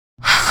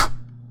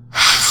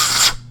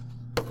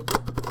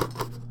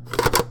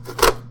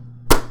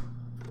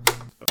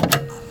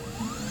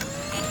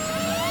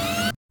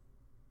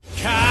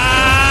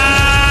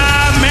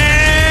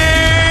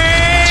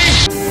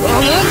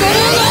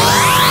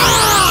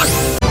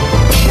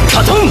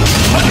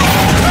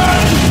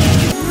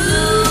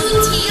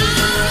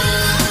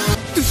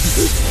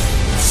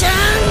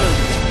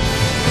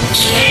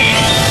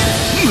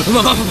Okay,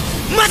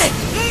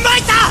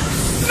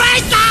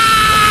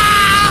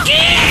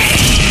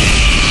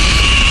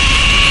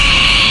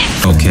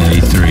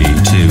 3,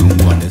 2,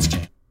 1, it's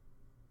game.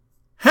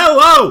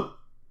 Hello,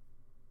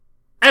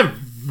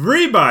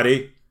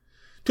 everybody,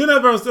 to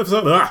another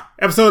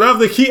episode of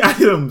the Key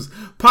Items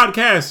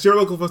Podcast, your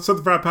local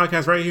Southern Fried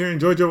podcast right here in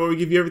Georgia, where we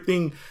give you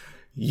everything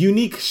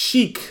unique,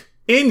 chic,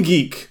 and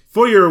geek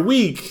for your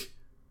week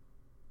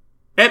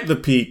at the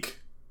peak.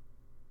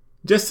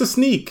 Just a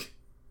sneak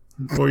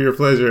for your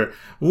pleasure.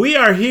 We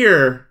are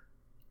here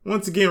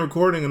once again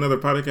recording another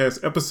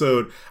podcast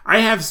episode. I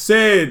have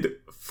said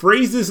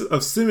phrases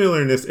of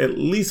similarness at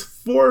least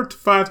 4 to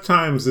 5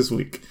 times this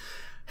week.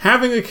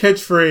 Having a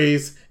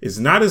catchphrase is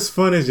not as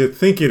fun as you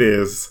think it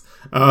is,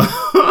 but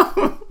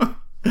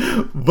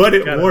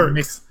it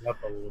works.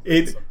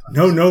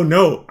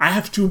 No. I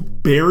have to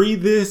bury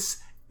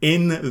this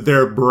in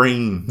their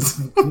brains.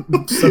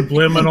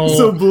 Subliminal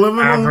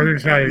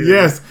advertising.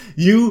 Yes,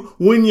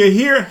 when you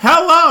hear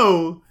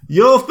hello,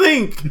 you'll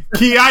think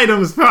Key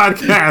Items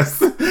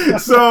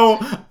Podcast. So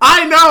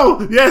I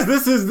know, yes,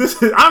 this is.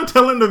 I'm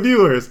telling the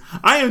viewers,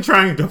 I am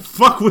trying to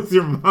fuck with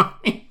your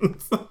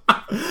minds.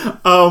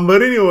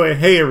 But anyway,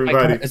 hey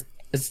everybody.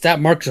 Is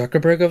that Mark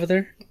Zuckerberg over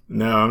there?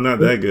 No, I'm not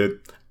that good.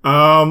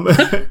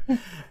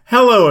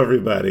 Hello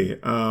everybody.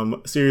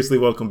 Seriously,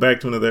 welcome back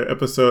to another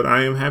episode.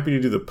 I am happy to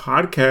do the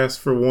podcast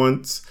for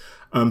once.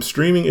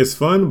 Streaming is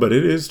fun, but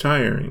it is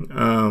tiring.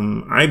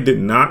 I did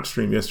not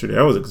stream yesterday.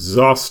 I was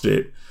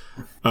exhausted.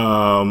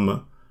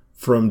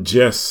 From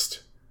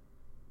just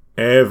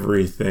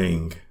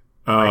everything,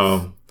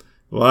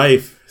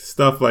 life,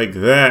 stuff like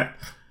that.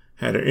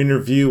 Had an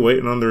interview,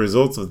 waiting on the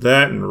results of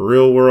that in the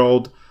real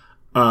world.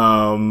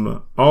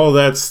 All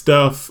that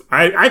stuff.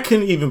 I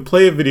couldn't even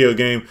play a video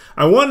game.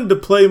 I wanted to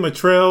play my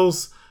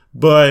Trails,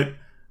 but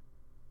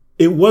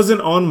it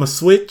wasn't on my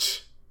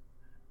Switch.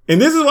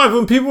 And this is why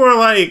when people are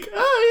like,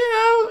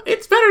 oh,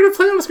 it's better to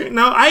play on the screen.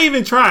 No, I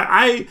even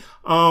try.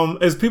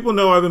 As people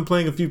know, I've been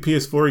playing a few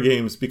PS4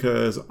 games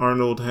because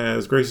Arnold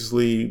has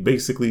graciously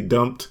basically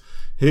dumped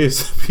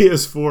his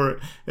PS4.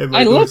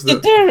 I left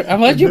it there. I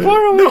let you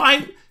borrow it. No,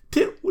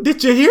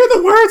 did you hear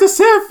the words I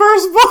said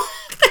first, boy?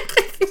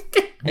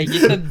 Hey, you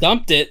said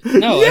dumped it.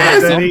 No,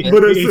 yes,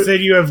 he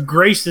said you have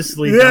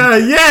graciously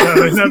dumped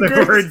it. In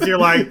other words, you're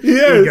like, yes,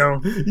 here you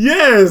go.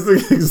 Yes,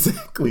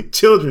 exactly.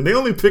 Children, they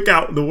only pick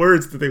out the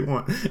words that they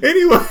want.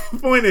 Anyway,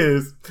 point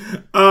is,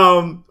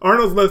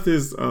 Arnold's left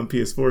his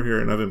PS4 here,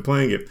 and I've been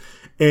playing it.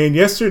 And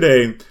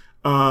yesterday,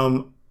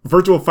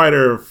 Virtua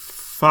Fighter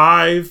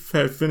 5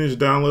 had finished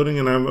downloading,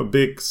 and I'm a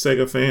big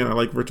Sega fan. I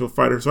like Virtua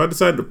Fighter, so I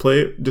decided to play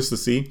it just to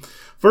see.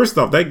 First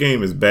off, that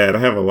game is bad.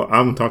 I'm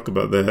gonna talk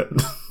about that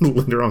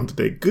later on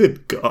today.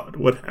 Good God,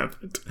 what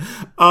happened?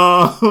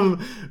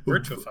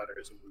 Virtua Fighter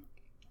is.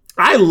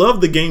 I love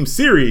the game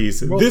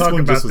series. We'll this talk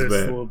one about just was this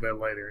bad. A little bit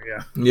later,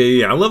 yeah.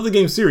 Yeah. I love the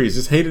game series.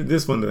 Just hated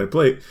this one that I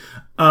played.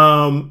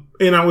 And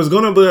I was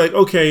gonna be like,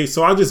 okay,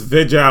 so I'll just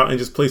veg out and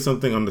just play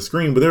something on the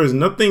screen. But there was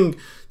nothing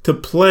to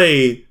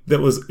play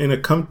that was in a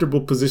comfortable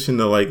position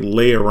to like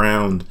lay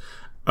around.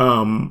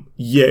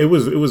 It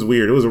was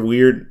weird. It was a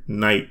weird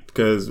night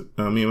because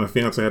me and my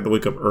fiance had to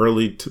wake up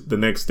early the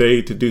next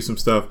day to do some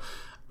stuff.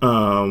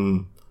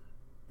 And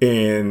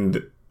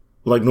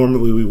like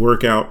normally we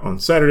work out on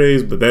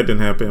Saturdays, but that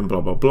didn't happen,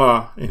 blah, blah,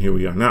 blah. And here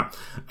we are now.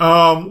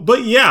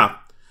 But yeah,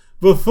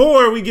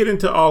 before we get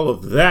into all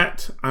of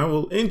that, I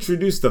will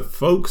introduce the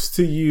folks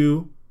to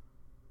you.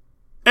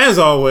 As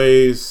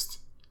always,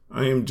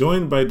 I am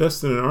joined by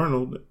Dustin and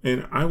Arnold,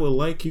 and I would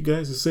like you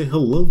guys to say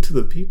hello to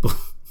the people.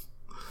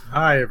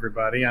 Hi,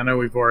 everybody. I know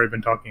we've already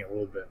been talking a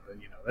little bit, but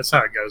that's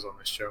how it goes on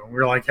this show. And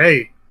we're like,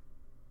 hey.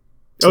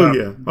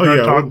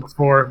 Talk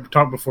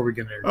before we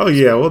get there. Oh,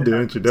 yeah. We'll do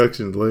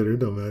introductions later. It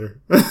don't matter.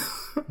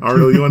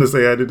 Arnold, you want to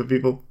say hi to the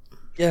people?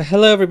 Yeah.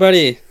 Hello,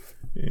 everybody.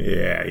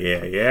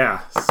 Yeah.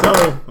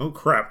 So, oh,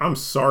 crap. I'm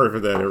sorry for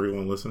that,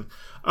 everyone listening.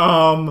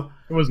 It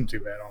wasn't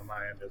too bad on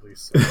my end, at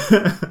least.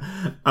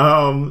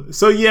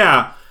 So,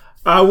 yeah.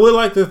 I would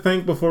like to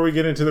thank, before we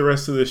get into the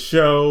rest of the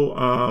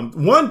show,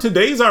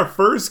 today's our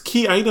first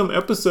Key Item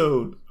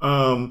episode.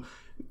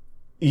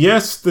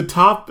 Yes, the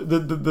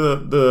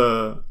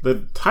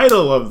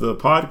title of the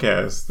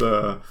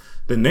podcast,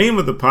 the name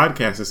of the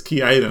podcast is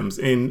Key Items,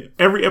 and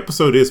every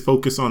episode is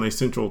focused on a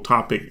central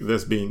topic,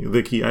 that's being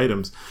the key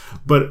items.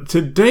 But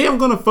today I'm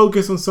going to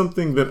focus on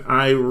something that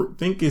I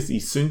think is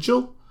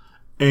essential,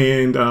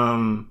 and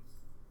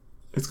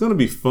it's going to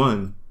be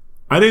fun.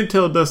 I didn't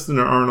tell Dustin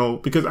or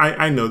Arnold because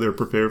I know they're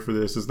prepared for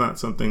this. It's not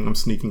something I'm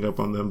sneaking up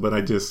on them, but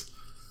it's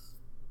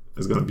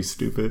going to be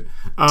stupid.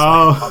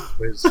 Pop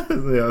quiz.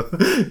 Yeah,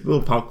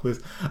 little pop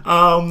quiz.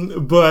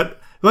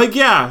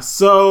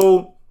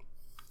 So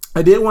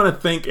I did want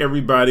to thank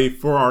everybody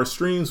for our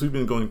streams. We've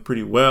been going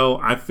pretty well.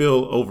 I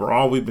feel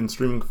overall we've been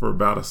streaming for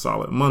about a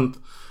solid month.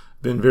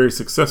 Been very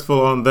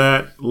successful on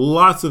that.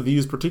 Lots of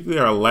views,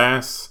 particularly our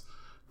last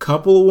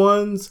couple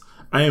ones.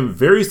 I am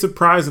very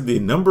surprised at the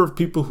number of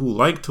people who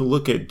like to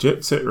look at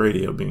Jet Set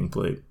Radio being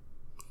played.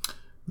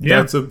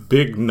 That's a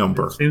big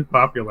number. It seems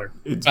popular.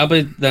 It's,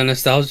 Probably the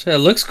nostalgia. It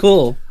looks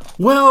cool.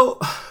 well,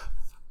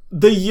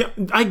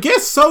 I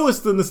guess so. It's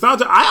the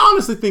nostalgia. I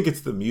honestly think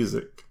it's the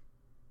music.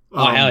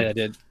 Oh, hell yeah,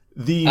 dude.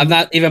 I've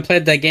not even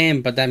played that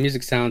game, but that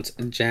music sounds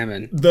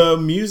jamming. The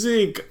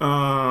music,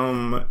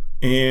 and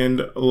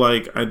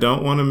like, I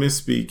don't want to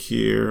misspeak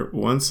here.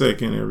 1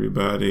 second,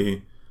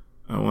 everybody.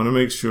 I want to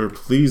make sure.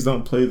 Please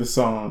don't play the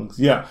songs.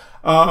 Yeah.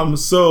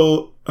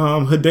 So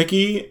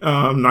Hideki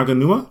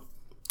Naganuma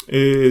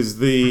is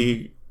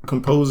the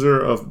composer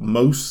of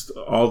most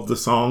of the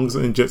songs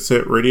in Jet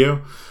Set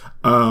Radio.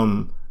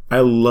 I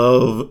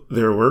love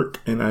their work,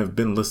 and I've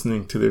been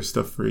listening to their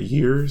stuff for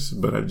years,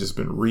 but I've just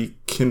been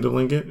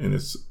rekindling it, and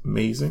it's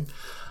amazing.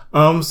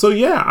 So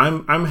yeah,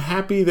 I'm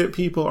happy that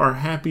people are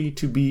happy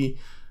to be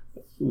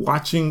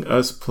watching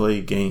us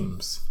play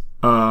games.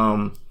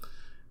 But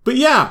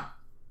yeah,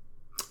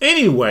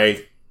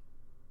 anyway,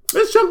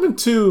 let's jump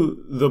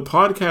into the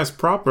podcast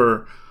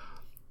proper.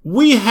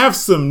 We have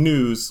some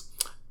news.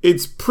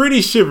 It's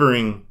pretty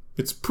shivering.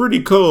 It's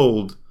pretty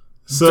cold.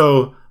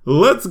 So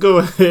let's go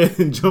ahead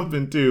and jump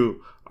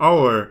into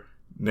our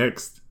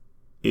next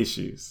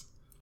issues.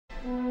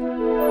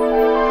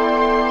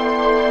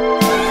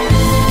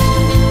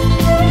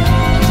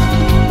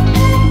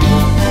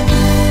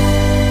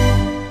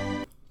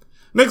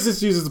 Next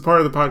Issues is a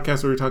part of the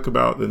podcast where we talk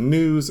about the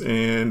news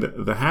and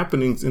the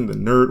happenings in the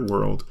nerd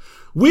world.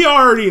 We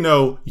already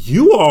know,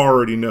 you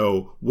already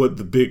know what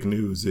the big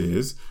news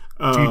is.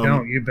 You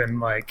don't. You've been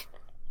like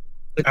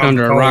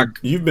under a rock.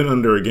 You've been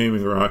under a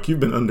gaming rock. You've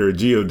been under a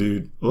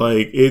Geodude.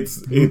 Like,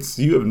 it's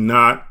you have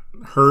not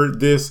heard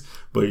this,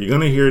 but you're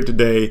going to hear it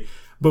today.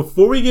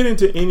 Before we get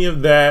into any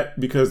of that,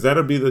 because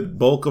that'll be the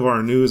bulk of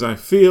our news, I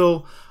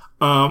feel,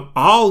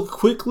 I'll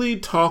quickly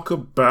talk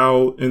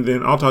about, and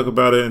then I'll talk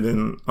about it, and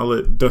then I'll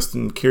let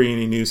Dustin carry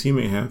any news he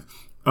may have.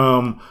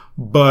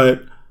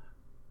 But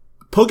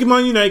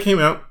Pokemon Unite came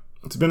out.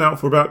 It's been out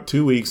for about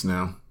 2 weeks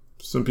now.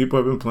 Some people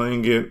have been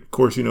playing it. Of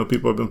course,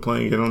 people have been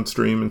playing it on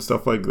stream and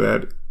stuff like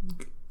that.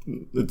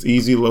 It's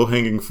easy,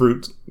 low-hanging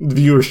fruit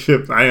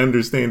viewership. I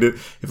understand it.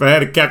 If I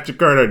had a capture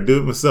card, I'd do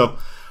it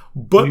myself.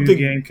 But the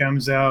game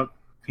comes out,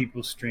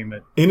 people stream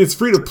it. And it's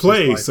free to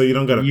play, so you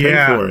don't got to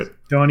pay for it.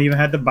 Don't even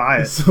have to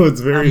buy it. So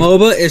it's very...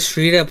 MOBA is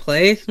free to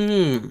play?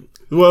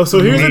 Well,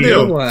 so here's the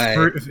deal.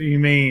 You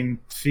mean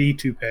fee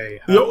to pay?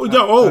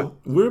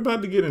 We're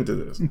about to get into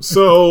this.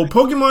 So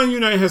Pokemon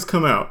Unite has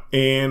come out,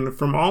 and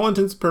from all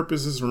intents and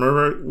purposes,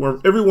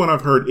 from everyone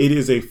I've heard, it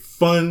is a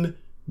fun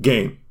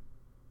game.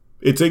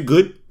 It's a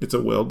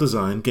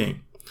well-designed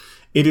game.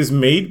 It is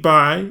made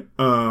by,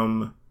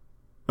 or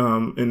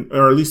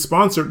at least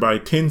sponsored by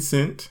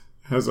Tencent,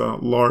 has a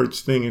large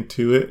thing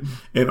into it,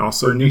 and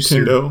also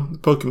Nintendo, the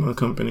Pokemon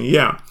company.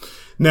 Yeah.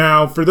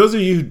 Now, for those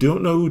of you who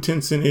don't know who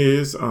Tencent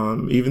is,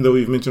 even though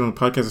we've mentioned on the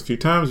podcast a few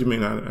times, you may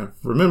not have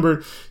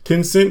remembered,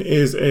 Tencent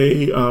is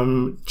a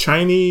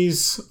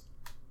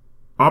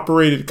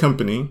Chinese-operated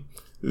company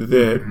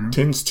that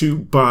tends to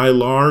buy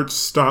large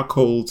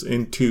stockholds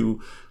into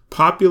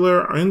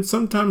popular and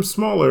sometimes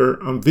smaller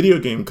video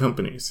game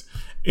companies,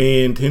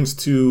 and tends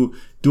to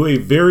do a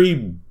very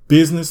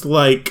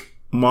business-like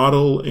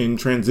model and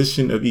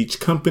transition of each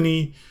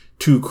company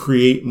to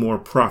create more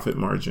profit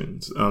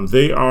margins.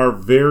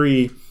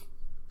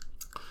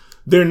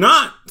 They're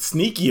not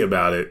sneaky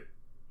about it.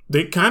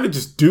 They kind of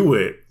just do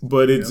it,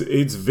 but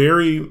it's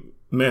very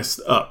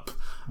messed up.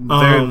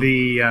 They're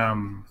the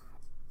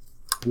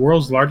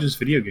world's largest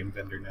video game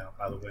vendor now,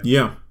 by the way.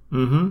 Yeah.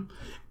 Mm-hmm.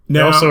 They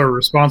also are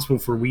responsible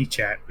for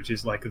WeChat, which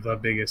is like the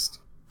biggest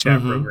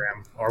chat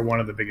program, or one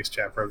of the biggest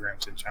chat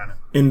programs in China.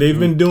 And they've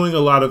been doing a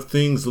lot of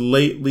things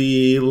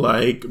lately,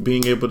 like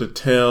being able to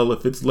tell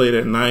if it's late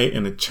at night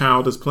and a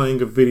child is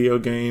playing a video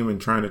game and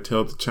trying to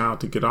tell the child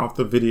to get off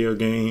the video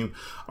game,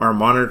 or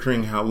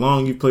monitoring how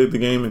long you played the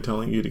game and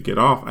telling you to get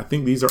off. I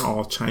think these are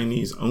all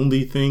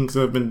Chinese-only things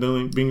that have been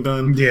being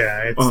done.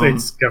 Yeah,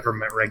 it's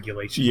government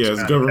regulations. Yeah,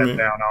 it's government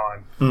down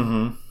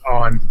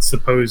on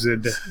supposed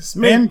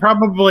and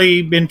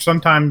probably been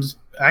sometimes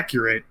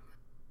accurate,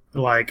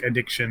 like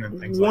addiction and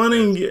things like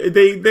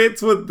that.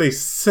 That's what they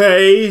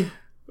say,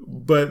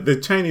 but the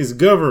Chinese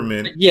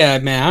government, yeah,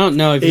 man, I don't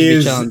know if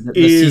you can challenge the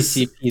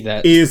CCP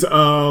that is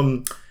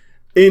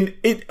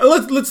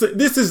let's say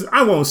this is,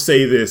 I won't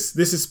say this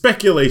is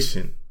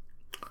speculation,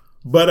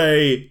 but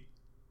a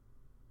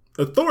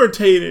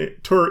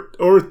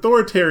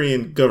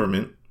authoritarian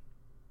government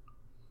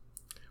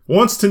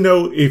wants to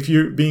know if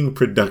you're being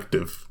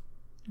productive.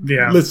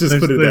 Yeah, let's just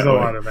put it that way. There's a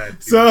lot of that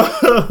too. So,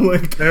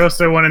 they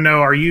also want to know: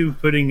 are you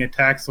putting a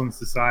tax on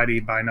society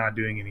by not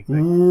doing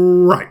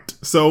anything? Right.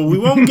 So we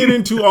won't get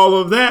into all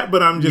of that,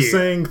 but I'm just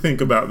saying,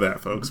 think about that,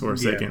 folks, for a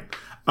second.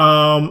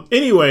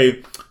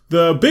 Anyway,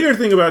 the bigger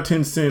thing about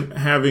Tencent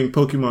having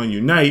Pokemon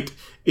Unite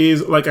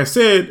is, like I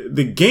said,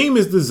 the game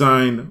is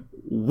designed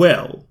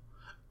well.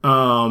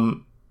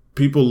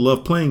 people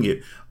love playing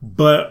it.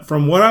 But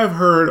from what I've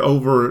heard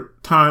over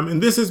time,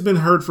 and this has been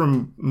heard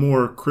from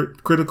more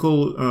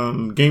critical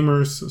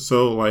gamers,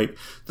 so like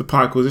the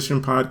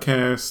Podquisition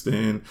podcast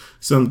and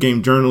some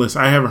game journalists,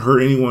 I haven't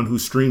heard anyone who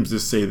streams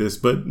this say this,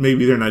 but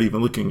maybe they're not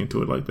even looking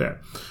into it like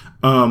that.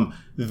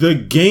 The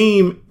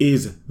game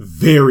is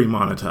very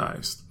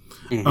monetized,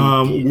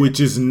 which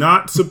is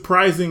not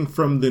surprising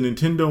from the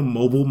Nintendo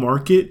mobile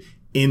market,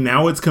 and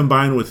now it's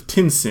combined with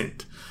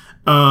Tencent.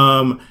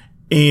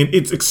 And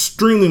it's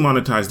extremely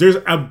monetized. There's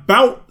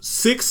about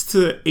 6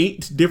 to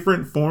 8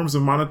 different forms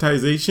of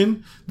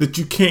monetization that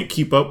you can't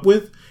keep up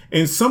with.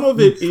 And some of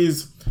it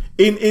is,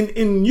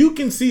 and you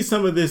can see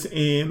some of this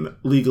in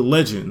League of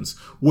Legends,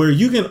 where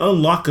you can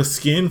unlock a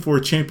skin for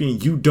a champion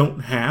you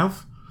don't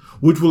have,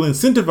 which will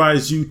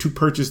incentivize you to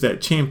purchase that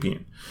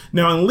champion.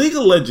 Now, in League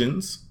of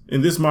Legends,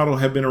 and this model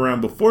had been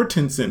around before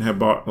Tencent had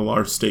bought a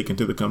large stake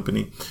into the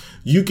company,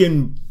 you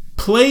can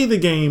play the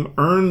game,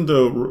 earn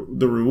the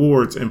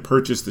rewards, and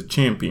purchase the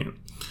champion.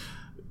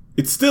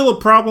 It's still a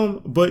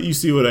problem, but you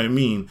see what I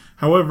mean.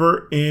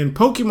 However, in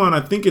Pokemon,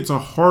 I think it's a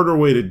harder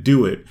way to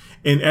do it.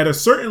 And at a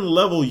certain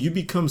level, you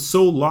become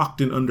so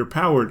locked and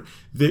underpowered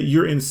that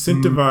you're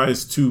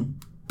incentivized to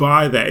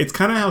buy that. It's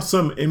kind of how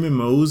some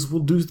MMOs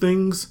will do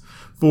things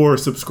for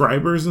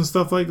subscribers and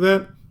stuff like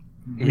that.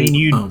 I mean,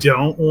 you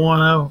don't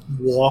want to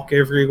walk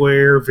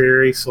everywhere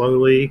very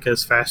slowly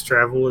because fast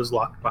travel is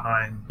locked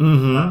behind.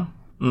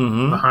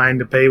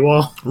 Behind the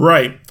paywall.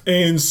 Right.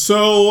 And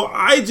so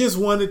I just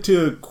wanted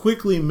to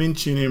quickly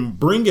mention and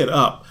bring it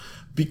up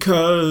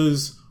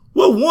because,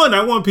 well, one,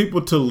 I want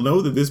people to know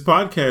that this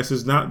podcast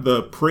is not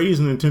the Praise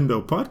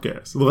Nintendo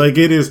podcast. Like,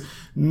 it is,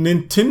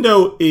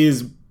 Nintendo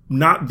is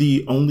not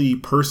the only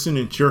person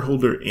and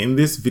shareholder in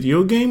this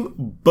video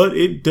game, but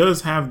it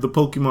does have the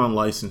Pokemon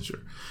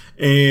licensure.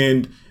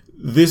 And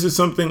this is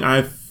something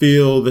I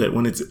feel that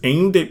when it's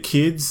aimed at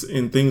kids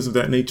and things of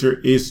that nature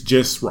is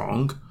just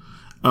wrong.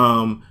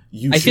 I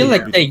feel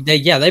like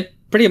they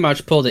pretty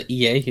much pulled the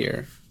EA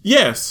here.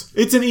 Yes,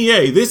 it's an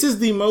EA. This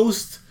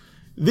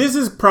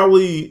is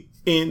probably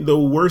in the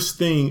worst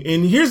thing.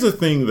 And here's the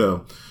thing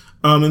though.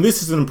 And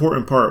this is an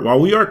important part. While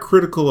we are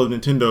critical of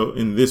Nintendo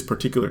in this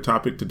particular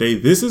topic today,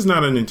 this is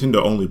not a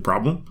Nintendo only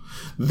problem.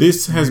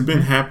 This has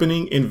been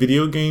happening in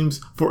video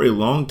games for a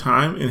long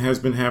time and has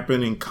been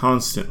happening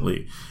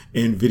constantly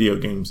in video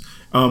games.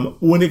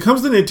 When it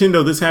comes to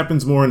Nintendo, this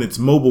happens more in its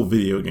mobile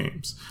video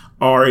games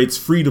or its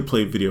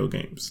free-to-play video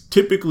games.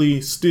 Typically,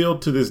 still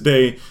to this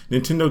day,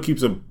 Nintendo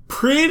keeps a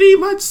pretty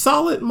much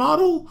solid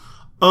model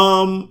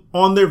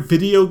on their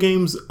video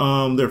games,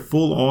 their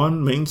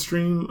full-on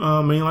mainstream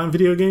mainline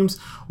video games,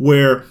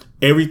 where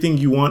everything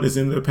you want is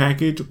in the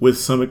package, with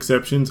some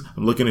exceptions.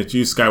 I'm looking at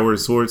you,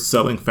 Skyward Sword,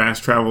 selling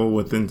fast travel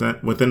within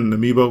an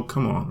amiibo.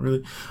 Come on,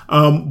 really?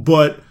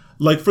 But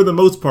like for the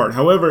most part,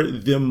 however,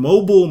 the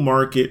mobile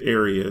market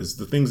areas,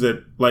 the things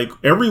that like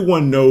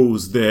everyone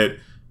knows that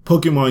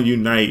Pokemon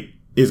Unite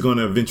is going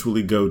to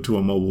eventually go to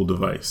a mobile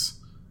device.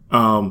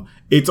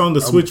 It's on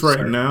the Switch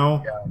right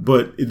now,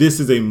 but this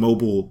is a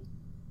mobile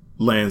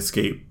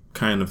landscape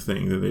kind of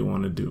thing that they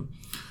want to do.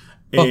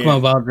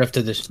 Pokemon Wild Rift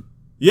Edition.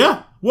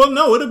 Yeah. Well,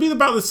 no, it'll be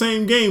about the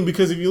same game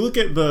because if you look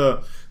at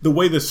the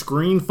way the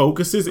screen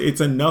focuses,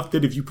 it's enough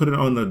that if you put it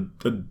on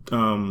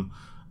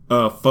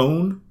a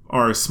phone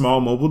or a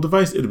small mobile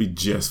device, it'll be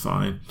just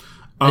fine.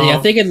 I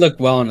think it looked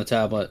well on a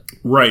tablet.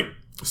 Right.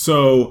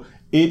 So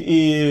it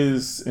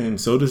is, and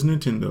so does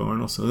Nintendo,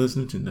 Arnold. So does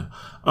Nintendo.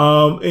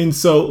 And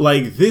so,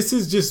 like, this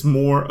is just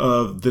more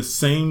of the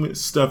same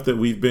stuff that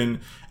we've been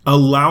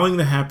allowing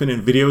to happen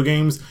in video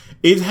games.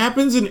 It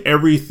happens in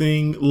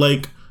everything,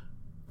 like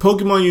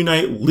Pokemon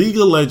Unite, League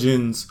of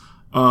Legends,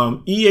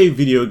 EA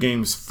video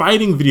games,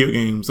 fighting video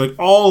games. Like,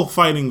 all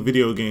fighting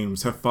video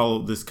games have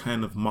followed this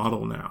kind of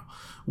model now,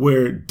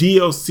 where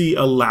DLC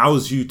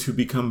allows you to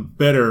become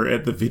better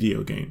at the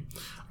video game.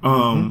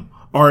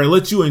 Or it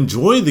lets you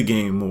enjoy the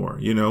game more,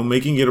 you know,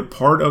 making it a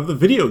part of the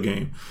video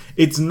game.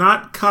 It's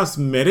not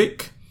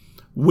cosmetic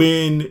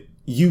when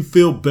you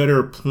feel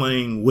better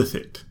playing with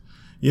it.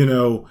 You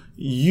know,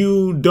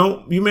 you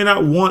may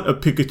not want a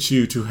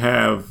Pikachu to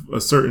have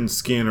a certain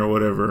skin or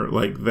whatever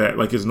like that,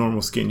 like his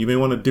normal skin. You may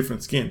want a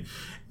different skin.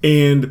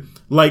 And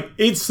like,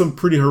 it's some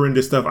pretty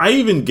horrendous stuff. I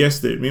even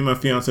guessed it. Me and my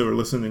fiance were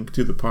listening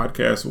to the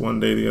podcast one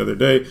day the other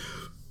day,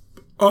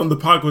 on the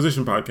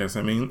Podquisition podcast,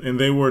 I mean, and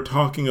they were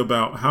talking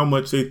about how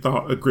much they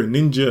thought a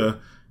Greninja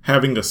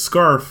having a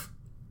scarf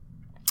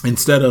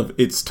instead of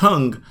its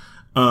tongue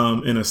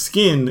and a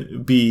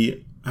skin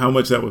be how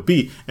much that would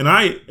be. And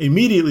I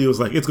immediately was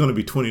like, it's going to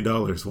be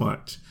 $20,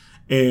 watch.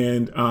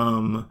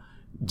 And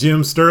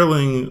Jim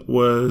Sterling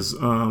was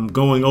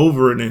going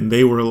over it, and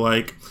they were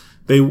like,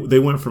 they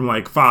went from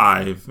like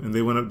 5 and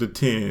they went up to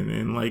 10,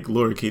 and like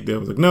Laura Kate Dale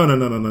was like, no.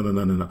 And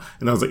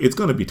I was like, it's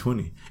going to be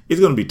 20.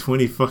 It's going to be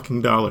 $20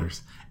 fucking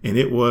dollars. And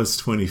it was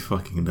 $20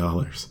 fucking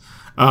dollars.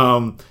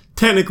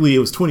 Technically it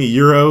was 20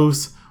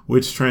 euros,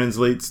 which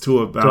translates to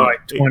about so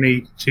like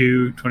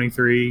 $22,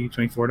 $23,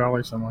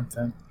 $24, something like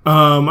that.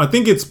 I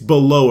think it's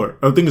below.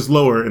 I think it's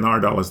lower in our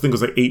dollars. I think it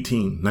was like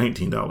 $18,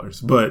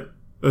 $19. But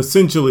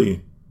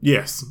essentially,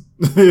 yes.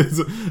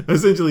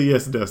 Essentially,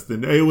 yes,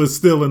 Dustin. It was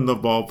still in the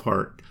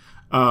ballpark.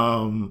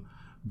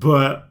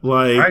 But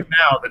like right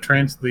now,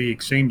 the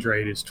exchange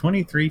rate is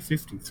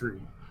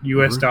 $23.53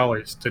 US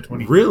dollars to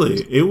 20.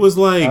 Really, it was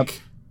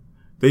like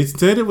they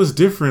said it was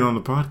different on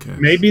the podcast.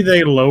 Maybe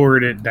they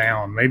lowered it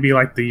down. Maybe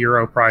like the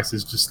euro price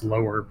is just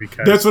lower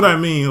because that's what I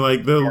mean.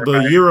 Like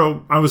the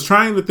euro. I was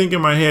trying to think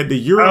in my head. The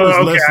euro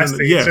is less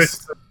than yes,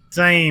 it's the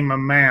same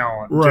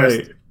amount,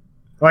 right?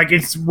 Like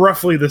it's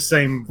roughly the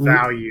same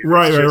value,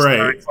 right?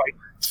 It's like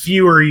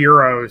fewer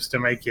euros to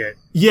make it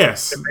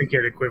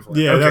equivalent.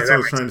 Yeah, that's what I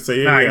was trying to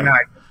say.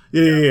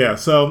 Yeah.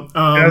 So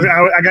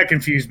I got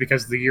confused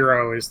because the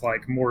euro is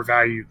like more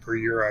value per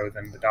euro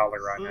than the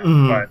dollar right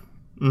now.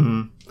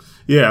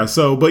 Yeah.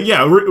 So, but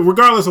yeah,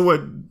 regardless of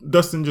what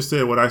Dustin just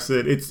said, what I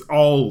said, it's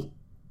all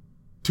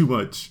too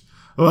much.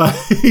 Like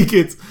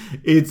it's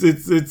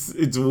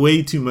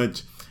way too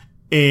much.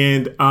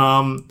 And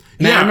I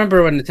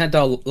remember when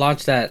Nintendo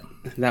launched that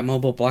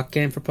mobile block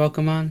game for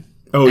Pokemon.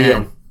 Oh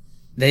yeah.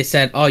 They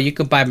said, you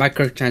could buy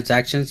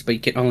microtransactions, but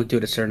you can only do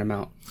it a certain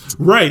amount.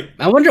 Right.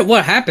 I wonder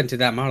what happened to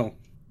that model.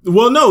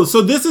 Well, no.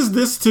 So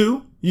this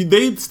too.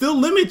 They still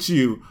limit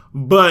you,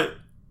 but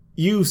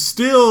you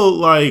still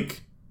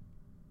like.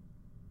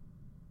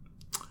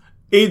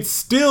 It's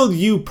still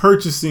you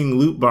purchasing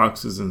loot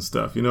boxes and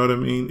stuff. You know what I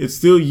mean? It's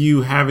still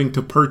you having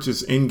to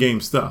purchase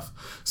in-game stuff.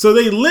 So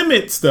they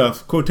limit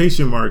stuff,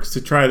 quotation marks,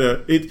 to try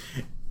to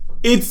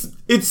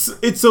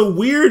It's a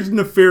weird,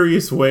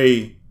 nefarious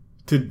way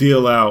to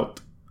deal out.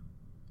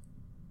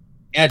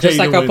 Yeah, just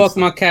like a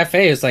Pokemon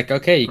Cafe is like,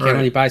 okay, you can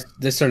only buy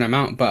this certain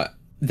amount, but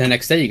the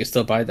next day you can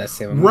still buy that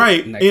same amount.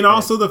 Right, and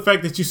also the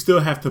fact that you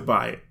still have to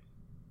buy it.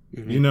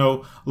 Mm-hmm. You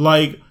know,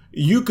 like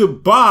you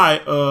could buy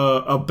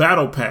a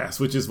battle pass,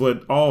 which is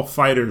what all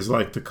fighters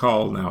like to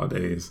call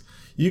nowadays.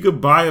 You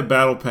could buy a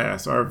battle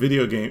pass or a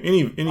video game,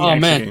 any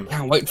action game.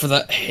 Can't wait for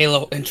the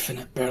Halo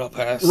Infinite battle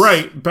pass.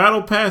 Right,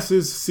 battle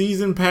passes,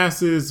 season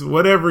passes,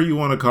 whatever you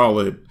want to call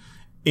it,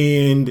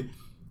 and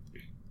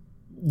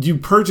you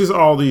purchase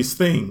all these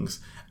things.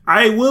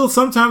 I will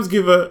sometimes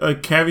give a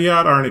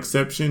caveat or an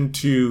exception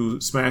to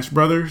Smash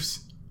Brothers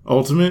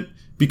Ultimate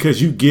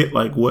because you get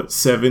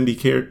 70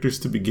 characters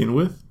to begin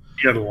with.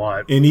 You get a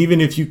lot. And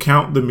even if you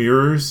count the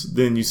mirrors,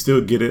 then you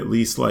still get at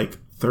least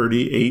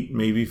 38,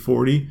 maybe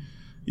 40,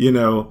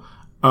 if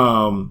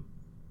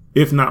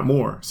not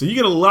more. So you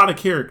get a lot of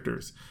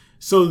characters.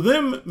 So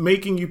them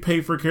making you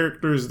pay for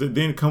characters that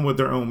then come with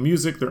their own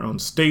music, their own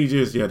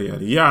stages, yada,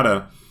 yada,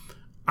 yada,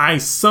 I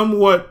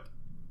somewhat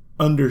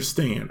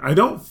understand. I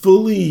don't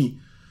fully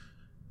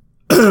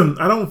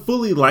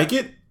like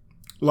it,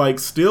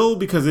 still,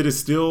 because it is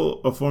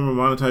still a form of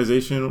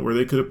monetization where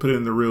they could have put it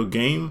in the real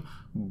game.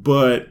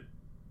 But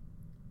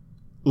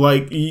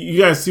you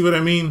guys see what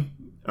I mean?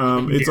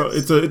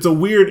 It's a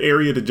weird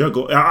area to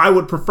juggle. I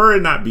would prefer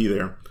it not be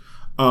there.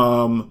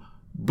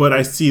 But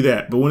I see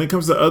that. But when it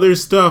comes to other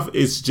stuff,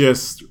 it's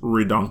just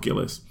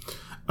redonkulous.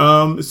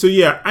 So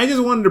yeah, I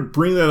just wanted to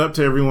bring that up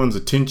to everyone's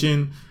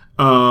attention.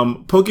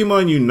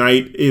 Pokemon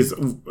Unite is,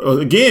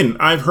 again,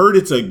 I've heard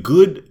it's a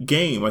good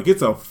game.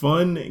 It's a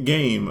fun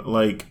game.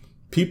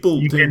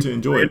 People tend to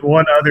enjoy it. In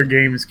one other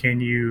games,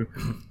 can you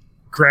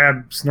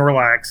grab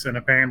Snorlax and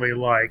apparently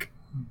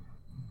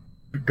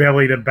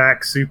belly to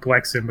back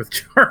suplex him with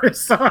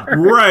Charizard?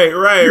 Right.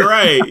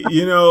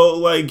 You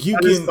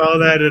just saw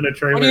that in a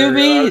trailer. What do you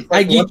mean?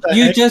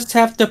 You just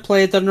have to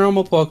play the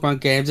normal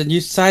Pokemon games and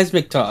use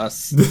Seismic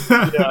Toss.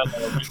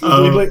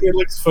 It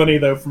looks funny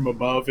though from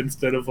above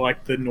instead of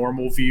the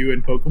normal view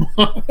in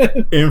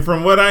Pokemon. And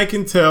from what I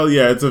can tell,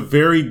 yeah, it's a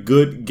very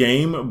good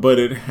game, but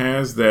it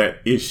has that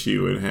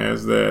issue. It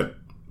has that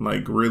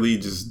really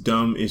just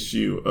dumb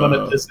issue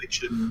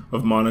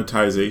of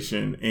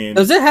monetization. And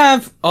does it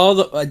have all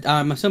the?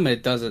 I'm assuming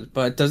it doesn't,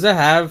 but does it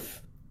have?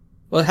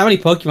 Well, how many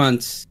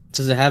Pokemons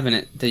does it have in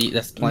it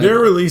that's playing? They're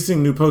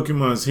releasing new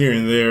Pokemons here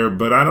and there,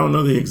 but I don't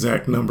know the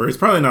exact number. It's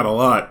probably not a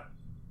lot.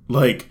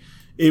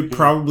 It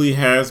probably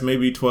has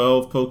maybe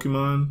 12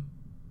 Pokemon.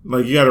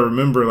 You got to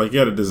remember, you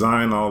got to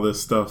design all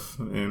this stuff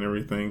and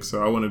everything.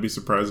 So I wouldn't be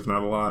surprised if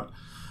not a lot.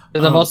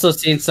 Because I've also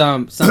seen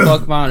some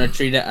Pokemon are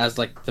treated as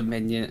the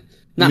minion.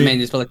 Not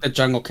minions, but the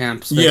jungle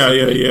camps.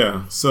 Basically.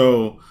 Yeah.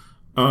 So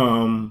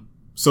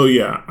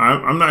yeah,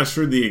 I'm not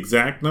sure the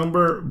exact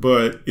number,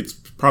 but it's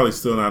probably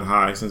still not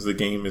high since the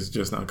game is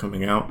just not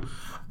coming out.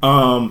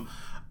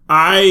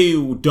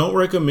 I don't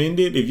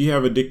recommend it if you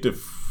have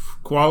addictive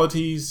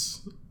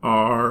qualities,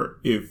 or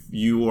if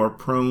you are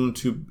prone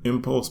to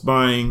impulse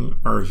buying,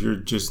 or if you're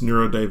just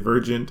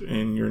neurodivergent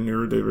and your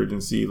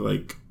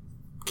neurodivergency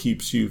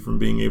keeps you from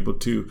being able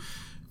to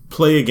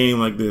play a game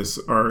like this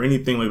or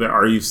anything like that,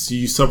 or you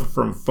suffer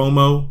from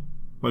FOMO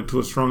to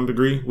a strong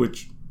degree,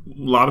 which a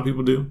lot of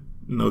people do.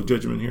 No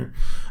judgment here.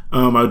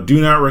 I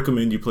do not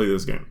recommend you play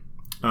this game,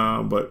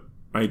 but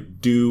I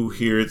do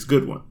hear it's a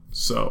good one.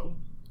 So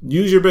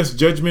use your best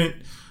judgment.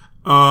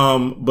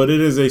 But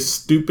it is a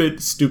stupid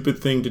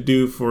thing to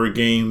do for a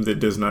game that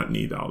does not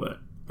need all that.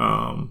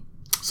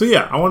 So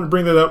yeah, I want to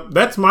bring that up.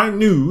 That's my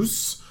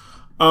news.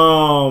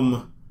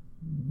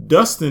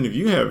 Dustin, if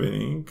you have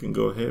any, you can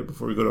go ahead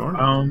before we go to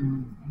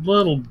Arnold.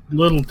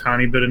 Little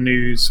tiny bit of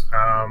news.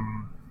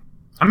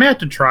 I may have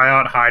to try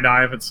out High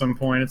Dive at some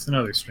point. It's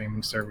another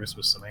streaming service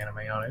with some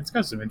anime on it. It's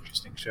got some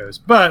interesting shows.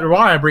 But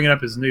why I bring it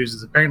up as news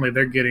is apparently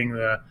they're getting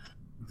the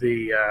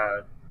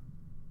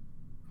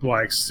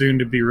like soon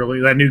to be really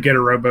that new Get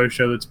a Robo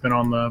show that's been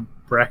on the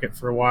docket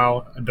for a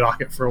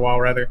while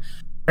rather.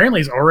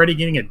 Apparently, it's already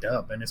getting a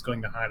dub and it's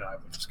going to High Dive,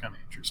 which is kind of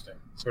interesting.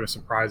 Sort of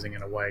surprising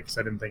in a way because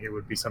I didn't think it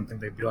would be something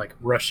they'd be like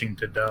rushing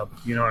to dub.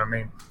 You know what I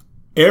mean?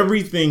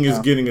 Everything is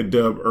getting a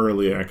dub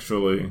early,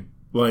 actually.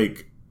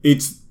 Like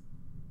it's.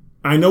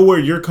 I know where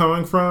you're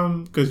coming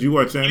from because you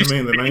watched anime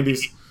in the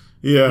 90s.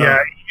 Yeah,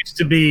 it used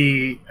to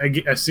be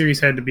a series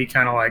had to be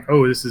kind of like,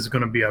 oh, this is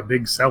going to be a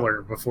big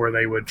seller before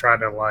they would try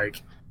to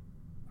like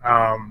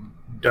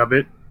dub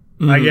it,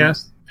 I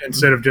guess,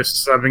 instead of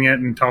just subbing it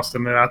and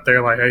tossing it out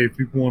there like, hey, if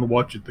people want to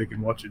watch it, they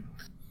can watch it.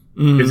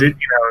 Because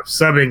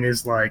subbing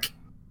is like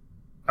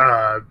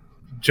a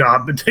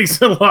job that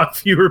takes a lot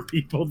fewer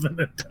people than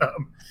a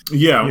dub.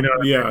 Yeah,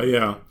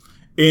 yeah.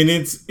 And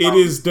it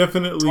is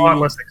definitely a lot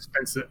less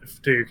expensive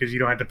too, because you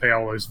don't have to pay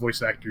all those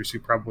voice actors who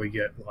probably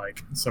get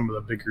like some of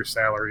the bigger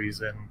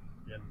salaries in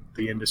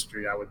the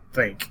industry. I would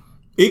think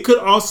it could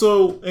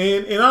also,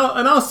 and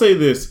I'll say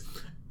this: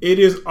 it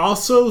is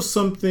also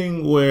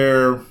something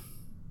where,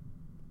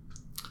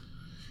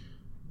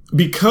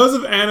 because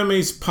of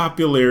anime's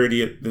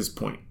popularity at this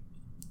point,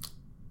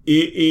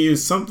 it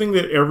is something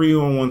that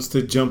everyone wants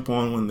to jump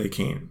on when they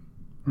can.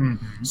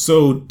 Mm-hmm.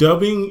 So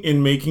dubbing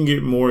and making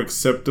it more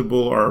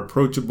acceptable or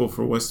approachable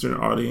for Western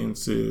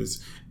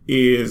audiences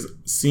is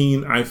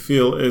seen, I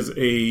feel, as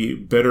a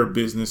better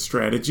business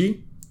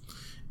strategy.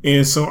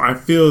 And so I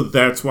feel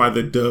that's why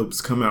the dubs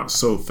come out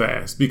so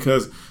fast.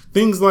 Because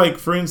things like,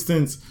 for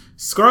instance,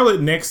 Scarlet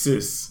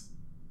Nexus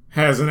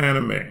has an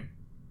anime.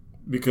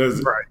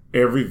 Because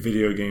every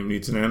video game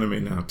needs an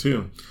anime now,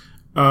 too.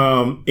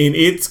 And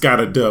it's got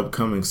a dub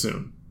coming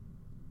soon.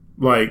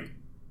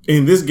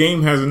 And this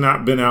game has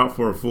not been out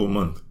for a full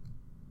month.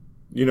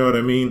 You know what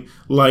I mean?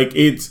 Like,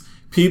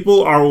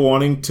 people are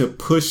wanting to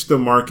push the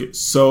market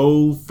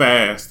so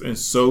fast and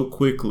so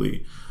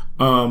quickly.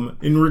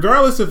 And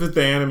regardless if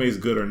the anime is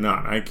good or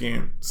not, I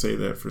can't say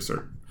that for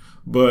certain.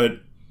 But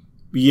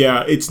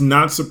yeah, it's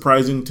not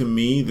surprising to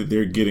me that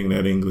they're getting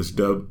that English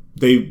dub.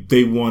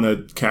 They want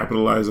to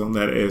capitalize on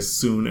that as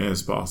soon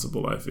as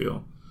possible, I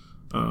feel.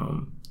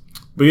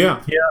 But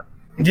yeah.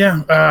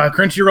 Yeah,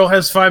 Crunchyroll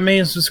has 5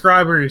 million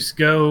subscribers.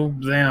 Go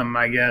them,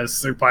 I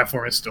guess. Their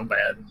platform is still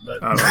bad.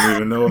 But I don't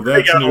even know if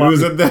that's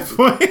news at that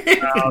point.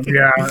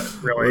 Yeah,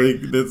 really.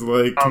 That's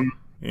like...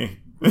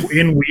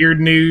 in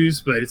weird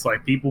news, but it's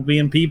like people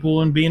being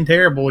people and being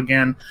terrible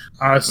again.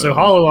 So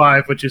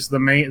Hololive, which is the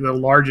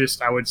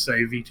largest, I would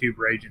say,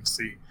 VTuber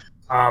agency,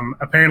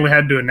 apparently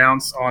had to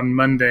announce on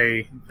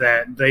Monday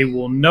that they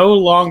will no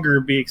longer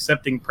be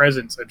accepting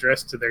presents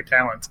addressed to their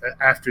talents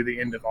after the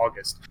end of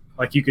August.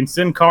 Like, you can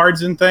send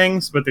cards and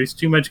things, but there's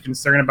too much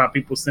concern about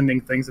people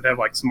sending things that have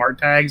like smart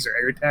tags or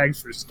air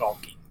tags for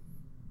stalking.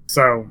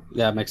 So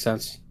yeah, it makes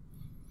sense.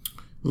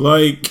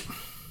 Like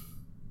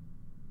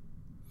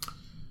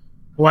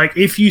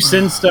if you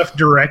send stuff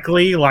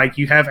directly, like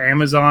you have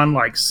Amazon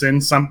like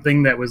send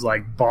something that was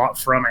like bought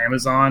from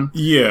Amazon,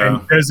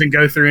 and doesn't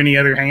go through any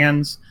other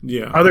hands.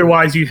 Yeah.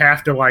 Otherwise, you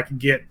have to like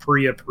get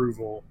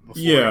pre-approval.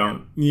 Okay.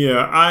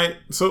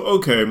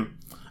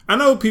 I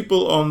know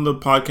people on the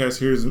podcast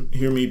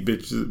hear me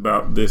bitch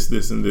about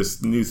this, and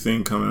this new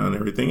thing coming out and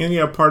everything. And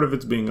yeah, part of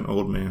it's being an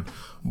old man.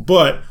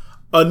 But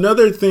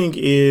another thing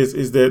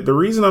is that the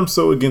reason I'm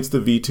so against the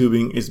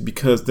VTubing is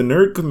because the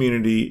nerd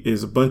community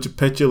is a bunch of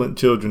petulant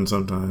children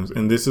sometimes.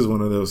 And this is one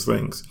of those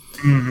things.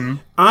 Mm-hmm.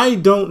 I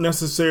don't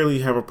necessarily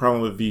have a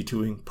problem with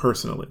VTubing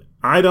personally.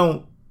 I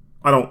don't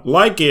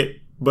like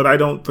it, but I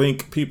don't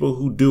think people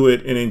who do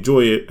it and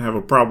enjoy it have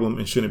a problem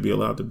and shouldn't be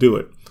allowed to do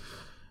it.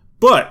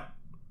 But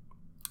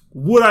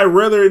would I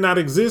rather it not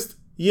exist?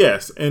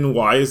 Yes. And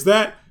why is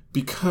that?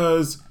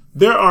 Because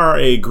there are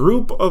a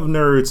group of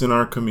nerds in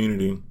our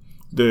community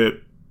that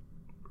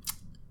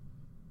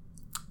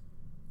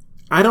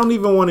I don't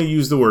even want to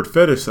use the word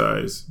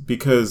fetishize,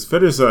 because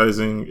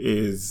fetishizing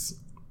is,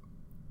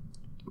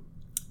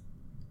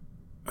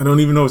 I don't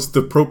even know what's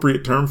the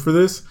appropriate term for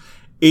this.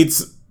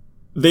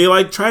 They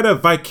like try to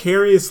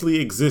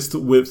vicariously exist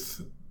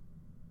with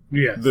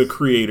the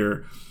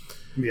creator.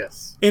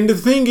 Yes. And the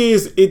thing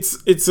is,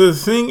 it's a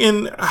thing,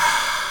 and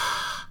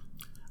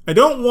I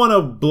don't want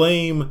to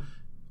blame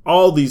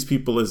all these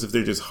people as if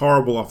they're just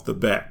horrible off the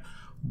bat.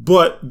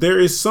 But there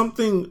is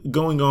something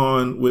going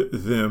on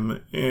with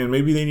them, and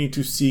maybe they need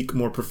to seek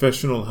more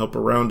professional help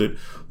around it,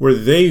 where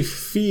they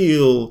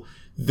feel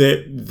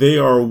that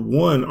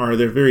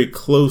they're very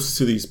close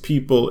to these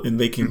people,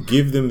 and they can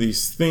give them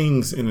these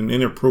things in an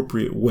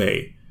inappropriate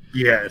way.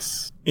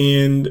 Yes.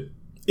 And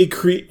it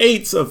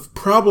creates a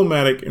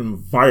problematic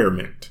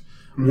environment.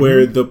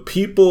 where the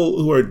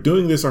people who are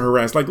doing this are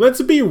harassed. Like,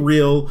 let's be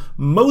real.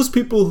 Most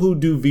people who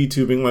do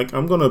VTubing, like,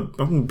 I'm gonna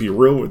be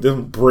real with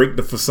them, break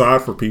the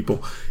facade for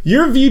people.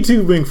 You're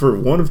VTubing for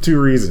one of two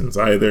reasons.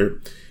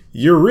 Either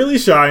you're really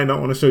shy and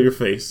don't want to show your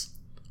face,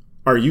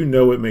 or you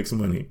know it makes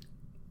money.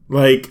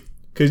 Like,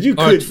 because you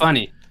could. It's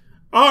funny.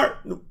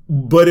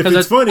 But if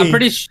it's funny,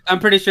 I'm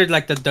pretty sure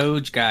like the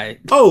Doge guy.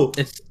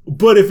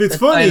 But if it's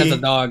funny, as a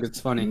dog,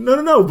 it's funny.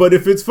 No. But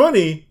if it's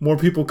funny, more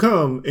people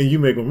come and you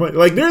make more money.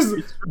 Like there's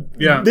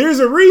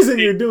a reason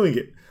you're doing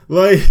it.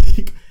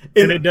 Like,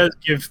 and it does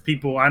give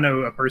people. I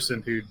know a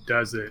person who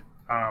does it.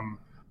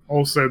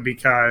 Also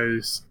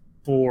because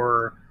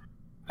for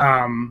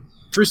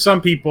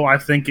some people, I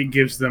think it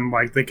gives them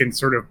like they can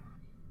sort of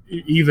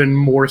even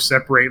more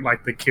separate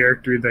like the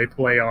character they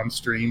play on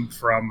stream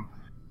from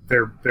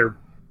their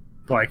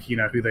like, you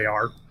know, who they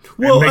are.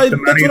 Well, and make the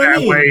money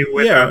that way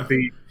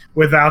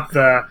without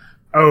the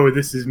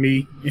this is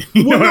me.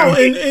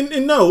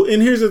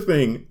 And here's the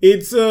thing.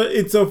 It's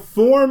a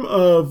form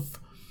of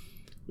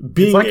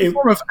being it's like a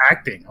form of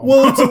acting.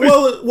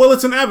 Well,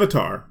 it's an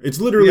avatar. It's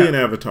literally an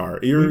avatar.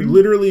 You're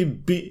literally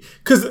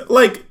because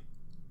like,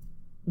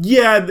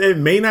 yeah, it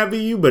may not be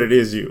you, but it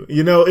is you.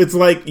 You know, it's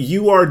like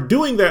you are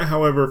doing that,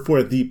 however,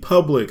 for the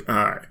public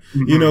eye.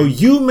 Mm-hmm. You know,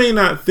 you may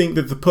not think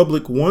that the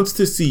public wants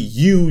to see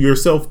you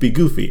yourself be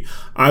goofy.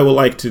 I would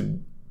like to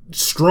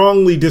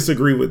strongly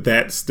disagree with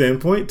that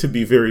standpoint, to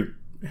be very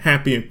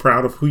happy and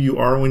proud of who you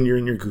are when you're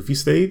in your goofy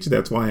stage.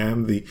 That's why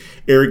I'm the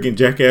arrogant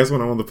jackass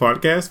when I'm on the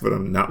podcast, but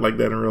I'm not like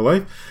that in real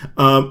life.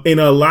 And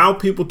allow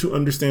people to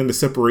understand the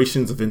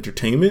separations of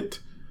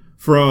entertainment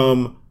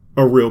from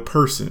a real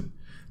person.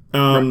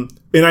 Right.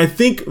 And I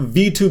think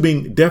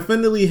VTubing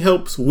definitely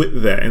helps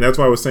with that. And that's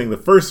why I was saying the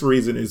first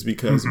reason is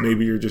because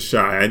maybe you're just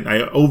shy. I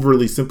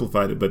overly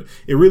simplified it, but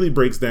it really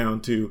breaks down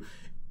to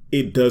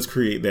it does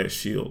create that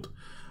shield.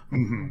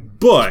 Mm-hmm.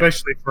 But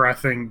especially for, I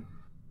think,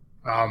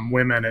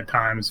 women at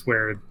times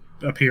where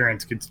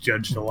appearance gets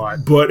judged a lot.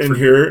 But and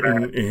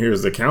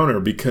here's the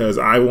counter, because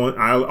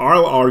I'll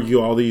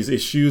argue all these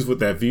issues with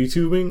that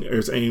VTubing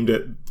is aimed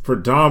at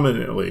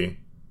predominantly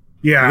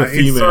the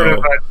female. It's sort of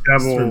a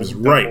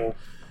double. Right.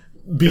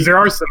 Because there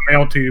are some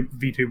male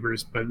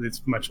VTubers, but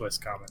it's much less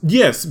common.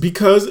 Yes,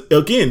 because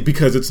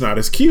it's not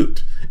as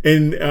cute,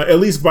 and at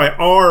least by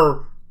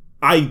our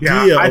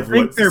idea, I of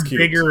think what's they're cute.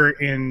 bigger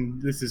in.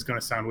 This is going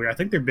to sound weird. I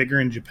think they're bigger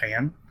in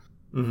Japan,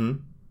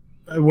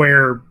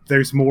 where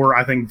there's more.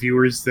 I think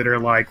viewers that are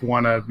like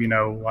want to, you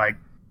know, like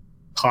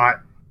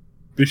hot,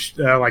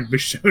 like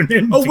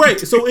Bishonen. Oh, right.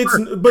 So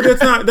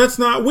that's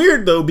not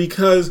weird though,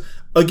 because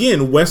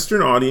again,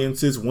 Western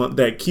audiences want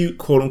that cute,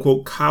 quote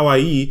unquote,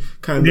 kawaii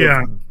kind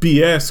of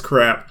BS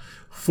crap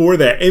for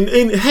that. And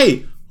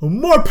hey,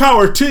 more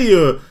power to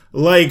you,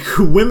 like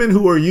women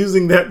who are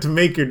using that to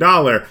make your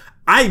dollar.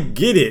 I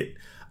get it.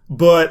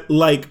 But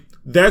like,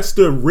 that's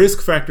the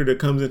risk factor that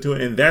comes into it.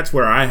 And that's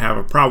where I have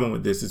a problem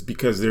with this, is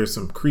because there's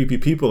some creepy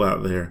people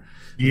out there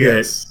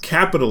that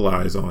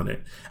capitalize on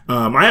it.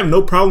 I have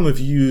no problem if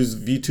you use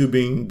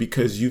VTubing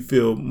because you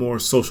feel more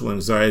social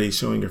anxiety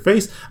showing your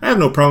face. I have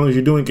no problem if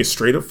you're doing it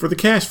straight up for the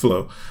cash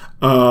flow.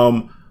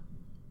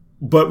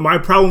 But my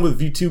problem with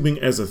VTubing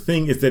as a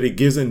thing is that it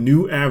gives a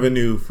new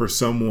avenue for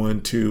someone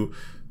to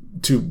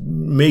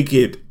make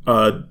it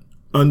a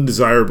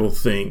undesirable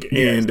thing.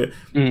 And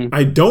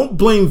I don't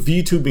blame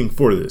VTubing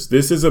for this.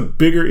 This is a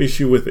bigger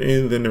issue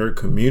within the nerd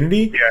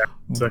community. Yeah,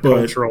 it's a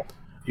cultural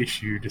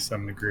issue to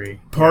some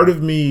degree. Part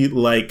of me,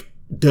 like,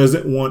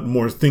 doesn't want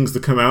more things to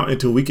come out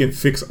until we can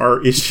fix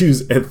our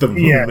issues at the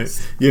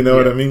moment. You know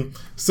what I mean?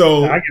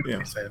 So I get what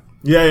you're saying.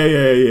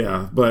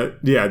 Yeah. But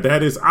yeah,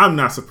 that is, I'm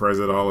not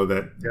surprised at all of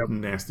that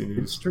nasty news.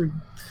 It's true.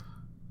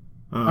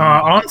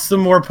 On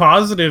some more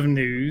positive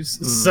news.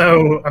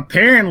 So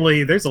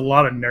apparently there's a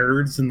lot of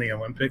nerds in the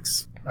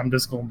Olympics. I'm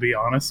just going to be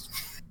honest.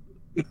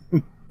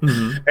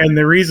 And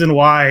the reason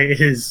why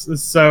is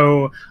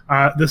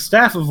the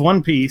staff of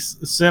One Piece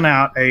sent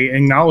out a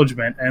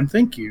acknowledgement and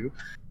thank you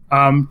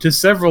to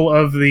several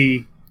of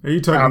the. Are you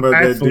talking about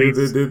athletes. That dude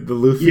that did the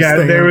Luffy? Yeah,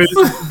 stance?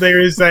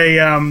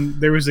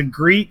 there was a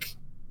Greek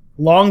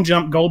long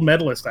jump gold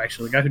medalist,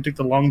 actually, the guy who took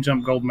the long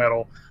jump gold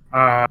medal.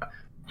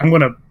 I'm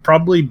going to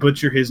probably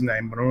butcher his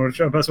name, but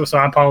so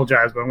I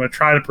apologize, but I'm going to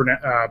try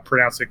to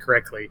pronounce it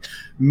correctly.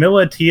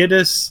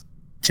 Miltiades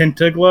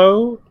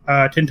Tentoglo,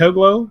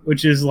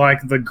 which is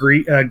like the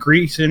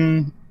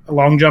Grecian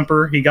long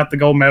jumper. He got the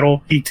gold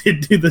medal. He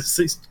did do the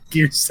 6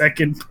 gear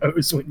second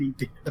pose when he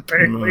did,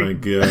 apparently. Oh my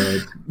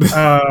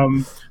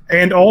god.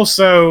 And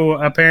also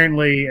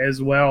apparently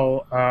as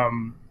well,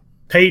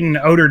 Peyton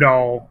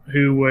Oderdahl,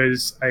 who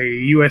was a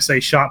USA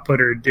shot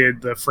putter,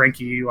 did the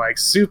Frankie like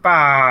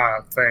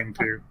super thing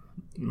too.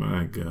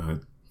 My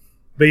god.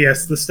 But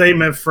yes, the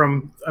statement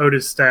from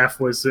Oda's staff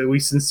was that we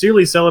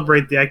sincerely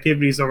celebrate the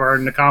activities of our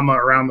Nakama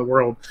around the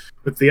world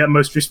with the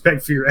utmost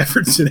respect for your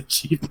efforts and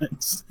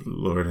achievements.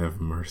 Lord have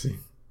mercy.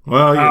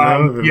 Well,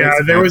 you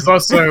know, there was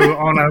also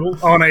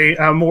on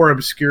a more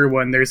obscure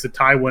one. There's a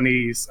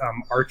Taiwanese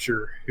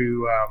archer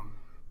who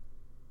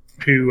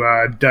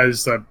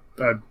does a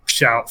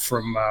shout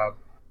from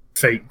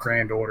Fate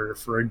Grand Order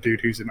for a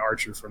dude who's an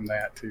archer from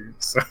that too.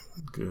 So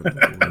good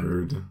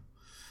word.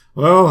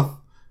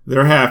 Well,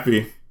 they're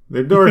happy.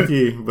 They're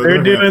dorky, but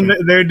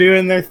they're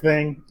doing their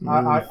thing.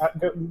 I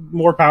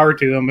more power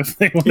to them if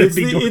they want to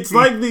be dorky. It's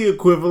like the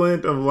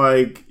equivalent of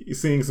like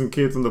seeing some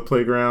kids on the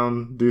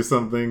playground do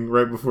something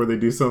right before they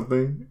do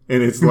something,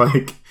 and it's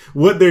like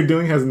what they're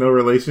doing has no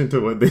relation to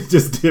what they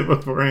just did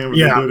beforehand. But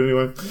they do it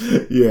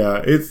anyway.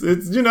 Yeah, it's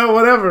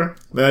whatever.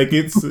 Like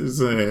it's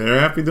they're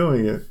happy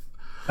doing it.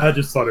 I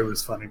just thought it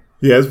was funny.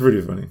 Yeah, it's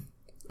pretty funny.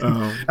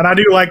 And I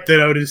do like that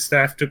Oda's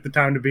staff took the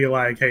time to be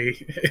like,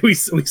 "Hey, we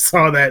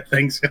saw that.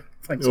 Thanks."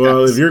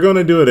 Well, if you're going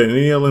to do it at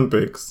any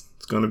Olympics,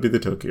 it's going to be the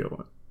Tokyo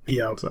one.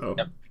 Yeah, so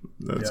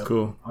that's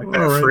cool. Like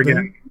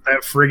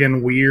that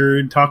friggin'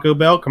 weird Taco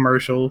Bell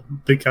commercial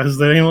because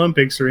the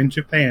Olympics are in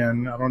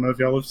Japan. I don't know if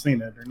y'all have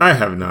seen it. Or not. I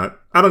have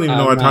not. I don't even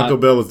know why Taco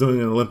Bell is doing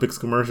an Olympics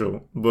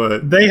commercial,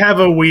 but they have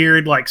a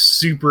weird like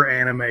super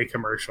anime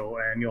commercial,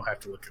 and you'll have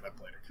to look it up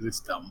later because it's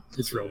dumb.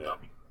 It's real dumb.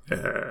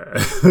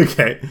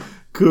 Okay,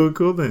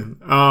 cool then.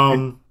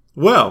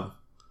 Well,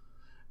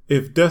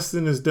 if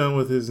Dustin is done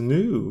with his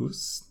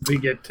news, we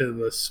get to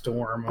the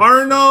storm.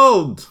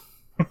 Arnold,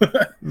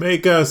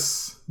 make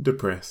us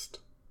depressed.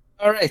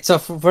 All right, so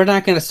we're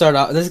not going to start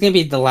off. This is going to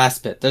be the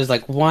last bit. There's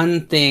like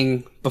one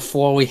thing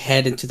before we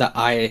head into the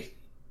eye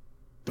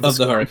of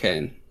the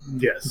hurricane.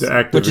 Yes, the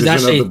activation which is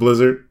actually of the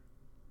blizzard.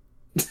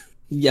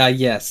 Yeah,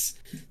 yes.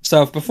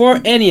 So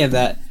before any of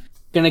that,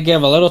 going to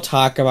give a little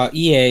talk about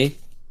EA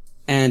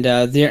and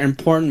their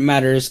Important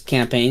Matters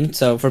campaign.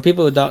 So for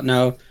people who don't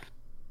know,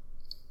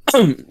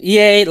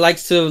 EA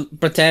likes to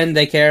pretend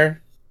they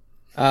care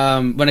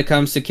when it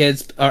comes to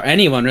kids or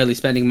anyone really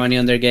spending money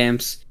on their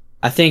games.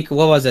 I think,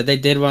 what was it? They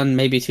did one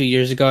maybe 2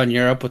 years ago in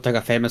Europe with like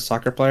a famous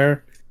soccer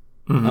player.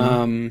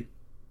 Mm-hmm.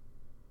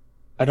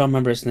 I don't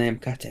remember his name.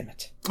 God damn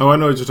it. Oh, I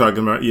know what you're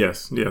talking about.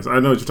 Yes. I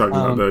know what you're talking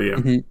about though, yeah.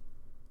 Mm-hmm.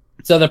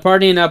 So they're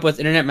partying up with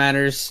Internet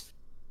Matters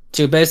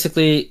to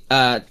basically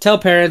tell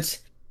parents,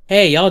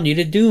 hey, y'all need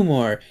to do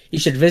more. You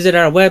should visit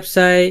our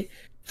website.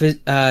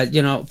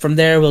 From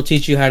there we'll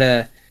teach you how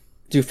to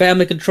do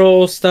family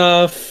control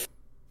stuff,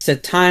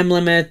 set time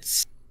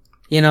limits.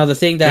 The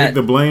thing that take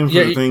the blame for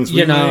the things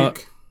we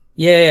make.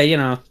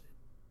 Yeah.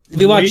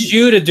 We want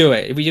you to do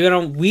it. We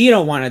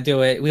don't want to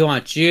do it. We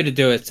want you to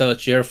do it, so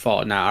it's your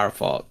fault, not our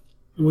fault.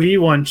 We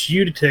want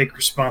you to take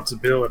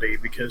responsibility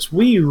because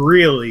we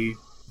really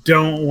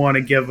don't want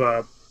to give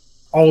up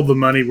all the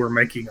money we're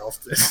making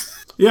off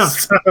this. Yeah.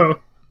 So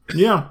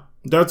yeah,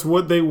 that's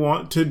what they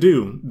want to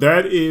do.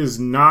 That is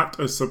not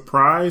a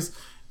surprise,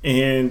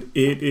 and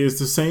it is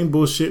the same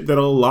bullshit that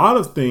a lot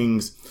of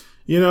things,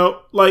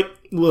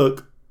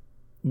 look,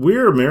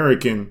 we're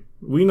American.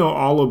 We know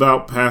all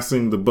about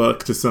passing the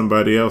buck to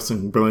somebody else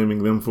and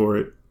blaming them for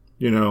it.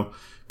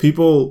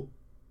 People,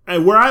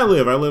 where I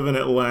live in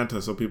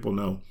Atlanta, so people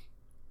know.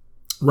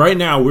 Right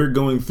now, we're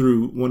going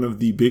through one of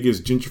the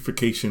biggest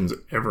gentrifications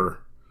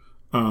ever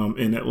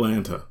in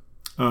Atlanta.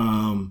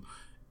 And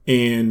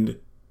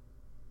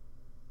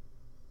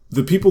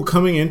the people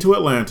coming into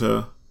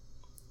Atlanta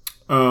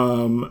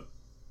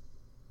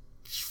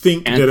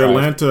think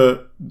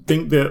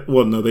that,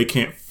 well, no, they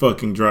can't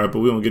fucking drive, but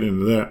we won't get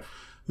into that.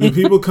 The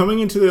people coming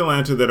into the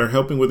Atlanta that are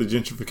helping with the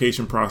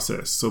gentrification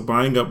process, so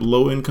buying up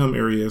low-income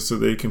areas so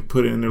they can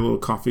put in their little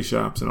coffee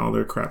shops and all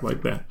their crap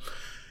like that.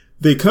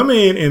 They come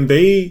in and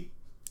they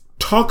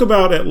talk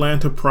about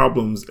Atlanta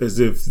problems as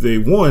if they,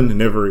 one,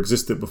 never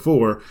existed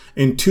before,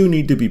 and two,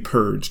 need to be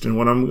purged. And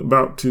what I'm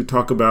about to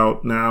talk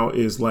about now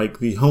is like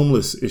the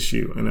homeless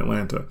issue in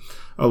Atlanta.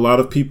 A lot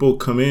of people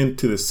come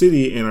into the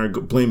city and are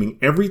blaming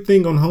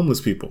everything on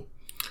homeless people,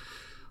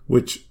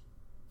 which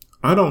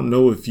I don't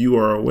know if you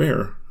are aware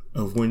of.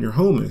 When you're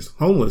homeless,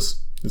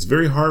 it's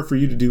very hard for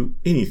you to do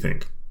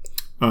anything,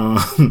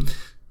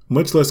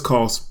 much less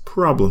cause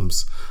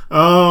problems.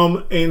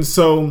 And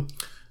so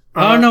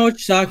I don't know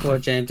what you're talking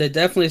about, James. They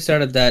definitely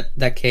started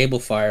that cable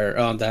fire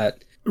on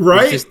that.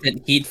 Right,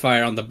 consistent heat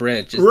fire on the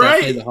bridge. It's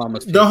right, the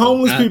homeless people. The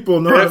homeless people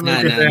know how to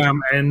make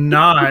them, and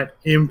not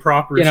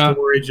improper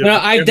storage.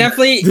 I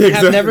definitely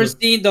have never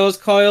seen those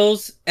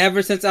coils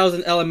ever since I was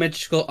in elementary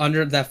school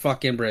under that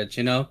fucking bridge.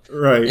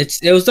 Right?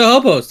 It was the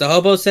hobos. The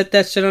hobos set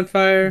that shit on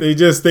fire. They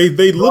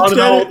looked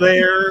at it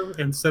there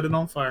and set it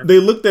on fire. They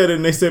looked at it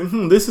and they said,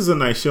 "This is a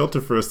nice shelter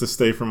for us to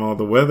stay from all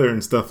the weather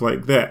and stuff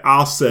like that.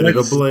 I'll set it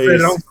ablaze." Set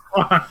it on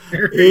fire.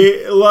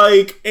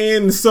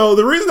 And so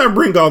the reason I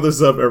bring all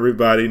this up,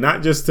 everybody,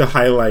 not just to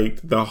highlight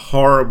the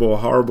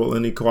horrible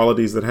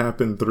inequalities that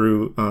happen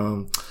through,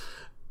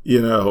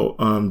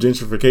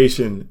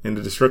 gentrification and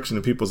the destruction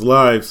of people's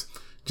lives,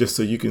 just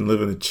so you can live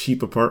in a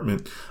cheap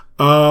apartment.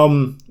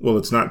 Well,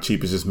 it's not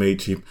cheap; it's just made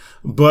cheap.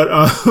 But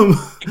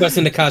it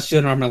wasn't the cost you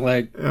an arm and a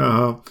leg.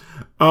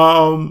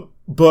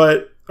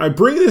 But I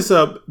bring this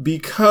up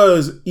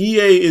because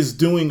EA is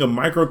doing a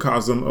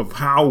microcosm of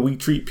how we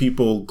treat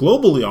people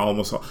globally.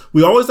 Almost,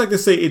 we always like to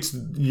say it's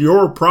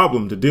your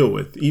problem to deal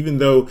with, even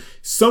though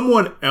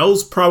someone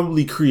else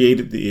probably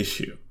created the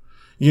issue.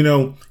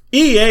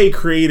 EA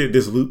created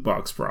this loot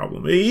box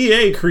problem.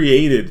 EA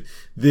created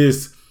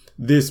this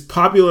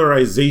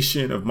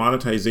popularization of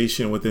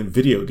monetization within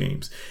video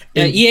games.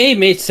 Yeah, And EA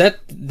may set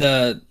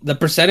the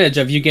percentage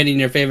of you getting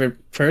your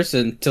favorite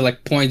person to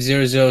like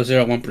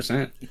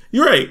 0.0001%.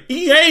 you're right.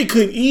 EA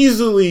could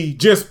easily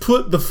just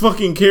put the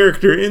fucking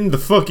character in the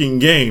fucking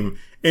game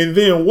and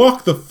then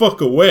walk the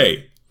fuck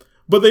away.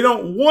 But they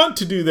don't want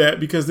to do that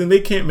because then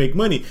they can't make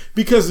money.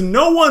 Because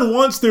no one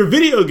wants their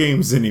video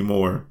games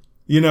anymore.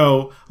 You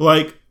know,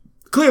 like,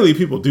 clearly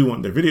people do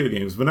want their video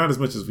games, but not as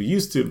much as we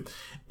used to.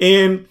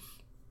 And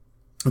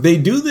they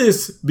do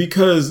this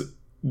because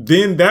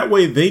then that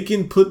way they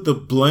can put the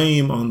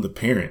blame on the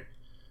parent.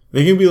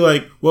 They can be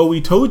like, well, we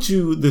told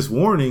you this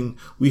warning.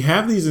 We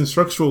have these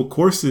instructional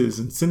courses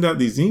and send out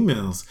these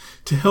emails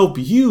to help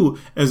you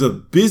as a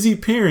busy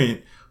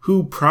parent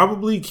who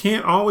probably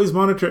can't always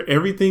monitor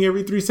everything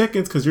every 3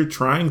 seconds because you're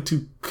trying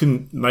to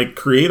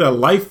create a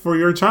life for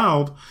your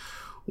child.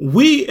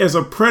 We as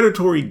a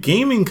predatory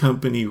gaming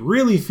company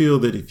really feel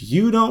that if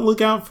you don't look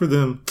out for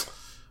them,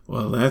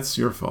 well, that's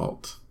your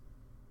fault.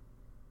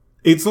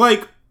 It's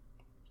like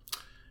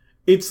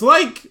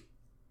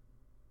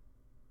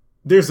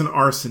there's an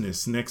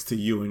arsonist next to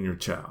you and your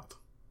child.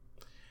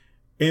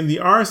 And the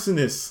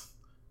arsonist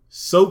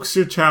soaks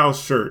your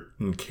child's shirt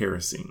in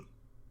kerosene.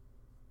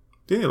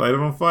 Then they light it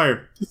on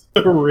fire.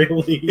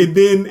 Really? And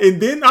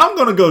then I'm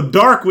gonna go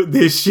dark with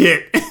this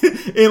shit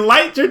and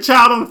light your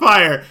child on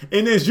fire.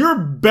 And as you're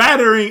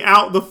battering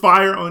out the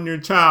fire on your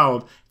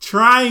child,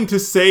 trying to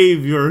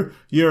save your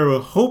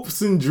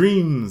hopes and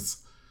dreams,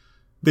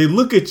 they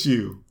look at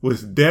you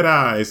with dead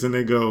eyes and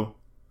they go,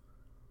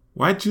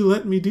 "Why'd you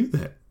let me do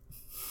that?"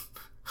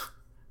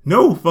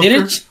 No,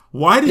 fucker.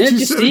 Why did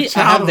you set a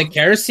child? I have the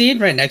kerosene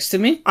right next to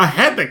me. I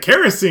had the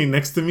kerosene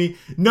next to me.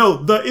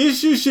 No, the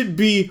issue should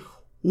be,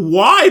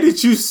 why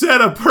did you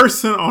set a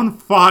person on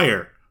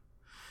fire?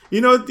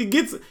 You know,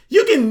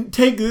 you can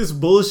take this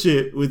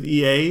bullshit with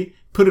EA,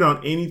 put it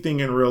on anything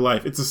in real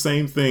life. It's the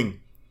same thing.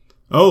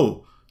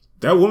 Oh,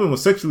 that woman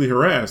was sexually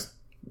harassed.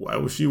 Why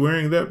was she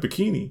wearing that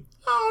bikini?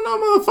 Oh no,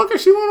 motherfucker,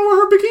 she want to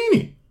wear her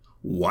bikini.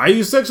 Why are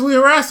you sexually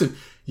harassing?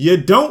 You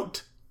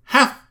don't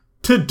have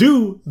to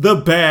do the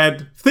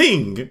bad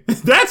thing.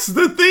 That's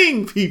the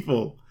thing,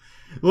 people.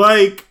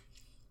 Like,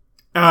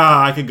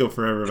 I could go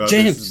forever about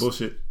James, this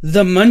bullshit.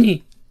 The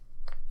money.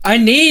 I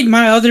need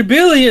my other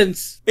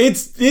billions.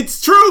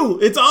 It's true.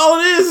 It's all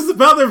it is. It's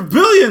about their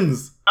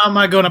billions. How am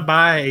I going to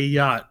buy a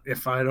yacht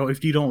if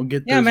you don't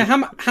get? Yeah, man.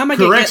 How am I?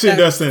 Correction,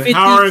 Dustin.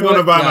 How are you going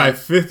to buy my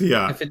 5th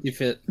yacht?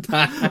 50-foot.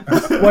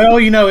 Well,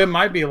 you know, it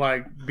might be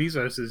like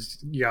Bezos's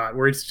yacht,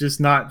 where it's just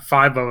not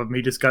 5 of them.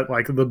 He just got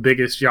like the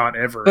biggest yacht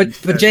ever.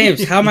 But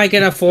James, how am I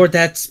going to afford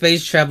that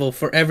space travel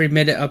for every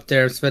minute up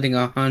there? spending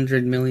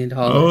 $100 million.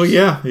 Oh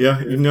yeah.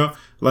 You know,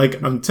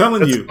 like I'm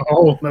telling you,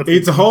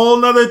 it's a thing. whole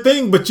nother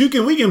thing. But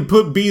we can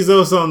put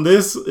Bezos on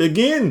this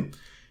again.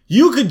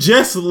 You could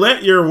just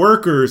let your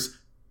workers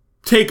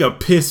take a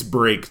piss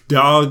break,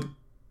 dog.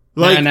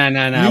 Like,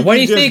 no. What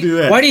do you think?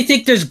 Why do you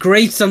think there's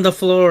grates on the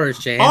floors,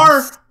 James?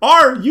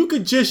 Or you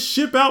could just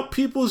ship out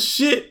people's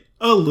shit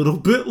a little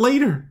bit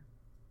later.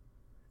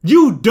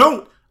 You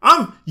don't,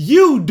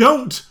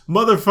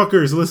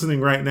 motherfuckers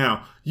listening right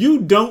now. You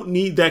don't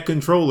need that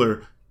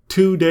controller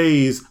 2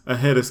 days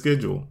ahead of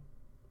schedule.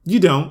 You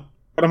don't.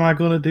 What am I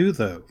going to do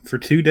though? For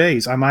 2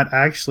 days, I might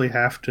actually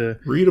have to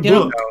read a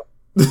book.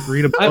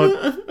 Read a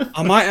book.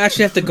 I might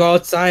actually have to go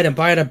outside and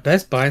buy it at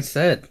Best Buy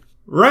instead.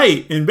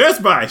 Right, in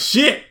Best Buy,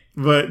 shit.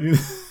 But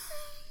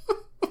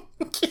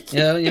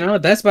yeah, you know,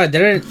 Best Buy,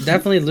 they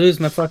definitely lose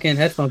my fucking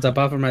headphones I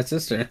bought for my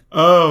sister.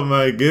 Oh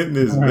my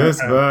goodness, Best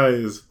Buy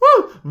is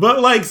woo.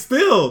 But like,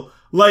 still,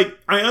 like,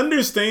 I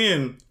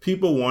understand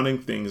people wanting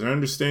things. I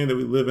understand that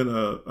we live in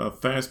a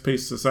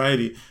fast-paced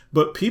society,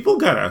 but people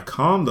gotta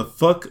calm the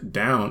fuck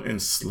down and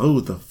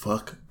slow the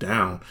fuck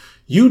down.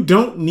 You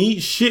don't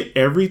need shit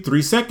every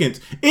 3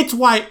 seconds. It's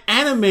why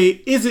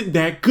anime isn't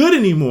that good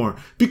anymore,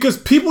 because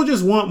people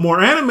just want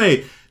more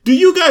anime. Do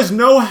you guys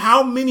know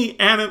how many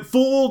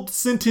full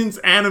sentence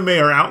anime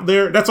are out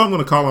there? That's what I'm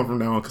going to call them from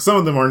now on, because some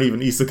of them aren't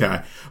even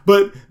isekai.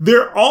 But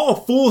they're all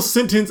full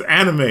sentence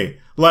anime.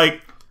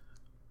 Like,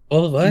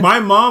 what? My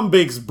mom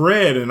bakes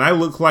bread and I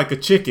look like a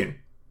chicken.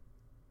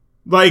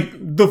 Like,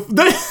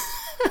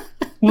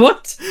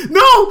 what?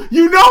 No,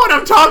 you know what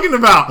I'm talking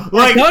about.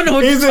 Like, I don't know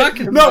what you're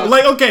talking about. No,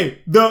 like, okay,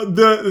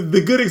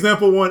 the good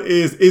example one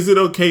is it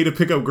okay to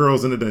pick up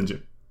girls in a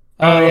dungeon?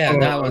 Oh yeah,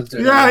 that one's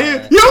you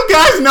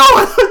guys know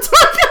what I'm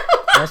talking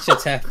about. That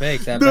shit's half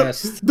baked at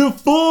best. The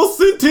full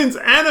sentence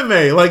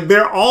anime, like,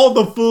 they're all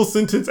the full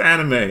sentence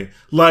anime.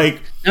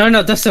 Like,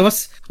 no, Dustin,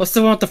 what's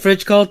the one with the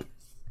fridge called?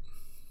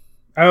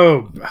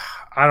 Oh,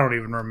 I don't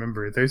even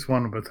remember. There's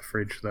one with the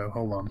fridge though.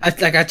 Hold on. I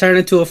turn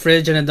into a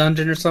fridge in a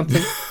dungeon or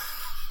something.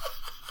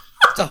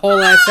 It's a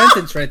whole ass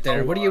sentence right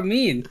there. What do you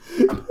mean?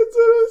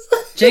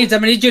 James,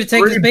 I'm gonna need you to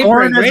take this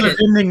paper and grade it. As a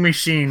vending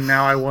machine,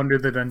 now I wonder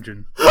the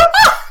dungeon.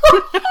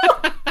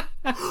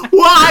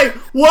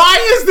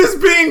 Why is this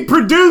being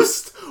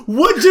produced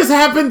What just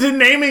happened to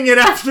naming it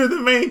after the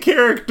main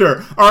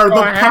character or the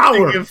I have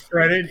power? to give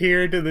credit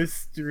here to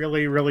this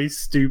really, really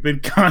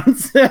stupid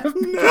concept.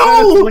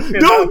 No,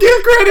 don't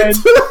give credit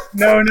to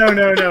No.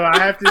 I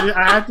have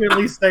to at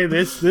least say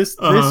this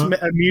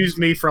amused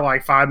me for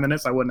like 5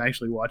 minutes. I wouldn't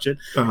actually watch it.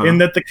 In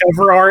that the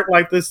cover art,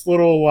 like this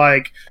little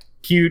like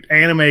cute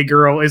anime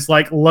girl is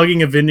like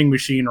lugging a vending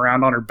machine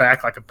around on her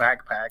back like a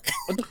backpack.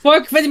 What the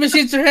fuck? Vending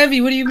machines are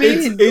heavy. What do you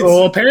mean?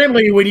 Well,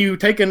 apparently when you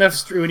get enough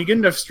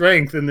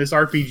strength in this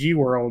RPG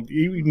world,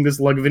 you can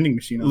just lug a vending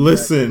machine. On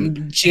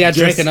Listen, she got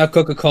drinking up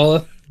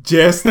Coca-Cola.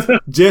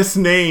 Just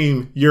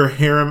name your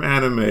harem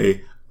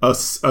anime a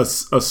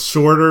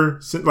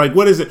shorter, like,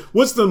 what is it?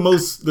 What's the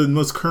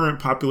most current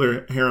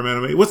popular harem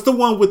anime? What's the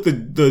one with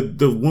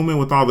the woman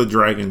with all the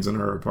dragons in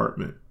her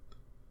apartment?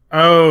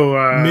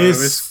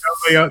 Miss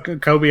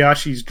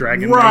Kobayashi's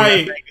Dragon.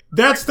 Right.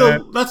 That's the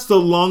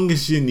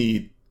longest you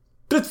need.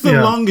 That's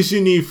the longest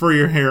you need for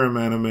your harem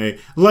anime.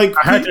 Like,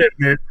 I have to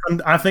admit,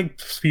 I think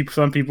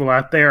some people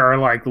out there are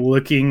like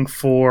looking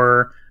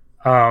for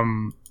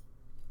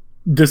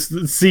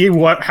just see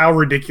how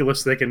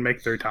ridiculous they can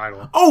make their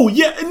title. Oh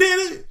yeah, and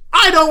then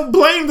I don't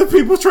blame the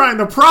people trying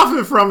to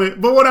profit from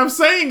it. But what I'm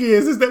saying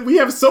is that we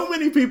have so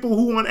many people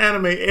who want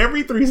anime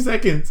every 3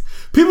 seconds.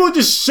 People are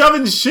just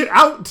shoving shit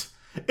out.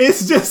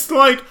 It's just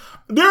like,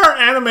 there are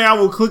anime I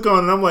will click on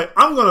and I'm like,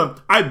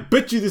 I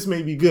bet you this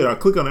may be good. I'll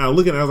click on it, I'll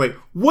look at it, I was like,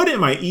 what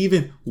am I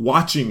even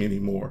watching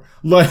anymore?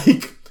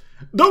 Like,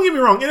 don't get me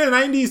wrong, in the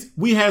 90s,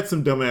 we had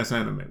some dumbass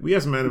anime. We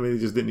had some anime that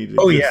just didn't need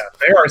to exist. Oh yeah,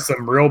 there are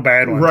some real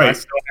bad ones. Right. I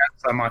still have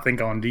some, I think,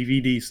 on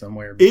DVD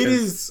somewhere.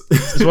 This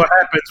is what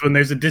happens when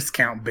there's a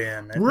discount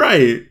bin.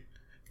 Right.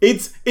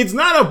 It's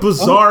not a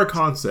bizarre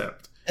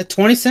concept. At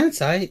 20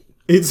 cents,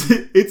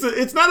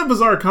 It's not a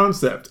bizarre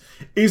concept.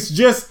 It's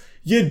just,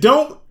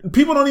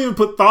 people don't even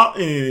put thought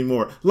in it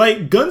anymore.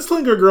 Like,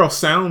 Gunslinger Girl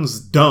sounds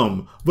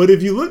dumb, but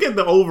if you look at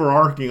the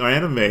overarching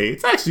anime,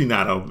 it's actually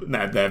not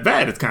that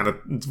bad.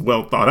 It's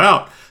well thought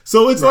out.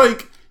 So it's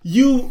like,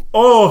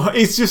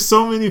 it's just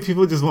so many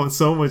people just want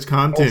so much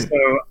content.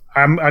 Also,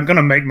 I'm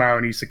gonna make my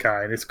own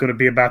isekai, and it's gonna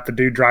be about the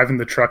dude driving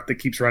the truck that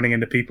keeps running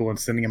into people and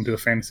sending them to a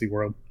fantasy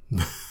world.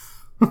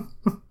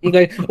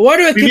 Like, why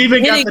do I keep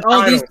hitting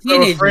all these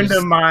teenagers? So a friend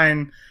of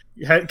mine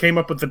came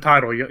up with the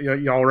title.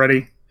 Y'all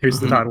ready? Here's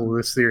the title of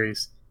this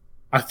series.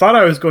 I thought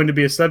I was going to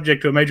be a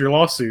subject to a major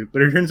lawsuit,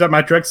 but it turns out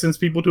my truck sends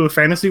people to a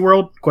fantasy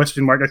world? ?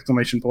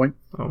 Exclamation point.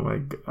 Oh my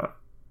god.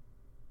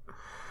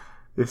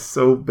 It's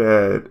so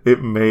bad.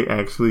 It may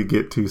actually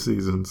get 2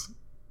 seasons.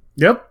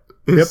 Yep.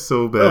 It's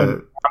so bad.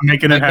 I'm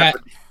making it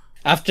happen.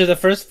 After the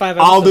first 5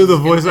 episodes, I'll do the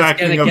voice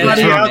acting of the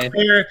truck.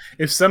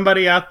 If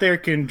somebody out there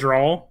can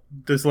draw,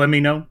 just let me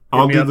know.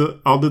 I'll do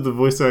the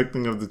voice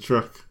acting of the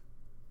truck.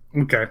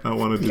 Okay. I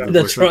want to do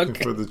the voice truck.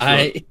 acting for the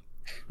truck.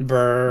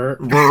 Brr.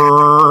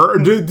 I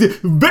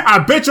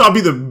bet you I'll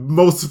be the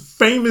most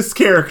famous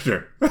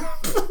character.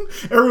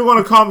 Everyone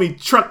will call me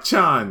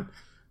Truck-chan.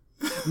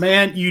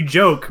 Man, you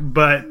joke,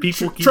 but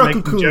people keep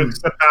making jokes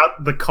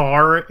about the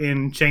car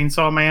in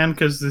Chainsaw Man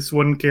because this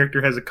one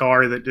character has a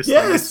car that just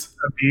is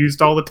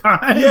abused all the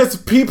time. Yes,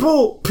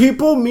 people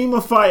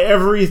memify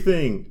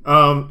everything.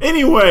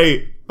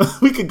 Anyway,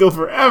 we could go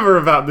forever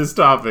about this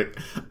topic.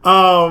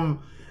 That's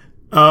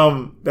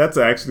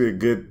actually a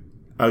good.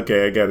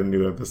 Okay, I got a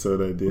new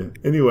episode idea.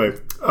 Anyway,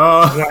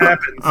 what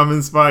happens? I'm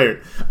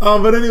inspired.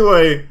 But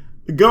anyway,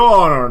 go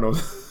on,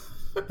 Arnold.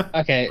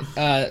 Okay,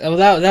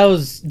 that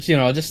was,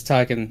 just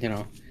talking,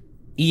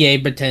 EA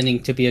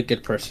pretending to be a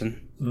good person.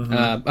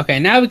 Mm-hmm. Okay,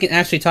 now we can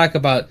actually talk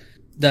about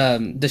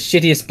the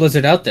shittiest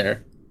Blizzard out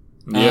there.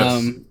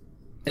 Yes.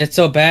 It's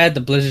so bad,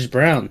 the Blizzard's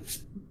brown.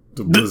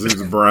 The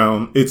Blizzard's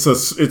brown. It's a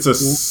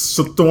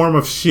storm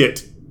of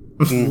shit.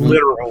 Mm-hmm.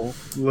 Literal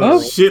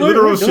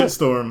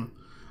shitstorm.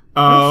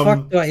 Where the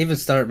fuck do I even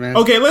start, man?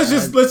 Okay, let's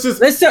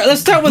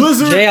start with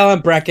Blizzard.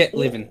 JLM bracket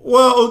leaving.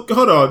 Well,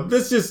 hold on.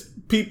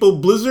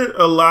 Blizzard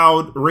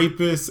allowed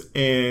rapists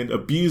and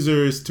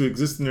abusers to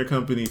exist in their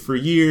company for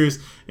years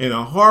in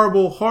a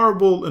horrible,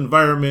 horrible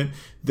environment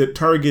that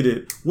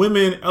targeted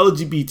women,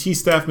 LGBT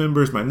staff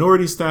members,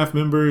 minority staff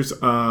members,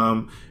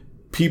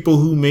 people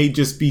who may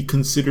just be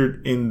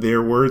considered, in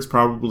their words,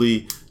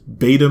 probably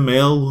beta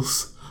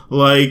males.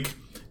 Like,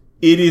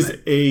 it is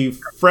a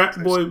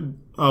frat boy.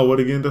 Oh,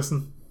 what again,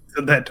 Dustin?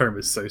 That term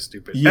is so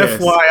stupid.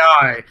 Yes.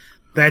 FYI,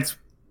 that's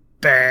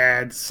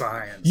bad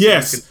science.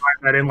 Yes. You can find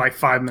that in like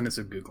 5 minutes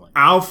of Googling.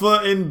 Alpha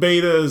and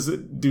betas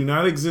do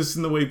not exist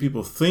in the way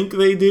people think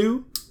they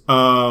do.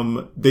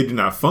 They do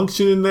not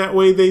function in that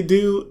way they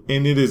do.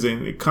 And it is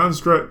a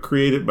construct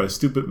created by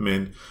stupid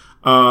men.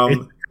 It's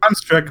a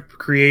construct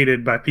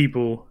created by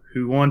people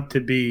who want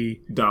to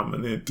be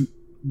dominant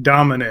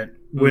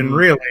when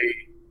really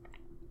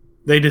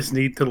they just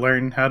need to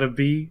learn how to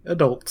be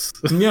adults.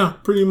 Yeah,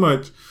 pretty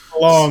much.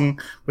 Along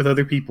with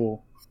other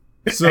people.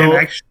 So,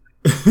 and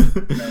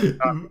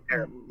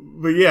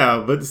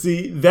but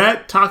see,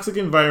 that toxic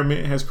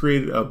environment has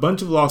created a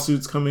bunch of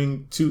lawsuits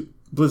coming to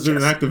Blizzard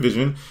and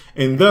Activision,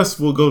 and thus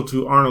we'll go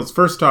to Arnold's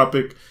first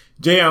topic.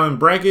 J. Allen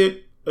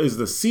Brackett is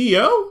the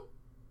CEO?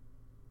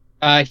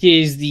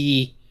 He's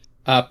the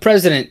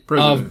president of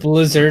President.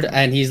 Blizzard,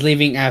 and he's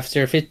leaving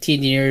after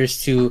 15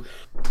 years to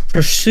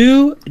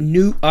pursue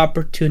new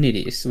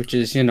opportunities, which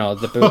is,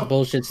 the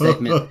bullshit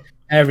statement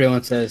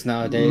everyone says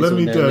nowadays. Let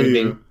when me they're tell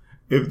leaving. you,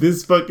 if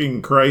this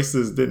fucking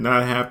crisis did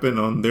not happen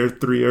on their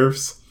 3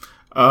 Earths,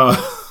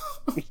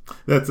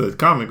 that's a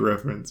comic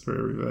reference for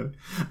everybody.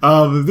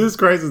 If this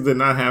crisis did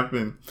not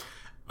happen,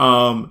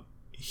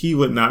 he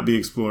would not be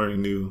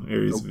exploring new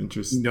areas of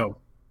interest. No.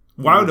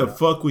 Why the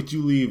fuck would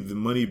you leave the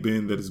money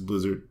bin that is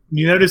Blizzard?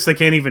 You notice they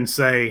can't even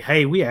say,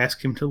 "Hey, we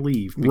asked him to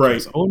leave."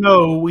 Because, Right. oh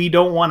no, we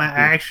don't want to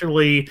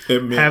actually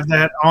Admit- have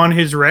that on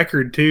his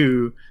record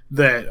too.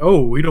 That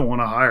we don't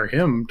want to hire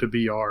him to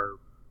be our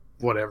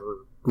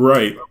whatever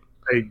Right.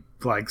 paid,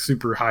 like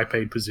super high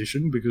paid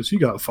position because he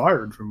got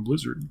fired from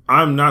Blizzard.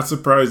 I'm not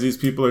surprised these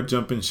people are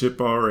jumping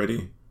ship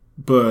already,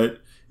 but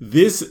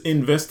this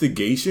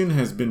investigation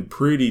has been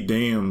pretty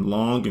damn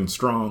long and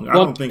strong. I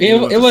don't think it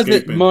anyone's wasn't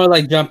escaping. more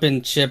like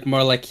jumping ship,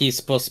 more like he's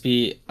supposed to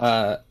be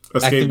A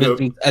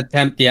scapegoat. activism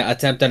attempt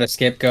at a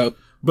scapegoat.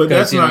 But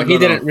that's not he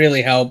gonna- didn't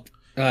really help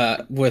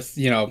with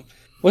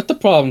the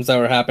problems that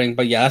were happening.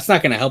 But yeah, that's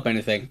not going to help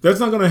anything. That's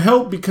not going to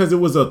help because it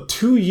was a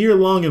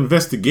 2-year-long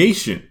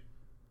investigation.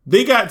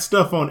 They got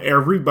stuff on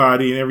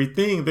everybody and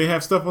everything. They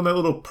have stuff on that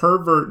little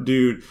pervert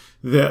dude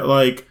that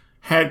like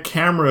had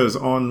cameras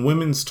on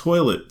women's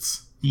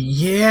toilets.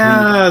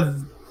 Yeah,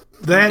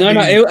 that No,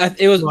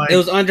 it was like- it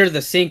was under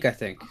the sink, I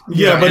think.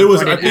 Yeah, but it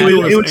was. I think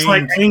it was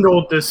like aimed-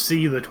 angled to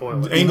see the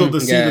toilet. angled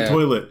to see Yeah, the yeah.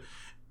 toilet.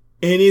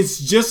 And it's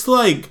just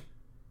like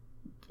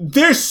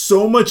there's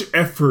so much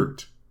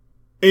effort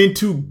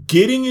into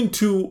getting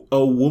into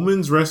a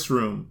woman's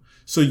restroom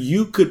so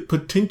you could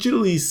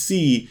potentially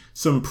see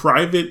some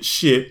private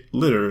shit,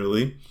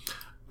 literally,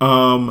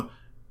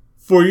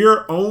 for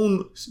your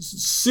own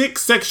sick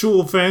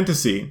sexual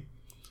fantasy,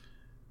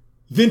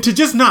 than to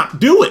just not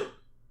do it.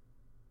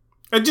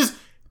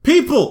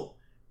 People,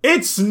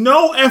 it's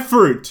no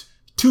effort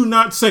to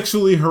not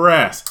sexually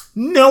harass.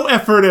 No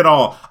effort at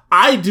all.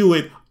 I do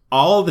it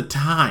all the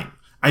time.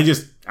 I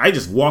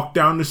just walk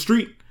down the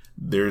street.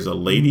 There's a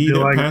lady You're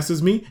that like-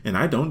 passes me, and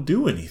I don't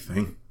do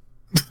anything.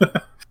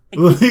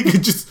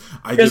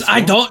 Because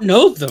I don't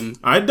know them.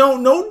 I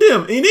don't know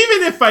them. And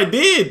even if I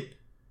did,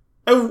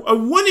 I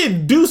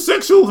wouldn't do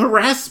sexual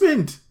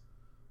harassment.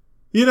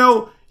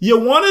 You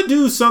want to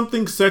do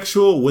something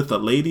sexual with a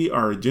lady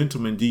or a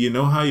gentleman. Do you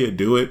know how you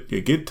do it?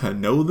 You get to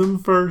know them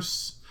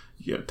first.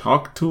 You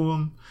talk to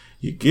them.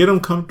 You get them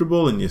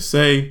comfortable and you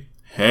say,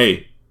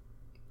 hey,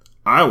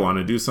 I want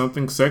to do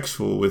something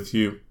sexual with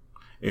you.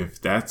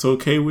 If that's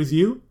okay with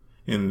you,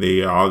 and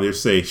they either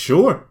say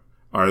sure,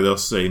 or they'll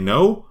say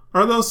no,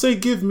 or they'll say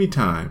give me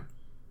time.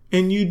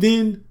 And you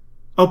then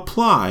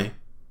apply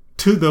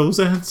to those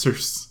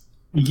answers.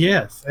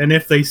 Yes, and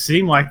if they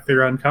seem like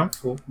they're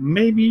uncomfortable,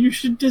 maybe you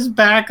should just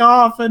back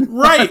off and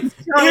Right.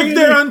 If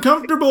they're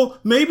uncomfortable,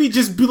 maybe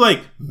just be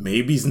like,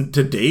 maybe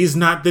today's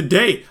not the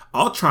day.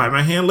 I'll try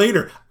my hand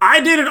later. I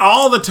did it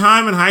all the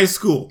time in high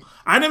school.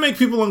 I didn't make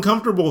people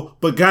uncomfortable,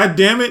 but god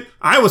damn it,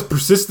 I was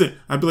persistent.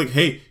 I'd be like,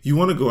 hey, you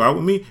want to go out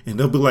with me? And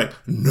they'll be like,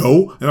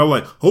 no. And I'm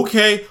like,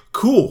 okay,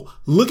 cool.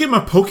 Look at my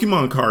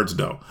Pokemon cards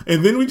though.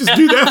 And then we just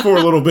do that for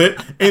a little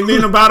bit. And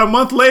then about a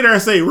month later, I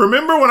say,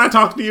 remember when I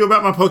talked to you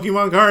about my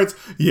Pokemon cards?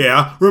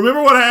 Yeah.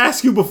 Remember what I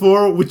asked you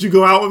before? Would you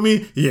go out with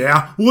me?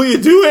 Yeah. Will you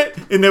do it?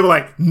 And they were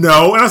like,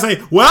 no. And I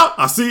say, well,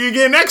 I'll see you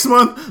again next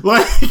month.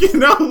 Like,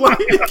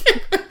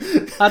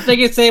 I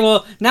think it's say,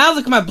 well, now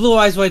look at my blue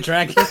eyes white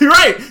dragon.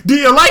 right. Do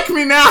you like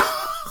me now?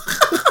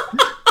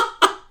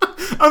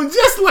 I'm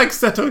just like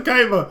Seto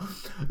Kaiba.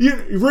 You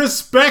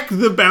respect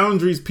the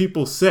boundaries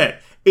people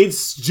set. And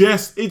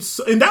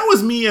that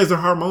was me as a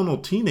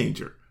hormonal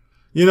teenager.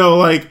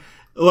 Like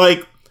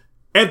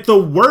at the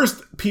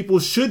worst, people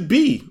should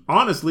be,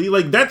 honestly.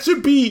 Like that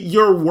should be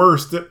your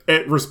worst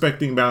at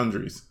respecting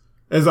boundaries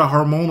as a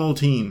hormonal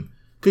teen.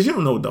 Because you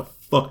don't know what the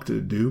fuck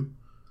to do.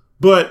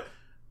 But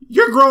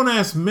you're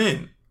grown-ass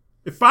men.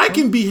 If I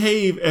can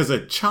behave as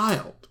a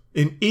child,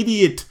 an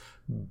idiot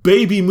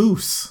baby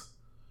moose,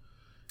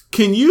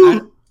 can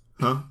you...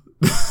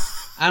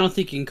 I don't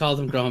think you can call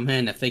them grown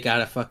men if they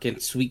got a fucking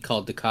suite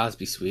called the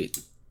Cosby Suite.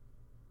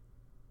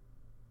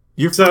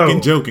 You're So-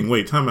 fucking joking.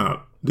 Wait, time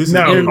out. This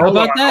No, You didn't know hold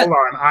on, about that? hold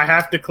on. I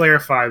have to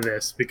clarify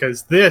this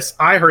because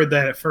I heard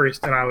that at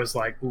first and I was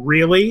like,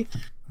 really?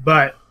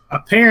 But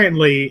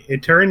apparently,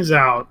 it turns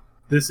out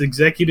this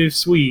executive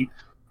suite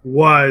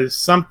was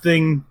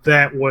something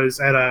that was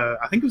I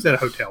think it was at a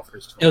hotel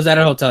first of It was at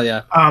a hotel,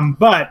 yeah. all.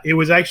 But it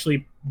was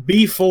actually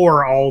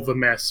before all the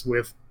mess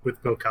with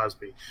Bill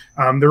Cosby.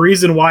 The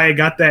reason why it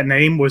got that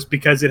name was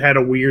because it had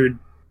a weird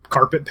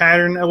carpet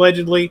pattern,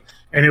 allegedly,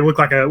 and it looked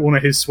like one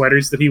of his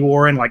sweaters that he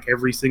wore in like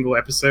every single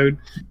episode.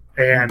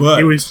 And But-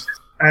 it was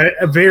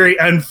a very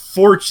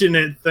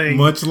unfortunate thing.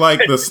 much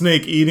like the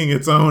snake eating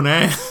its own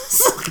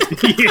ass.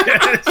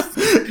 Yes.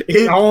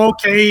 It all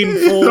came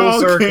full It all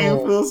circle. came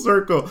full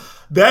circle.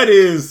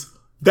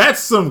 That's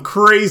some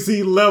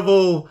crazy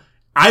level,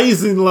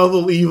 Eisen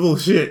level evil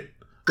shit.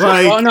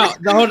 Like, Oh no,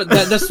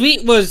 the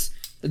suite was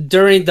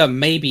during the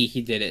maybe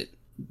he did it.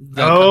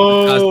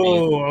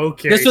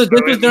 Okay. This was So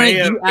it during may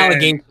have the been-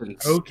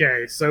 allegations.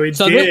 Okay, so it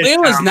So did. it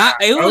was sound not.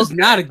 bad. It was Okay.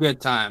 not a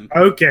good time.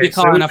 Okay, You're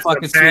calling so a it's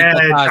fucking sweet bad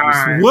Cosby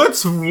time.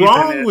 What's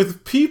wrong it.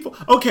 with people?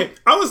 Okay,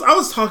 I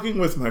was talking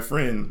with my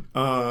friend,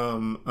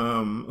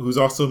 who's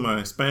also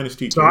my Spanish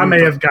teacher. So I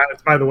may have gotten.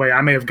 By the way,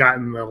 I may have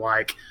gotten the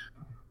like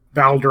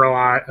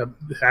Valdrilla,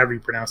 however you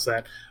pronounce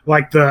that.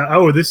 Like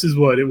this is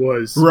what it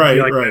was. Right,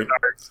 Like, right. that's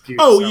our excuse.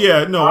 Oh So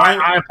yeah, no,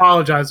 I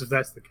apologize if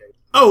that's the case.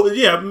 Oh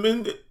yeah, I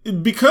mean,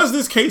 because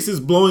this case is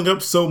blowing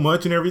up so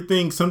much and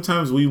everything.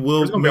 Sometimes we will.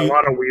 There's gonna be a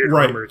lot of weird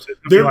right. rumors. It's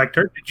gonna be like,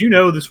 did you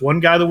know this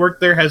one guy that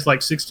worked there has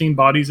like 16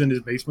 bodies in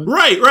his basement?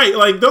 Right.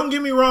 Like, don't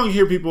get me wrong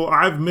here, people.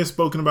 I've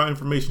misspoken about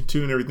information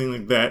too and everything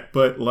like that.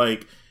 But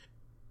like,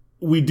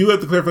 we do have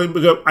to clarify.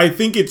 Because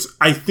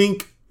I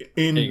think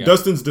in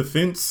Dustin's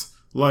defense,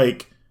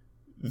 like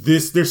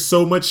there's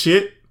so much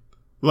shit.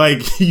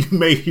 Like you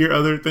may hear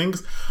other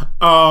things.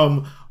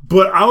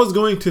 But I was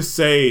going to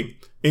say.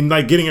 And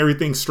like getting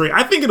everything straight,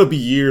 I think it'll be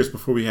years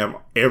before we have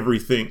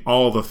everything,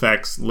 all the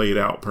facts laid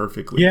out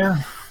perfectly.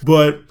 Yeah.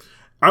 But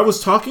I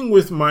was talking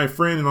with my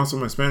friend and also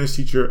my Spanish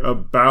teacher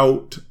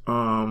about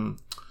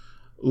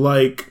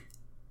like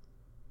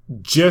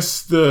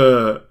just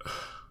the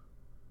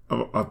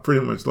I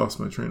pretty much lost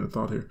my train of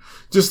thought here.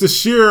 Just the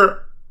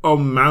sheer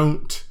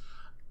amount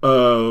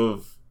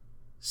of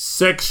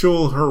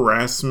sexual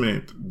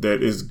harassment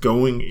that is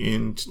going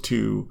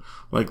into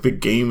like the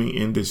gaming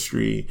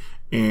industry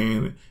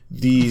and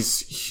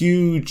these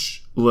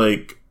huge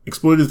like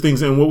exploitive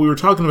things. And what we were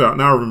talking about,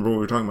 now I remember what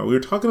we were talking about. We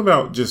were talking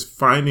about just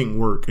finding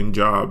work and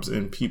jobs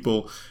and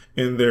people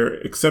and their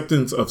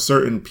acceptance of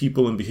certain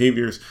people and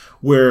behaviors,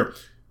 where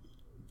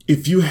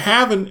if you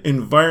have an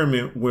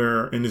environment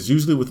where, and it's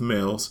usually with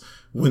males,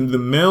 when the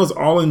males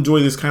all enjoy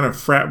this kind of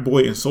frat boy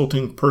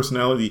insulting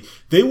personality,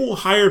 they will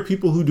hire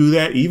people who do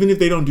that even if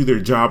they don't do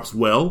their jobs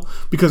well.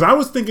 Because I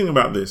was thinking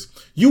about this.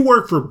 You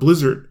work for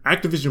Blizzard,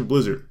 Activision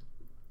Blizzard.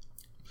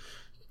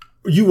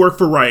 You work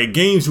for Riot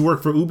Games, you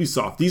work for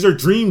Ubisoft. These are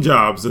dream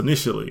jobs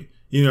initially.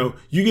 You know,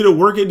 you get to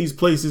work at these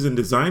places and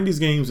design these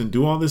games and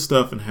do all this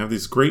stuff and have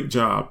this great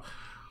job.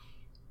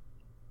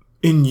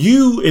 And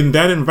you, in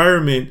that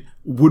environment,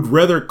 would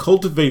rather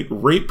cultivate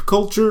rape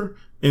culture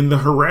and the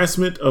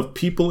harassment of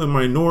people and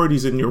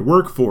minorities in your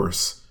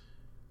workforce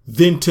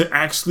than to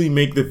actually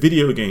make the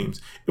video games.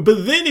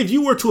 But then if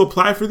you were to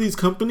apply for these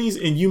companies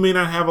and you may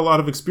not have a lot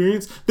of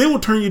experience, they will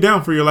turn you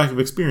down for your lack of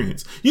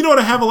experience. You know what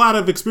I have a lot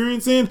of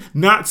experience in?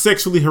 Not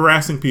sexually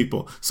harassing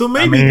people. So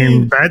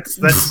maybe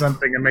that's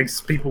something that makes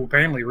people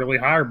apparently really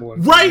hireable.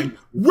 Right.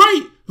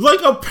 Like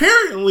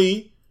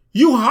apparently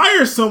you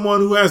hire someone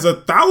who has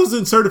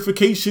 1,000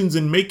 certifications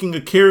in making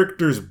a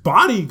character's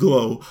body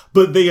glow,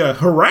 but they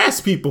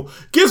harass people.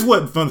 Guess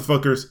what,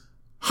 motherfuckers?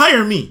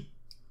 Hire me.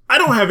 I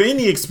don't have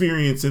any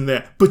experience in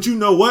that, but you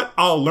know what?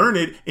 I'll learn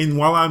it, and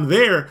while I'm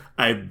there,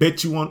 I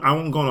bet you I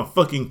won't go on a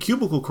fucking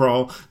cubicle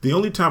crawl. The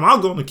only time I'll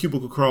go on a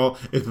cubicle crawl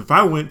is if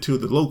I went to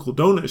the local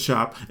donut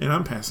shop and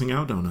I'm passing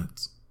out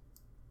donuts.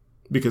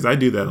 Because I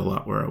do that a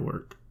lot where I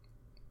work,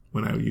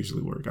 when I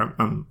usually work.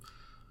 I'm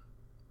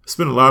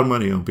spend a lot of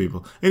money on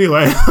people.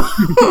 Anyway.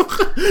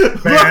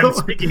 Man,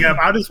 speaking of,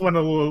 I just want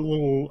a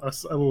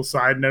little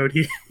side note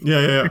here.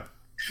 Yeah.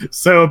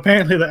 So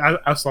apparently,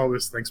 I saw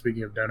this thing.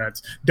 Speaking of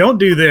donuts, don't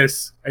do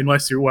this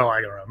unless you're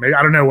I don't know. Maybe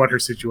I don't know what her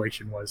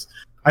situation was.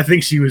 I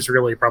think she was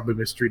really probably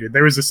mistreated.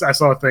 There was I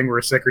saw a thing where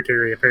a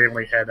secretary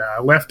apparently had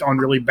left on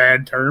really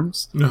bad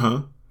terms,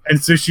 and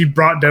so she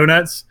brought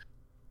donuts,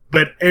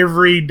 but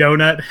every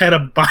donut had a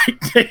bite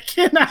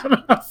taken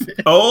out of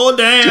it. Oh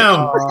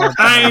damn!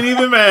 I ain't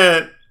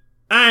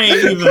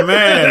even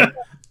mad.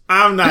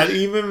 I'm not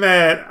even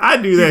mad. I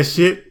do that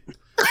shit.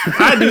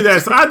 I do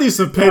that. So I do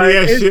some petty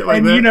ass shit like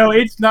and that. You know,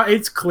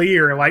 it's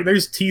clear. Like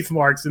there's teeth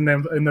marks in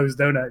those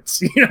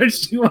donuts. You know,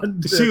 she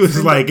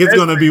was like, it's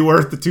gonna be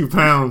worth the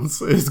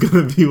 £2. It's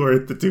gonna be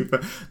worth the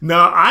 £2.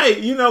 No,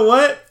 you know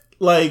what?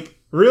 Like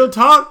real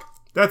talk.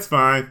 That's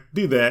fine.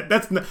 Do that.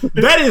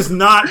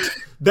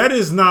 That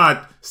is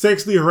not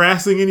sexually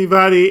harassing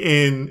anybody,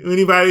 and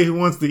anybody who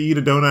wants to eat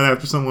a donut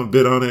after someone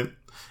bit on it.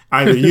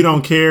 Either you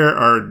don't care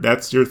or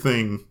that's your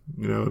thing,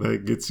 you know,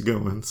 that gets you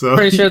going. So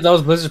pretty sure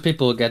those Blizzard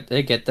people get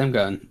them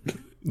going.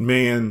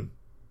 Man,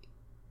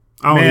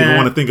 I don't even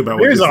want to think about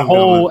what there's gets a them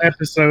whole going.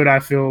 episode. I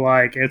feel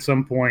like at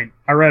some point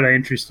I read an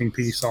interesting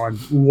piece on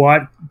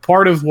what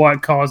part of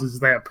what causes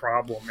that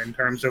problem in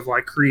terms of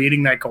like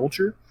creating that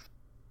culture.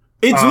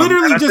 It's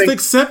literally just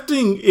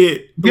accepting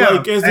it,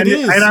 like as it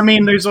is. And I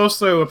mean, there's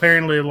also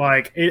apparently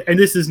like, and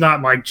this is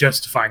not like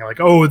justifying like,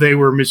 oh, they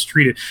were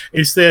mistreated.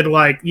 Instead,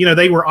 like, you know,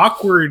 they were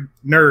awkward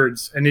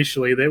nerds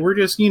initially. They were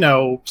just, you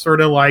know, sort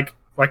of like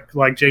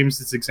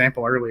James's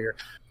example earlier,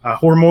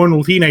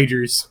 hormonal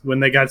teenagers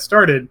when they got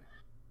started.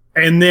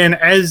 And then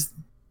as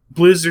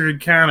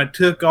Blizzard kind of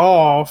took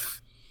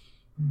off,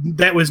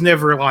 that was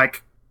never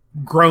like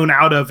grown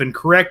out of and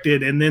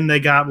corrected. And then they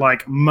got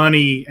like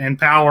money and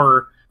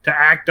power to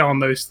act on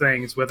those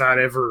things without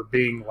ever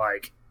being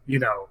like, you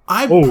know,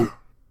 I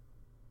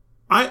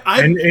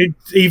And it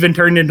even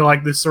turned into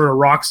like this sort of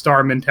rock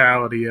star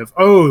mentality of,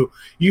 oh,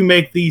 you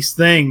make these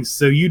things,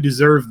 so you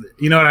deserve it.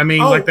 You know what I mean?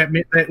 Like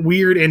that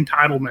weird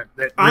entitlement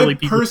that really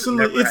people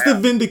personally, it's the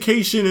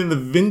vindication and the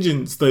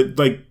vengeance that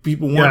like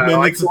people want. Yeah,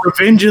 like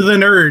revenge of the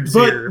nerds.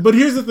 But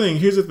here's the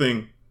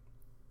thing.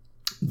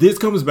 This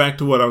comes back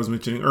to what I was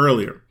mentioning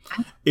earlier,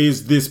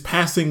 is this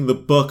passing the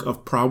buck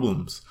of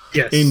problems.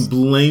 Yes. And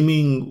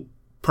blaming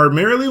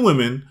primarily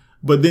women,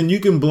 but then you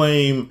can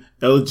blame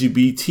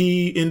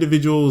LGBT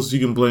individuals, you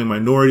can blame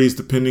minorities,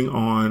 depending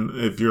on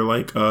if you're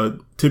like,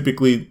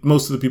 typically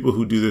most of the people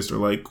who do this are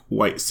like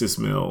white cis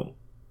male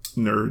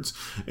nerds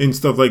and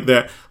stuff like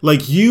that.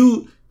 Like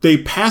they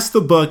pass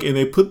the buck and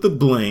they put the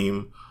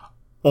blame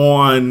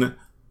on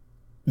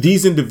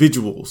these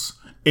individuals,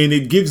 and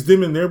it gives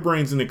them in their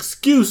brains an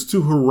excuse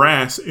to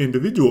harass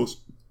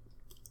individuals.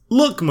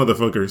 Look,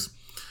 motherfuckers,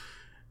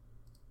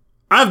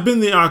 I've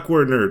been the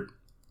awkward nerd.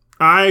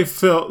 I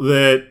felt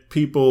that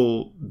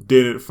people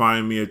didn't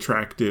find me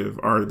attractive,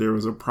 or there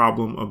was a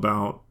problem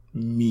about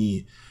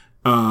me.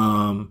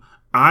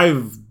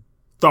 I've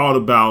thought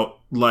about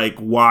like,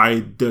 why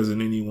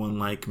doesn't anyone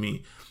like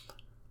me?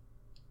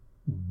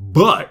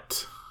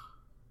 But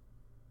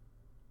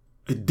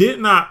I did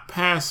not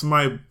pass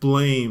my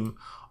blame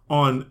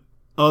on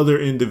other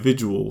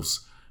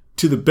individuals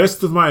to the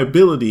best of my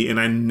ability, and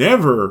I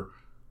never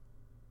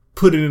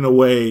put it in a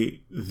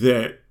way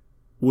that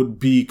would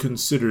be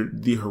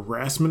considered the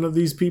harassment of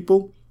these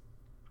people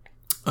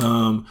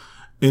in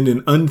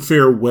an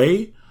unfair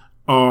way,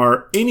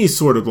 or any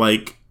sort of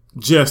like,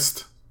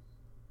 just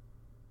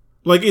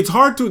like, it's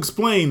hard to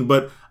explain,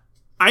 but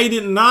I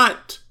did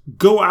not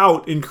go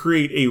out and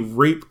create a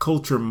rape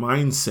culture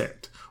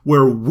mindset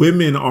where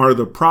women are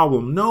the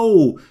problem.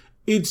 No,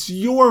 it's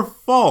your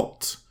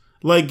fault.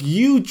 Like,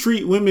 you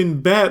treat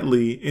women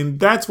badly, and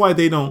that's why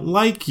they don't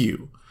like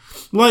you.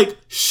 Like,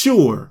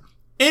 sure,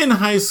 in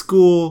high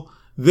school,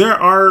 there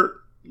are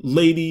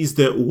ladies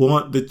that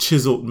want the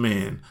chiseled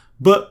man,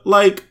 but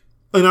like,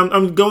 and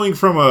I'm going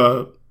from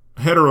a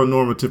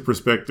heteronormative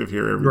perspective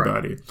here,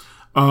 everybody.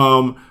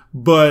 Right.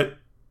 But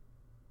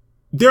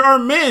there are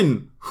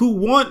men who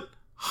want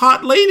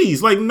hot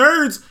ladies, like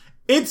nerds.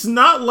 It's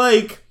not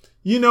like,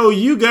 you know,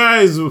 you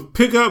guys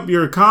pick up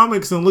your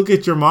comics and look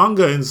at your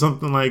manga and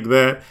something like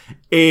that,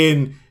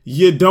 and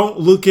you don't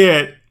look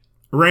at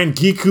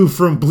Rangiku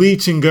from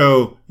Bleach and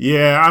go,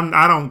 yeah,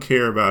 I don't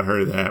care about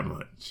her that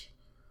much.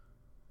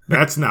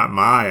 That's not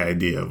my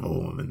idea of a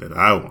woman that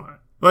I want.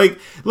 Like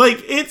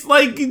it's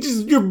like,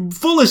 you're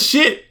full of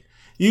shit.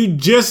 You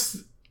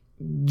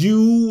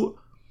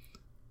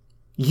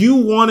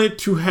wanted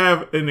to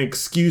have an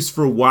excuse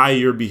for why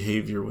your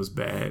behavior was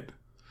bad.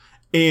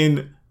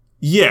 And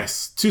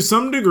yes, to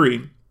some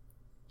degree,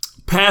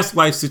 past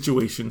life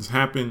situations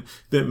happen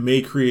that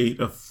may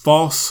create a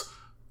false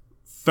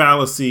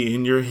fallacy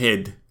in your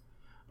head,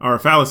 or a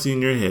fallacy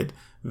in your head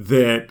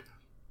that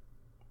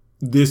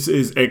this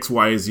is X,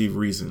 Y, Z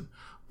reason.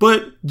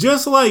 But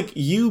just like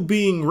you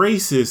being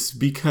racist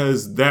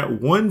because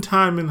that one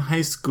time in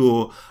high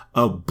school,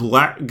 a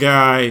black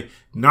guy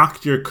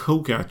knocked your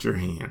Coke out your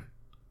hand.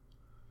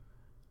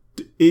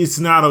 It's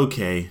not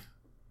okay.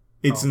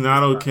 It's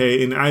not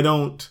okay. And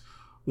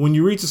when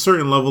you reach a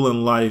certain level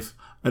in life,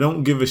 I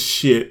don't give a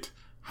shit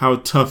how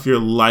tough your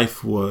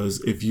life was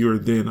if you're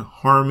then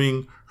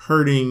harming,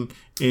 hurting,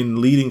 and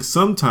leading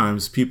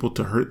sometimes people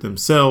to hurt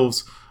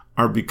themselves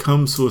or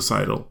become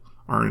suicidal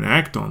or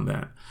enact on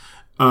that.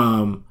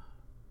 I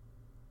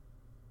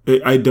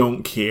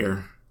don't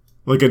care.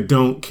 Like, I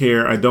don't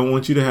care. I don't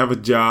want you to have a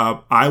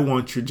job. I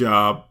want your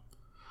job.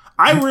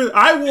 I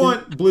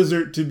want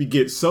Blizzard to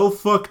get so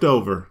fucked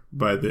over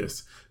by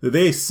this that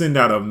they send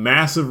out a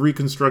massive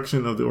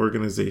reconstruction of the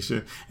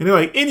organization, and they're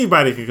like,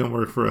 anybody can come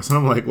work for us. And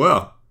I'm like,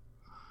 well,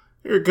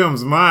 here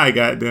comes my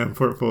goddamn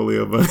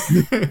portfolio, but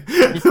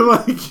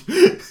like,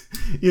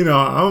 you know,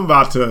 I'm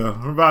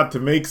about to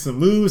make some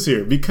moves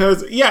here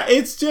because, yeah,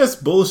 it's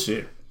just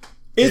bullshit.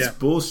 It's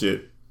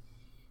bullshit,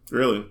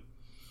 really.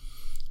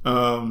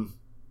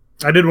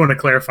 I did want to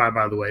clarify,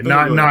 by the way,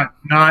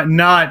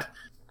 not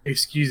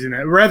excusing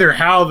that, rather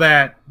how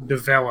that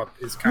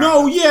developed is kind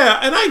of. Yeah,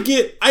 and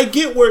I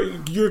get where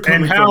you're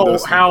coming from.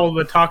 And how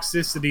the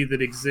toxicity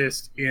that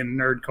exists in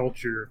nerd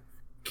culture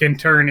can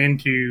turn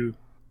into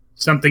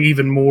something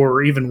even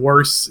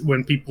worse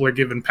when people are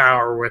given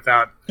power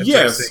without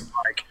addressing,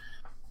 like,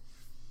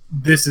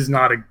 this is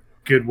not a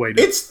good way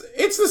to. It's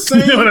the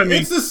same. You know what I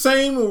mean? It's the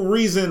same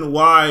reason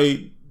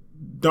why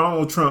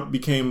Donald Trump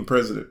became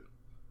president.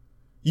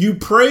 You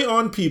prey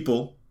on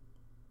people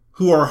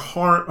who are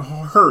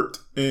hurt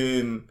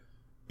and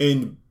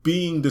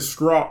being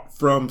distraught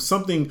from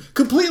something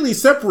completely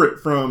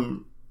separate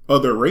from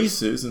other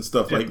races and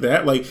stuff like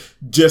that, like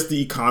just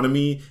the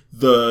economy,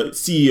 the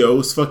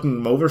CEOs fucking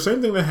them over.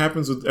 Same thing that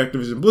happens with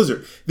Activision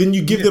Blizzard. Then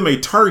you give them a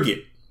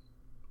target,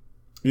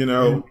 you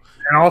know.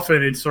 And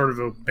often it's sort of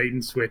a bait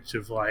and switch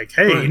of like,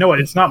 hey, you know what?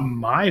 It's not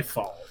my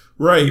fault.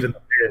 Right. Even though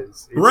it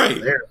is. It's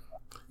right. Their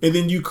fault. And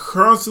then you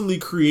constantly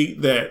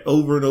create that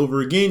over and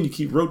over again. You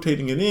keep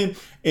rotating it in,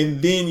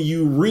 and then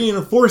you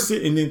reinforce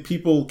it, and then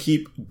people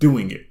keep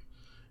doing it.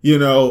 You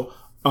know,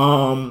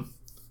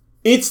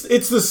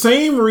 it's the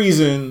same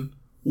reason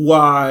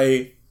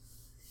why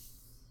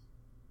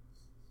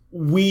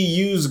we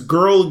use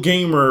girl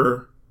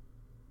gamer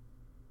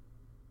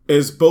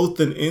as both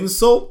an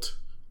insult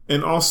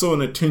and also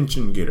an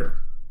attention getter.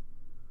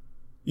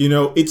 You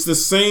know, it's the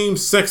same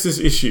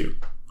sexist issue.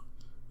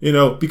 You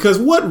know, because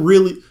what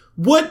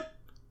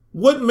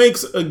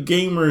makes a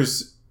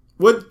gamer's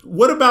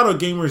what about a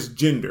gamer's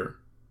gender?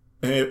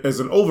 As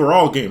an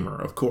overall gamer,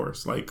 of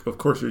course. Like, of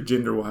course your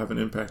gender will have an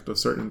impact on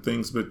certain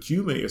things that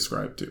you may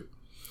ascribe to.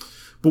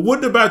 But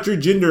what about your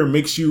gender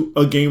makes you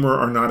a gamer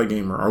or not a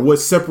gamer? Or what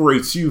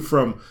separates you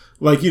from,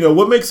 like, you know,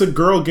 what makes a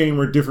girl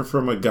gamer different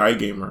from a guy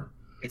gamer?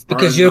 It's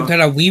because you don't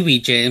got a wee-wee,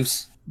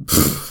 James.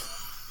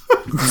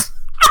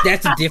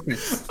 That's the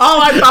difference.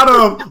 All I thought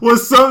of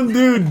was some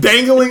dude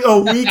dangling a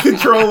Wii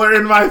controller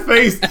in my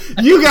face.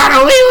 You got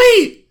a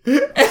wee-wee! You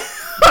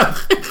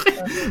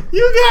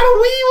got a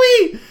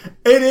wee-wee!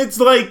 And it's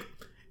like,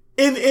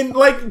 and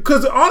like,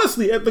 because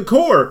honestly, at the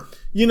core,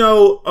 you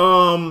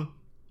know,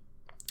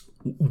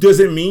 does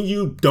it mean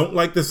you don't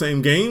like the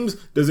same games?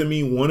 Does it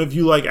mean one of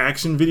you like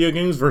action video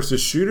games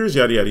versus shooters?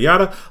 Yada, yada,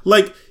 yada.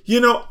 Like,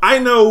 you know, I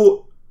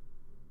know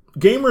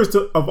gamers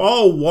of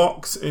all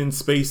walks and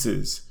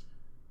spaces.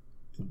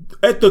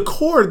 At the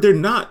core, they're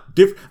not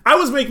different. I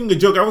was making a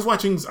joke.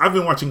 I've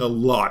been watching a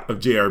lot of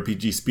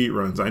JRPG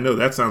speedruns. I know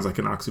that sounds like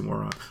an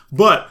oxymoron.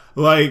 But,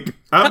 like,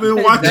 I've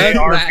been watching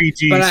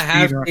JRPG but I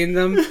have seen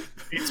them.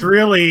 It's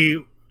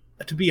really,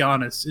 to be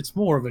honest, it's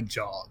more of a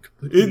jog.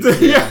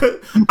 Yeah,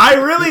 I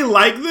really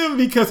like them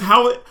because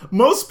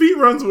most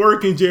speedruns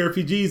work in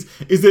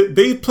JRPGs is that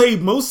they play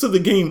most of the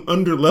game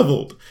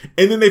under-leveled.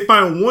 And then they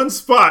find one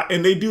spot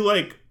and they do,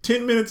 like,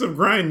 10 minutes of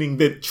grinding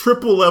that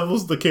triple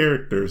levels the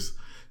characters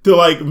to,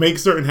 like, make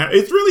certain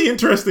it's really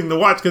interesting to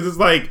watch because it's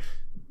like,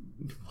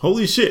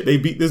 holy shit, they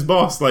beat this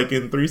boss like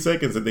in 3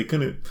 seconds and they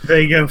couldn't.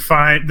 They go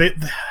find.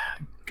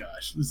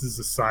 Gosh, this is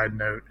a side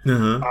note.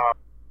 Uh-huh.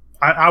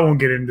 I won't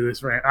get into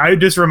this rant. It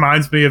just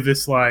reminds me of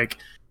this, like,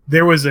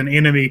 there was an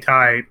enemy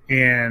type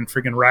in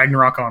freaking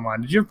Ragnarok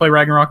Online. Did you ever play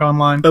Ragnarok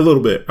Online? A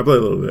little bit. I played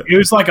a little bit. It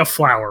was like a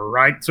flower,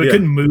 right? So it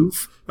couldn't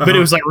move, but it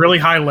was like really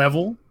high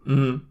level.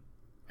 Mm-hmm.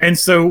 And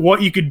so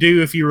what you could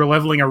do if you were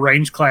leveling a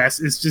range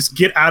class is just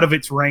get out of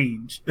its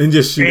range. And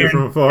just shoot it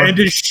from afar. And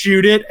just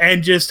shoot it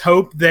and just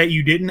hope that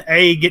you didn't,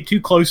 get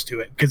too close to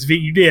it. Because if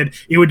you did,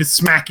 it would just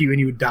smack you and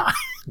you would die.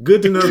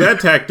 Good to know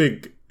that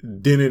tactic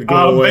didn't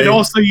go away. But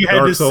also you had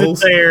Dark to Souls.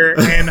 sit there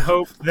and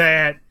hope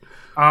that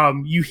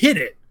you hit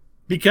it.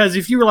 Because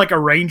if you were like a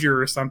ranger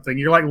or something,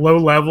 you're like low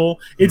level.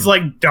 It's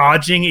like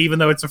dodging, even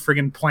though it's a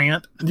friggin'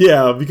 plant.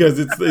 Yeah, because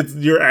it's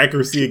your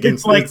accuracy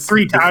against it's like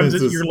 3 times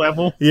at your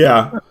level.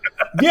 Yeah,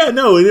 yeah,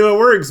 no, it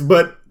works.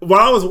 But while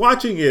I was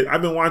watching it,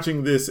 I've been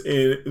watching this,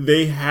 and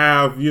they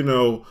have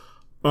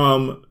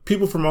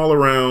people from all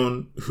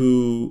around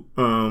who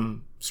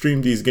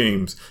stream these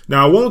games.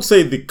 Now, I won't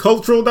say the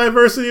cultural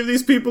diversity of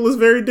these people is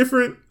very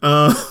different.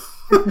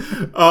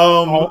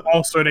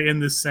 All sort of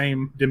in the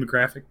same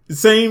demographic,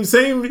 same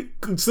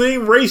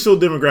racial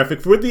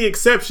demographic, with the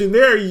exception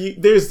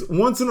there's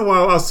once in a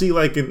while I'll see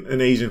like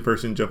an Asian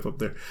person jump up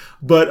there,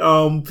 but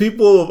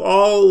people of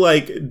all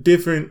like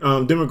different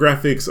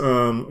demographics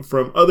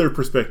from other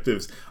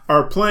perspectives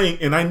are playing,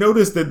 and I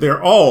noticed that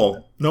they're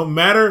all, no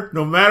matter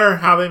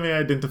how they may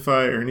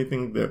identify or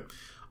anything, that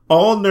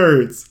all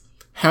nerds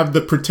have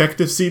the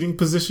protective seating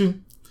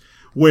position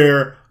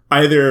where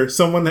either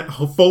someone that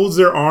folds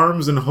their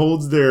arms and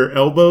holds their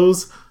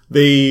elbows,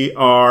 they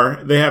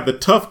have the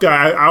tough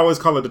guy. I always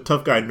call it the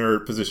tough guy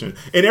nerd position.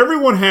 And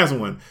everyone has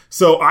one.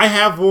 So I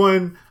have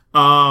one.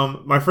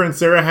 My friend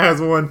Sarah has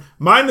one.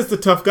 Mine is the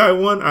tough guy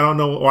one. I don't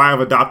know why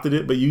I've adopted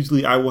it, but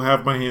usually I will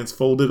have my hands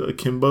folded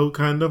akimbo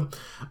kind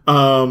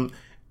of.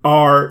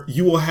 Or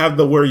you will have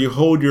where you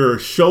hold your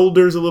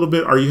shoulders a little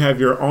bit, or you have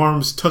your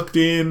arms tucked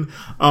in.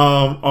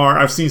 Or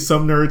I've seen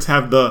some nerds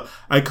have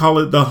I call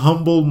it the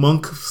humble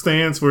monk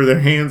stance, where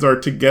their hands are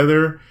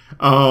together,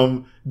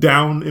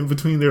 down in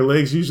between their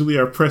legs, usually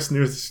are pressed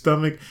near the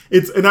stomach.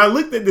 And I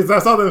looked at this, I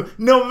saw them,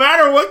 no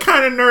matter what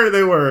kind of nerd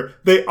they were,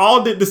 they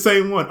all did the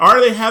same one.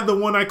 Or they have the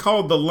one I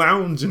call the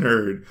lounge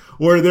nerd,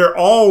 where they're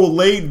all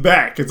laid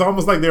back. It's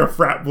almost like they're a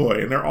frat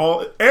boy, and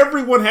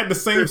everyone had the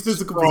same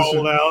physical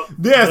position. Out.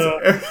 Yes.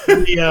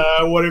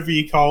 Whatever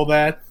you call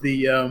that,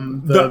 the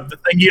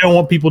thing you don't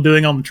want people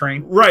doing on the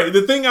train. Right,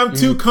 the thing I'm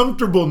too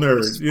comfortable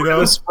nerd,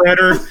 The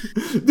spreader.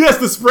 Yes,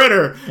 the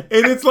spreader.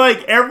 And it's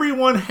like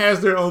everyone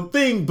has their own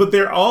thing, but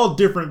they're all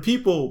different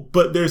people,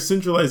 but there's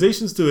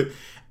centralizations to it.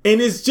 And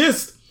it's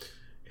just,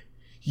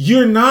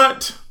 you're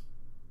not,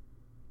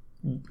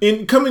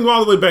 in coming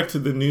all the way back to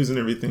the news and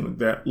everything like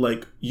that,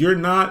 like, you're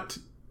not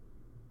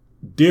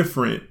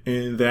different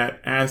in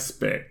that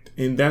aspect.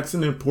 And that's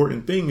an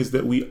important thing, is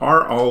that we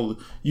are all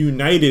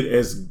united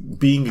as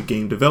being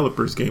game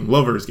developers, game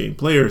lovers, game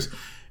players.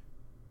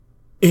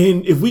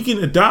 And if we can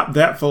adopt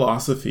that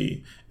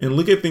philosophy and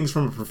look at things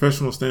from a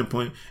professional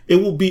standpoint, it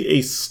will be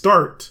a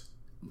start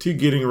to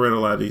getting rid of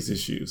a lot of these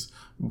issues.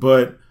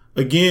 But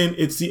again,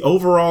 it's the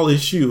overall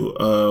issue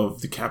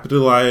of the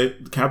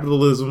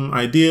capitalism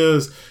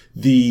ideas,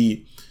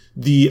 the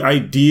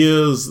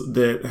ideas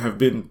that have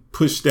been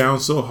pushed down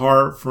so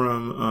hard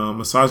from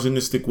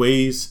misogynistic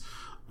ways.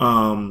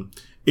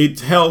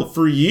 It's hell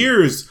for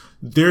years.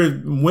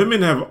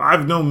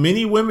 I've known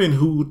many women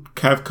who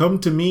have come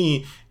to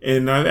me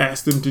and I've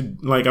asked them to,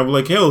 like, I'm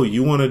like, hell,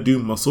 you want to do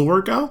muscle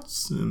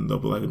workouts? And they'll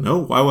be like, no,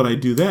 why would I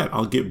do that?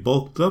 I'll get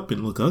bulked up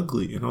and look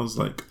ugly. And I was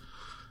like,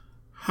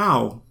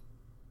 how?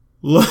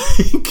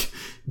 Like,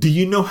 do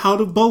you know how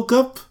to bulk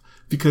up?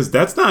 Because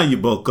that's not how you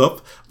bulk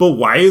up. But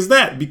why is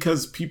that?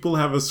 Because people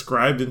have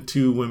ascribed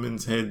into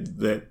women's heads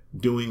that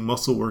doing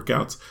muscle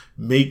workouts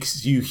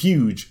makes you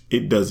huge.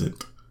 It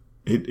doesn't.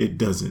 It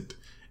doesn't.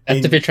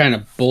 That's if you're trying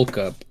to bulk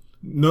up.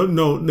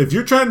 No. If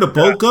you're trying to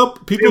bulk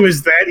up, people. If it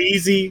was that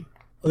easy,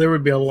 there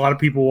would be a lot of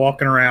people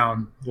walking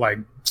around like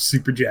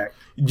super jacked.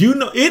 You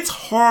know, it's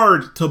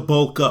hard to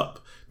bulk up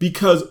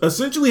because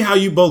essentially how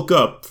you bulk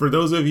up, for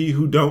those of you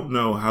who don't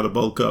know how to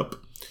bulk up,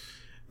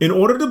 in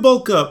order to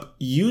bulk up,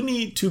 you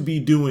need to be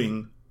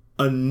doing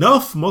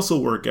enough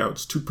muscle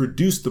workouts to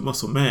produce the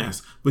muscle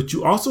mass, but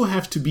you also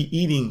have to be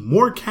eating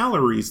more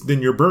calories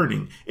than you're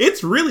burning.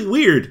 It's really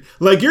weird.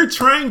 Like, you're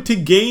trying to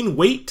gain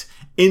weight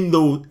in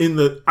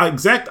the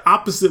exact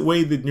opposite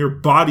way that your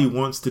body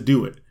wants to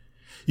do it.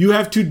 You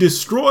have to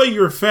destroy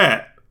your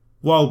fat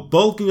while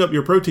bulking up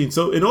your protein.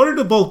 So in order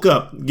to bulk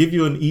up, give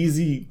you an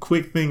easy,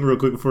 quick thing real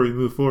quick before we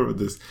move forward with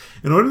this.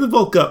 In order to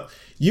bulk up,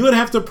 you would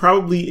have to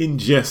probably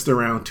ingest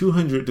around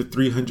 200 to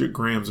 300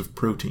 grams of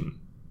protein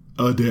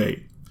a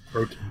day.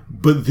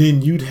 But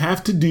then you'd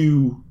have to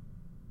do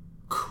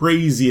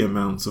crazy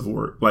amounts of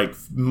work, like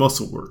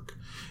muscle work.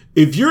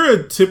 If you're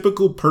a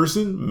typical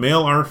person,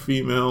 male or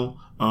female,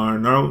 or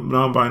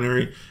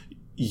non-binary,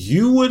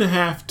 you would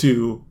have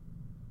to...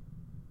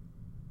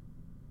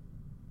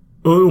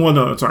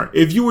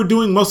 If you were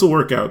doing muscle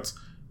workouts,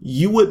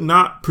 you would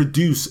not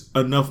produce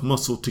enough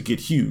muscle to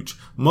get huge.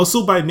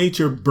 Muscle by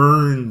nature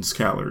burns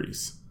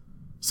calories.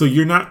 So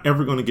you're not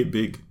ever going to get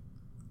big.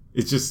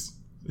 It's just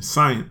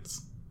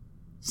science.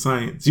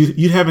 Science.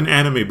 You'd have an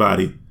anime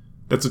body.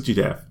 That's what you'd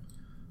have.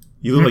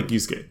 You look like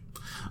Yusuke.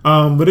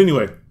 But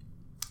anyway,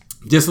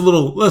 just a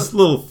little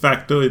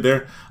factoid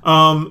there.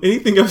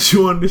 Anything else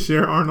you wanted to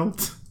share,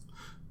 Arnold?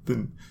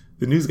 The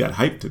news got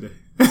hyped today.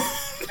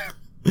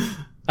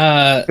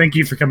 Thank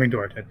you for coming to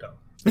our TED Talk.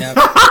 Yeah.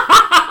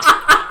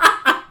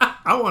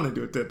 I want to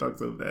do a TED Talk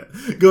so bad.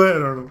 Go ahead,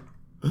 Arnold.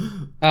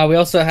 We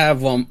also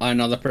have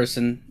another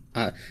person.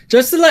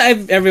 Just to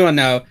let everyone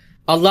know,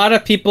 a lot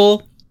of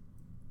people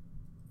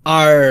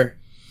are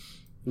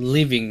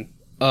leaving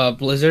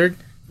Blizzard,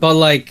 but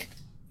like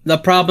the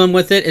problem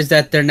with it is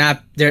that they're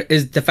not. There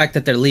is the fact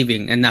that they're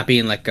leaving and not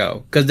being let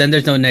go, because then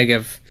there's no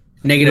negative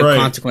Right.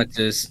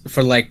 consequences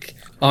for like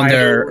on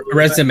their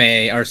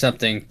resume or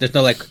something. There's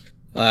no like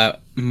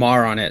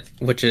mar on it,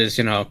 which is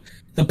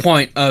the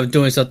point of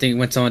doing something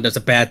when someone does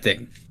a bad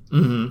thing.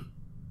 Mm-hmm.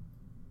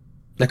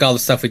 Like all the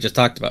stuff we just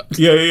talked about.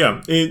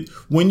 Yeah.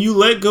 When you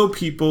let go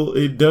people,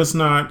 it does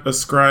not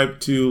ascribe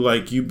to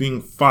like you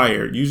being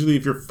fired. Usually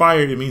if you're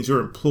fired, it means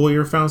your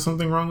employer found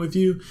something wrong with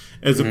you,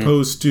 as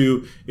opposed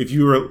to if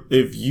you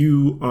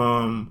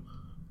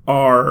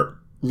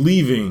are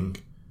leaving,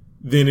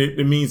 then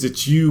it means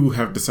that you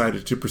have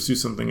decided to pursue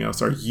something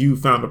else, or you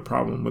found a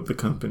problem with the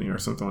company or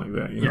something like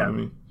that. You know what I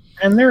mean?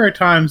 And there are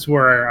times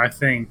where I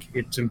think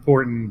it's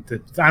important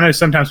that I know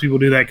sometimes people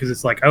do that because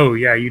it's like, oh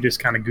yeah, you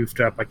just kind of goofed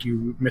up, like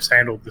you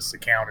mishandled this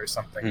account or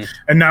something,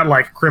 and not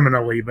like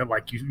criminally, but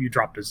like you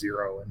dropped a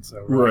zero, and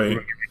so we're gonna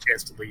give you a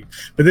chance to leave.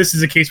 But this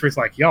is a case where it's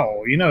like,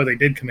 yo, they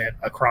did commit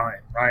a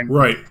crime,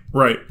 right?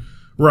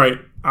 Right.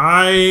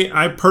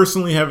 I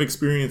personally have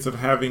experience of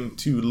having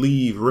to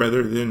leave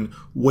rather than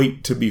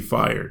wait to be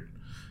fired.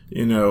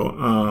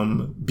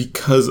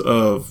 Because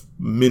of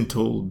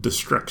mental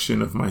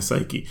destruction of my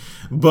psyche.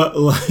 But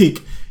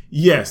like,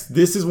 yes,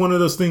 this is one of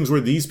those things where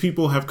these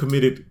people have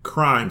committed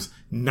crimes,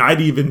 not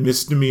even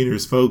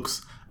misdemeanors,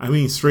 folks. I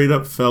mean, straight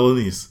up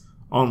felonies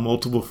on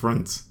multiple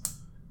fronts.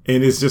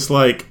 And it's just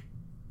like,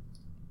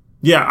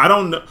 yeah, I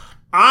don't know.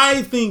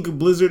 I think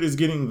Blizzard is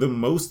getting the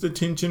most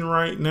attention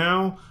right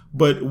now,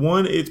 but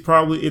one,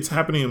 it's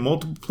happening in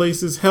multiple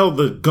places. Hell,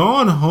 the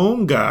Gone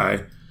Home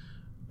guy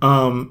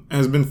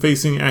has been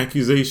facing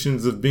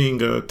accusations of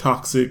being a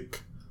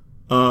toxic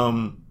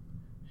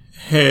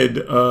head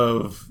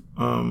of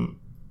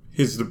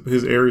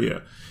his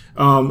area.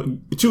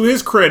 To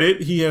his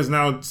credit, he has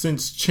now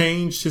since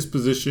changed his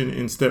position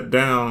and stepped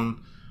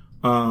down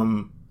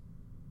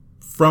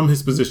from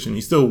his position.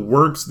 He still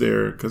works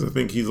there because I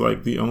think he's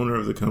like the owner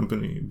of the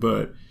company,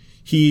 but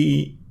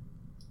I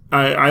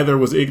either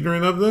was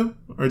ignorant of them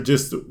or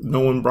just no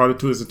one brought it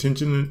to his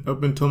attention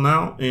up until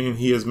now, and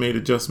he has made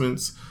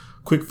adjustments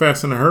quick,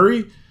 fast, in a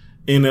hurry.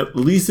 And at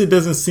least it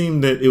doesn't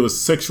seem that it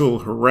was sexual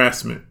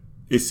harassment.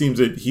 It seems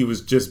that he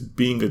was just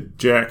being a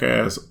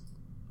jackass,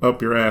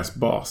 up your ass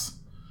boss.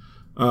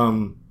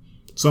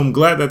 So I'm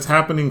glad that's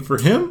happening for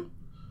him.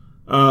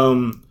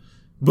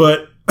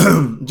 But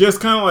just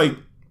kind of like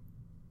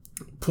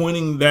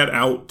pointing that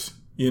out,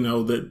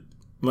 that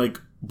like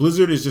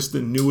Blizzard is just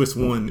the newest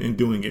one in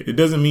doing it. It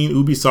doesn't mean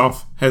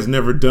Ubisoft has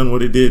never done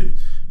what it did,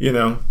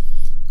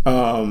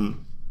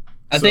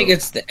 I think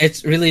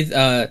it's really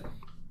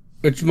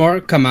it's more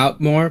come out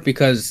more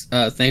because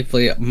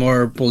thankfully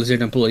more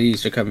Blizzard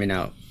employees are coming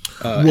out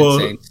and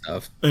saying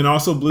stuff. And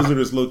also Blizzard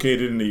is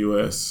located in the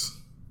US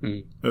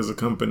as a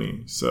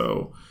company.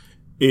 So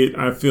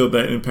I feel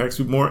that impacts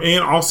me more.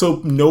 And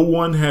also no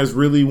one has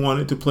really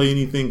wanted to play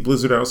anything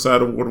Blizzard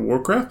outside of World of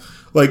Warcraft.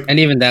 And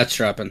even that's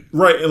dropping.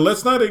 Right. And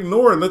let's not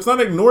ignore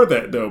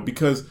that though,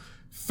 because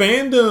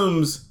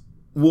fandoms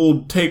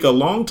will take a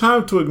long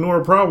time to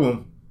ignore a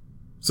problem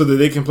so that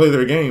they can play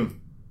their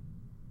game.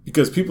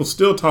 Because people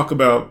still talk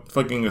about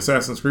fucking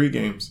Assassin's Creed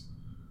games.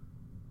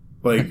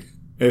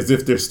 As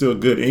if they're still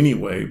good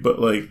anyway. But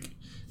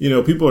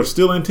people are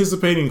still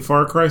anticipating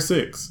Far Cry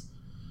 6.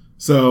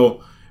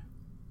 So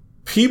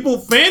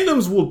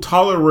fandoms will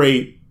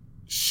tolerate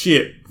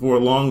shit for a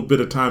long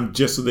bit of time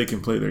just so they can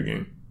play their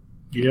game.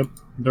 Yep.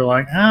 They're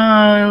like,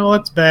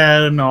 that's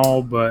bad and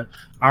all, but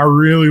I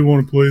really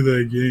want to play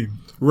that game.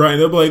 Right.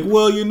 They'll be like,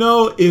 well,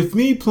 if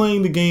me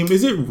playing the game,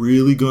 is it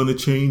really going to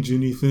change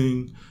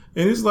anything?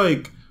 And it's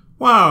like,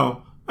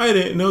 wow, I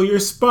didn't know your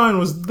spine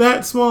was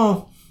that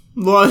small.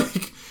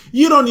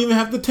 You don't even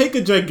have to take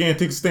a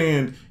gigantic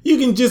stand. You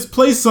can just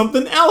play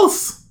something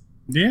else.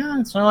 Yeah,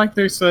 it's not like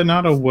there's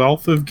not a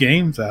wealth of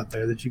games out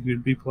there that you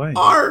could be playing.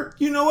 Or,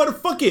 you know what?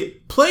 Fuck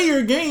it. Play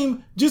your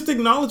game. Just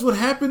acknowledge what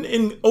happened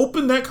and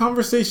open that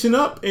conversation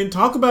up and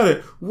talk about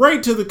it.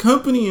 Write to the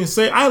company and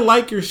say, I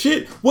like your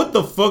shit. What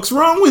the fuck's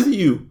wrong with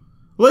you?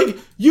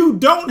 You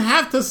don't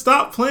have to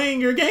stop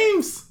playing your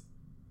games.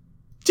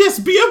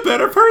 Just be a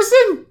better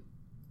person.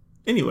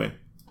 Anyway.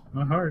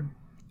 Not hard.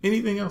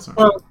 Anything else?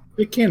 Well,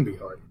 it can be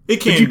hard.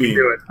 It can be. Can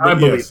do it. I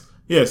believe.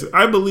 Yes,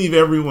 I believe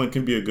everyone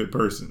can be a good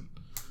person.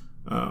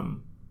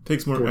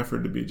 Takes more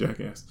effort to be a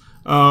jackass.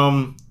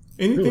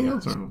 Anything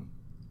else, Arnold?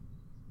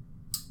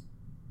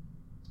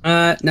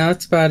 No,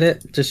 that's about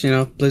it. Just,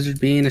 Blizzard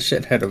being a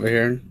shithead over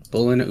here and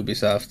bullying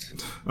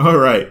Ubisoft. All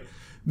right.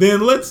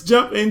 Then let's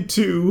jump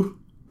into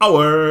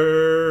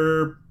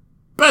our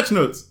patch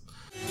notes.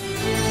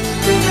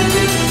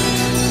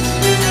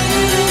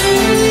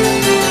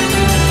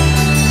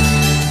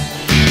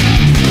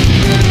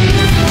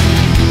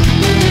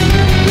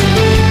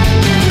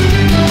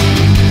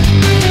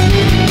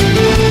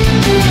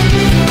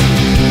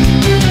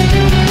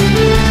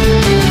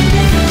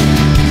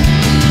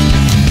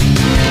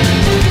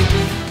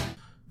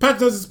 Patch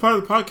Notes is part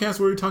of the podcast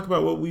where we talk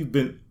about what we've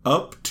been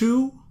up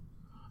to.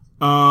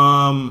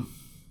 I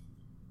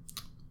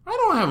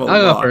don't have a lot.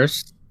 I'll go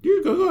first.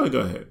 You go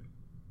ahead.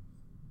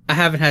 I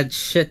haven't had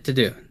shit to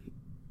do.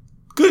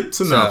 Good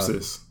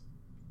synopsis.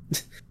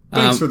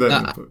 Thanks for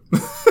that input.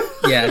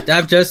 Yeah,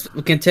 I've just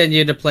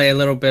continued to play a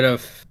little bit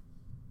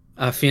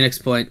of Phoenix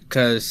Point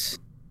because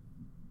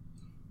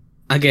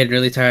I'm getting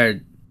really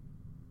tired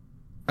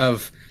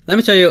of... Let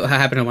me tell you what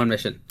happened in one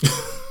mission.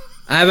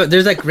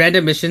 There's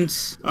random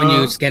missions when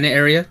you scan an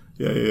area.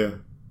 Yeah.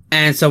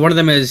 And so one of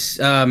them is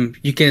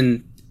you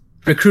can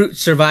recruit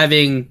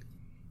surviving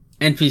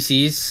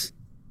NPCs,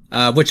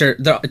 which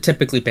they're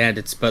typically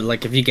bandits, but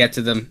if you get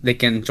to them, they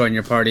can join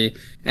your party.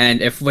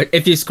 And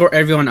if you score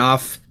everyone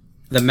off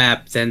the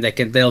map, then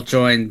they'll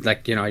join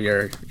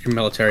your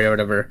military or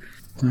whatever.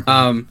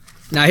 Now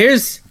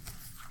here's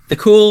the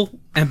cool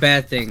and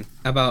bad thing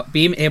about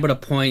being able to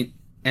point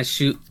and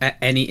shoot at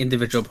any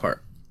individual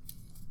part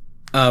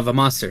of a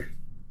monster.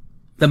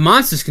 The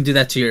monsters can do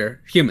that to your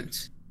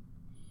humans.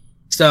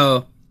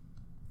 So,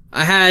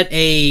 I had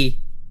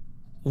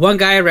one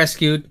guy I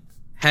rescued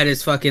had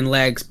his fucking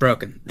legs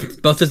broken.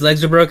 Both his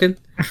legs are broken.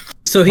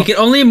 So he could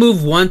only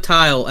move one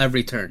tile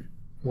every turn.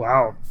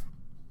 Wow.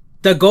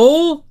 The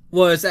goal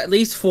was at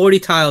least 40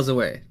 tiles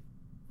away.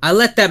 I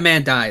let that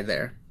man die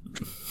there.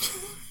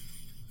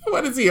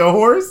 What is he, a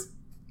horse?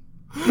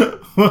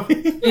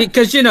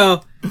 Because,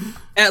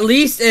 at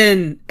least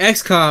in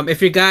XCOM,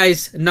 if your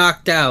guy's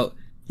knocked out,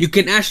 you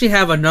can actually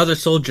have another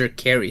soldier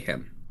carry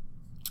him.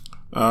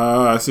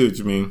 I see what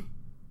you mean.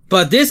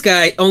 But this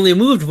guy only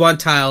moved one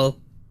tile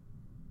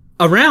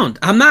around.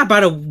 I'm not about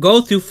to go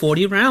through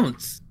 40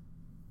 rounds.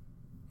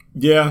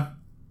 Yeah.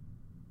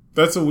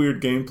 That's a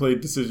weird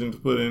gameplay decision to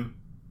put in.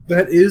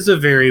 That is a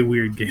very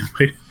weird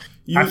gameplay.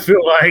 I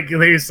feel like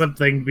there's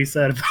something to be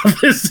said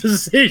about this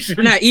decision.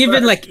 And I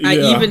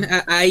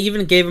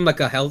even gave him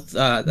a health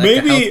a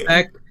health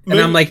pack. And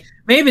I'm like,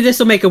 maybe this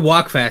will make him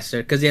walk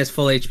faster because he has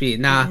full HP.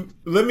 Nah.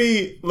 Let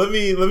me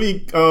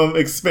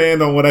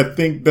expand on what I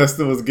think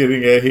Dustin was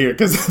getting at here,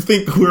 because I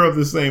think we're of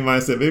the same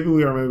mindset. Maybe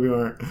we are, maybe we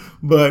aren't.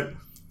 But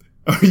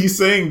are you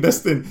saying,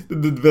 Dustin,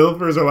 the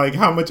developers are like,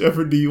 how much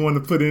effort do you want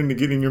to put into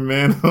getting your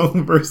man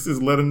home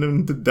versus letting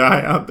them to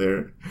die out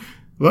there?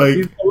 Like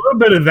a little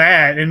bit of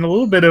that, and a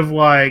little bit of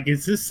like,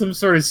 is this some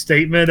sort of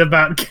statement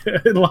about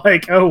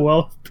like, oh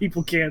well,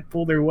 people can't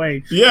pull their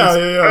weight? Yeah, Just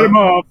yeah, cut 'em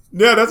off.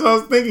 yeah. That's what I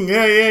was thinking.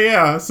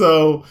 Yeah.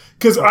 So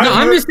because No,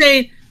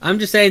 I'm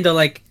just saying though,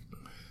 like,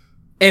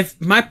 if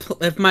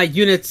my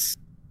units,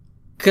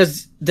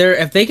 because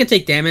if they can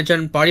take damage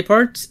on body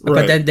parts, Right.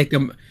 but then they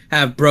can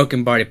have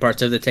broken body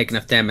parts if they take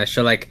enough damage.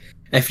 So like,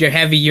 if your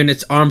heavy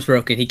unit's arm's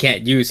broken, he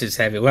can't use his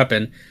heavy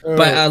weapon,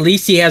 but at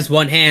least he has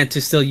one hand to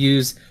still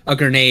use a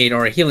grenade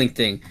or a healing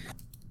thing.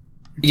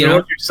 You So know,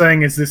 what you're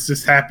saying is this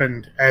just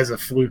happened as a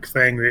fluke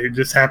thing. That it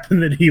just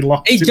happened that he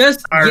lost. it his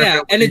just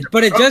entire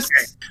ability. it just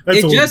That's a it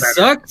little just better.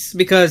 sucks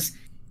because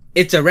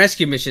it's a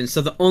rescue mission.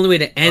 So the only way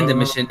to end the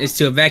mission is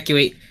to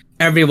evacuate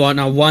everyone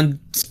on one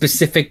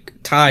specific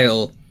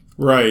tile,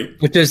 right,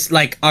 which is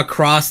like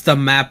across the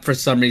map for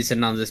some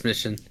reason on this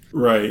mission.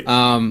 right.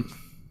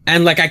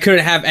 And like I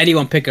couldn't have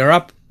anyone pick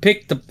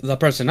the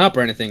person up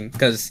or anything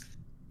because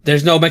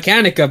there's no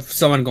mechanic of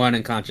someone going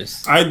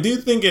unconscious. I do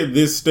think at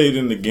this state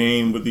in the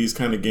game, with these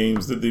kind of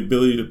games, that the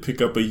ability to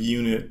pick up a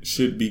unit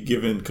should be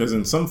given. Because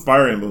in some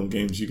Fire Emblem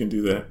games, you can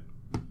do that.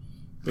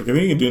 Like I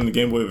think you can do it in the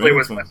Game Boy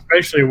Advance one.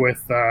 Especially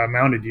with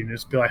mounted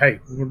units, be like, hey,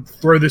 we'll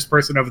throw this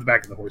person over the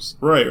back of the horse.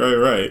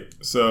 Right.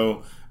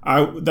 So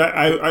I agree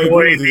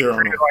Boy, with you there.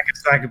 treat it like a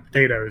sack of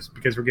potatoes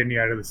because we're getting you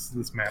out of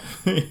this map.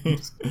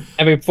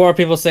 And before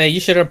people say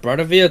you should have brought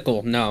a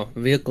vehicle, no,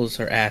 vehicles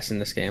are ass in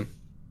this game.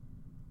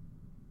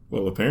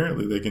 Well,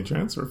 apparently they can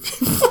transfer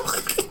people.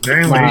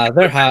 Apparently,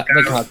 They're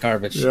hot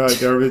garbage. Yeah,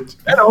 garbage.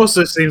 that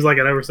also seems like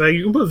an oversight.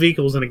 You can put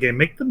vehicles in a game,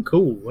 make them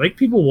cool, make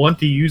people want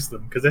to use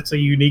them because that's a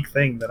unique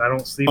thing that I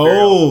don't see. Very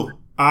often.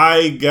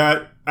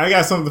 I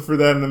got something for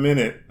that in a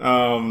minute.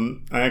 I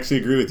actually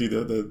agree with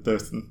you,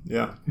 Dustin.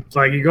 Yeah. It's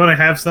like you're gonna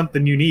have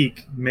something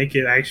unique, make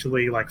it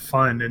actually like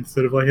fun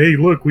instead of like, hey,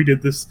 look, we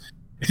did this.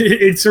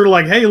 It's sort of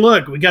like, hey,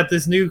 look, we got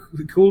this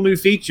cool new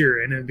feature,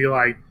 and it'd be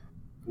like,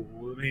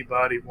 will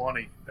anybody want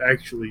to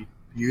actually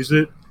use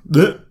it?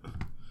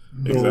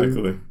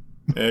 Exactly.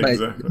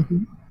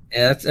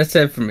 Yeah, that's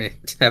it for me.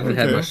 Haven't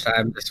had Okay. much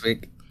time this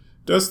week.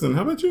 Dustin,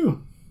 how about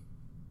you?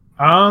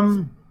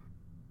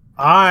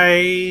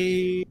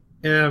 I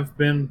have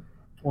been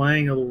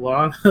playing a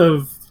lot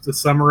of the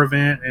summer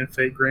event and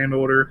Fate Grand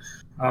Order.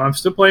 I'm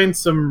still playing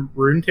some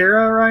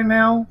Runeterra right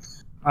now.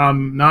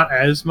 Not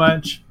as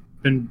much.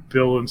 Been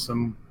building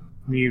some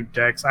new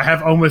decks. I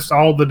have almost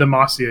all the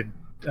Demacia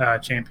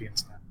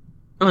champions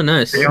now. Oh,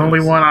 nice. The only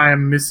one I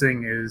am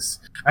missing is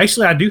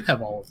actually I do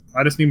have all of them.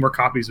 I just need more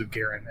copies of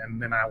Garen,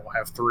 and then I will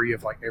have 3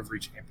 of like every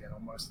champion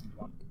almost.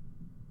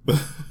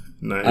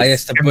 Nice. I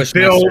guess the And Bushmaster.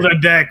 build a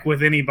deck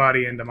with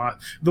anybody in Demacia.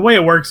 The way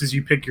it works is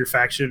you pick your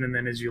faction, and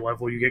then as you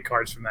level, you get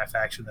cards from that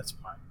faction. That's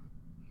fine.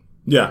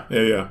 Yeah.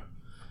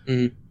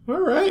 Mhm. All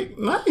right,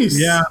 nice.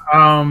 Yeah.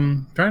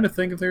 Trying to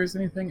think if there's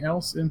anything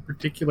else in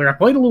particular. I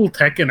played a little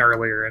Tekken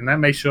earlier, and that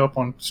may show up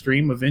on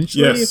stream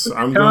eventually. Yes, if it's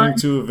I'm time. going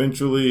to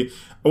eventually.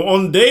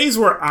 On days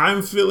where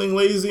I'm feeling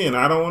lazy and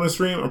I don't want to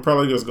stream, I'm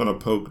probably just going to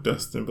poke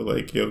Dustin, but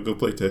like, yo, go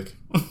play Tech.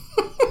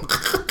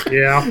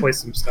 Yeah, I'll play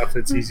some stuff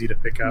that's easy to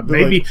pick up. But,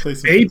 like, Maybe, play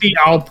some- maybe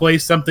I'll play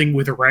something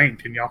with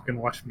ranked, and y'all can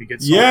watch me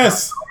get.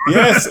 Yes,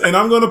 and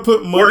I'm going to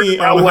put money Work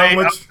my on way how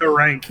up much. the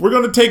rank. We're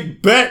going to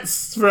take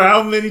bets for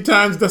how many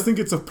times Dustin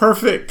gets a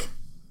perfect.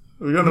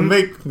 We're going to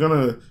make. We're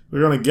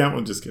going to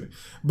gamble. Just kidding.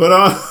 But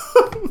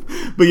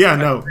but yeah,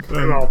 no.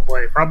 Who I'll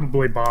play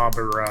probably Bob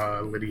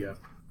or Lydia.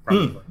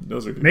 Probably.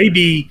 Those are good.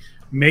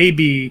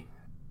 Maybe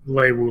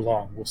Lei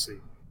Wulong. We'll see.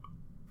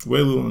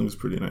 Wei Lulong is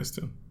pretty nice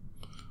too.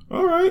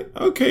 All right,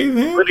 okay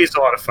then. Lydia's a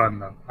lot of fun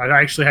though. I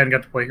actually hadn't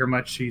got to play her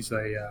much. She's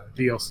a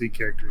DLC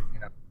character,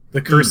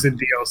 the cursed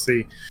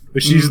DLC.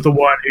 But she's the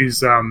one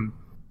who's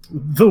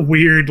the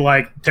weird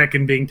like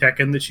Tekken being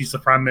Tekken. That she's the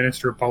prime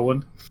minister of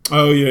Poland,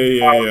 Oh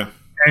yeah.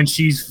 and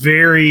she's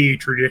very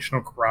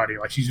traditional karate.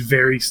 Like she's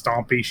very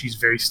stompy. She's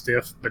very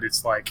stiff, but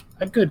it's like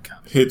a good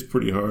kind. Hits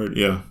pretty hard,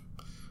 yeah.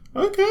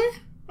 Okay,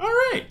 all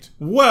right.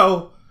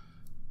 Well,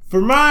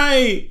 for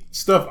my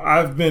stuff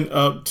I've been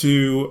up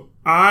to,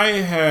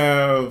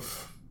 I've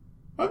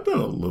done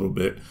a little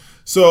bit.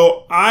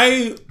 So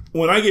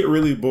when I get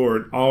really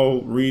bored,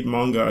 I'll read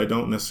manga I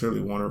don't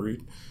necessarily want to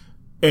read.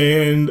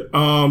 And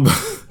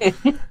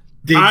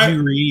Did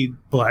you read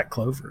Black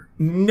Clover?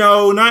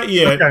 no, not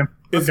yet. Okay.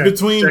 It's Okay.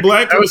 between Check.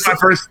 Black. That was my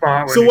first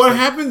thought. when So you what said-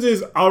 happens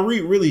is I'll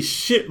read really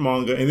shit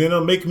manga, and then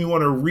it'll make me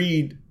want to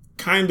read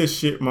kind of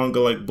shit manga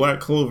like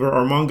Black Clover,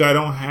 or manga I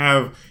don't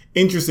have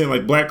interest in,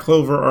 like Black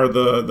Clover or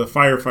the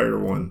firefighter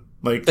one.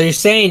 Like, So you're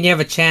saying you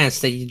have a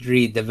chance that you'd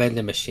read the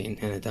vending machine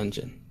in a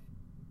dungeon?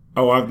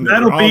 I'll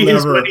That'll be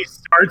his never. what he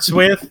starts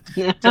with.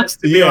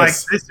 Just to be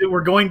Yes. like, we're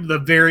going to the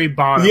very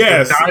bottom.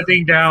 Yes. We're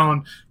diving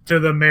down to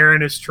the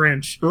Marinus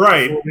Trench.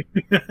 Right.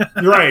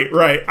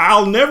 Right.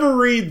 I'll never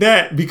read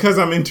that because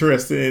I'm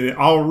interested in it.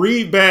 I'll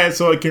read bad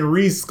so I can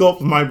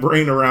re-sculpt my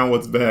brain around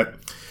what's bad.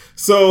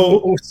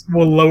 So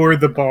We'll lower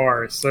the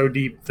bar so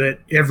deep that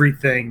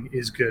everything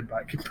is good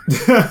by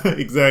comparison.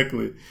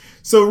 exactly.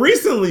 So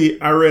recently,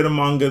 I read a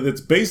manga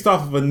that's based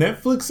off of a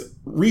Netflix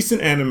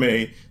recent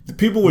anime that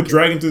people were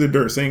dragging through the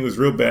dirt saying it was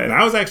real bad. And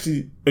I was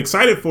actually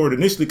excited for it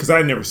initially because I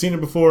had never seen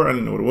it before. I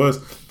didn't know what it was.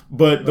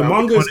 But the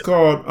manga is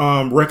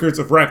called Records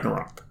of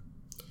Ragnarok.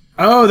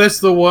 Oh, that's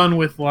the one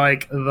with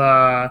like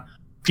the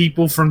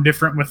people from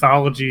different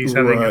mythologies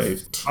having a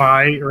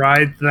fight,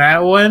 right?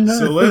 That one.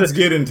 So let's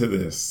get into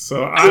this.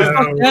 So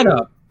Fuck that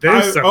up.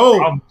 There's some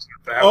problems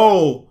with that.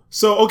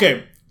 So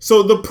okay.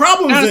 So the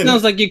problems Kind of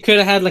sounds like you could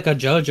have had like a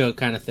JoJo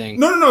kind of thing.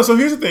 No. So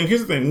here's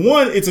the thing.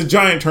 One, it's a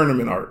giant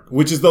tournament arc,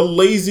 which is the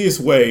laziest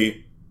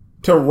way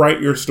to write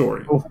your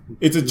story.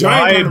 It's a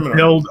giant tournament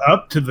build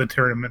up to the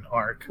tournament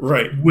arc,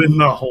 right? When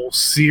the whole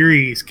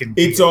series can.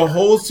 It's a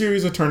whole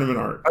series of tournament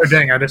arcs. Oh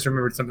dang! I just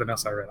remembered something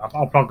else I read.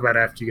 I'll talk about it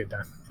after you get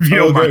done.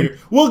 Okay.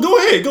 Well, go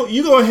ahead.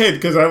 Go ahead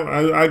because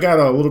I got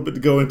a little bit to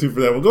go into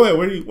for that. Well, go ahead.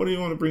 What do you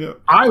want to bring up?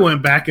 I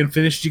went back and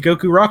finished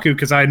Jigoku Raku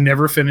because I had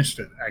never finished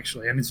it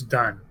actually, and it's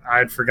done. I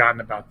had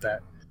forgotten about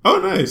that. Oh,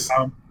 nice.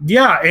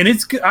 Yeah, and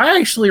it's good. I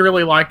actually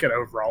really like it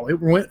overall.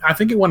 I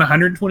think it won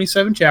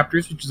 127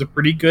 chapters, which is a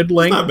pretty good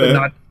length, but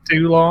not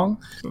too long.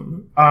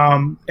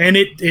 And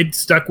it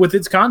stuck with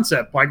its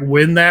concept. Like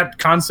when that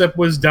concept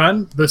was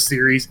done, the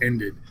series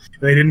ended.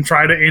 They didn't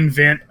try to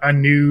invent a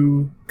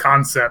new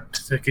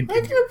concept to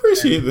continue. I can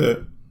appreciate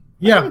that.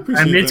 Yeah,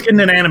 and it's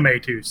getting an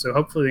anime too, so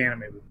hopefully the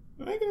anime will.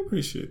 I can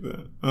appreciate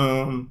that.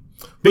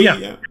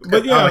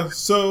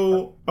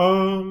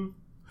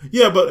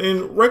 But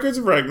in Records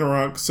of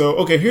Ragnarok, so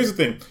okay, here's the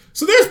thing.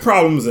 So there's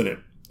problems in it.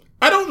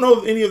 I don't know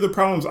if any of the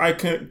problems I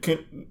can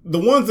the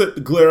ones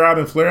that glare out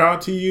and flare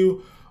out to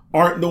you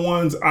aren't the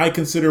ones I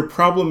consider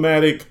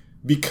problematic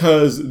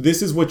because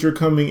this is what you're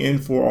coming in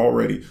for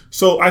already.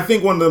 So I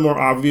think one of the more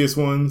obvious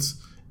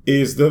ones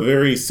is the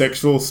very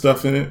sexual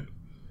stuff in it.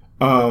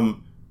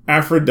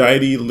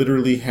 Aphrodite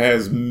literally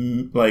has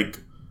like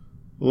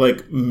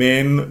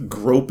men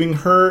groping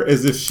her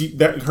as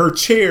if her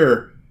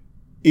chair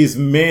is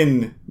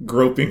men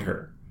groping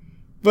her.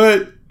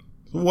 But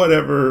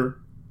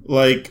whatever,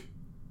 like,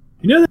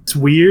 you know, that's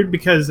weird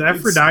because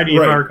Aphrodite,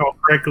 if I recall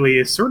correctly,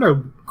 is sort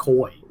of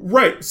coy.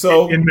 Right.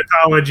 So in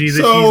mythology, that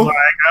she's like,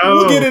 oh,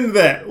 we'll get into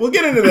that.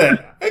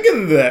 I get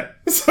into that.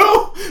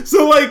 So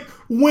like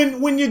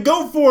when you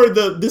go for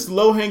this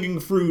low hanging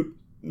fruit,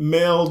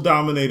 male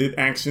dominated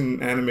action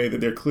anime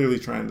that they're clearly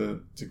trying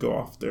to go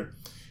off there,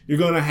 you're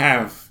gonna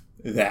have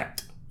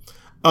that.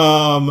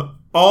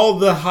 All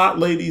the hot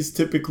ladies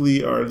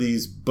typically are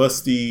these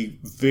busty,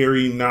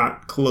 very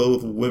not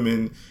clothed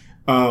women,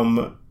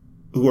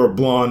 who are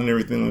blonde and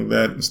everything like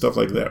that and stuff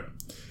like that.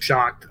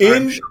 Shocked.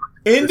 In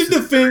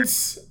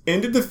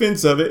the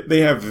defense of it,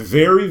 they have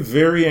very,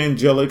 very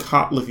angelic,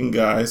 hot-looking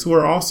guys who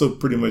are also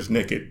pretty much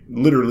naked.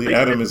 Literally,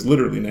 Adam is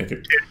literally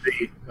naked.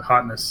 The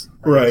hotness.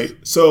 Right.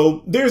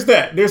 So there's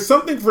that. There's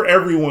something for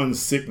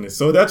everyone's sickness.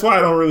 So that's why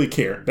I don't really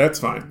care. That's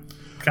fine.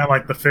 Kind of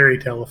like the fairy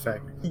tale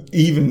effect.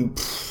 Even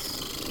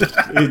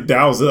it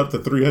dials it up to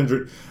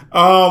 300.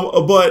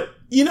 But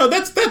you know,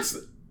 that's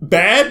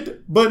bad,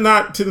 but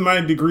not to my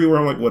degree where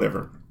I'm like,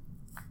 whatever.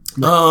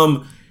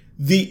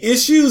 The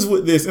issues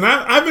with this, and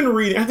I've been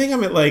reading, I think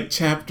I'm at like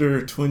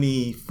chapter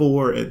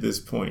 24 at this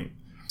point.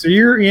 So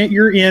you're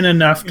in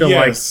enough to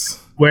like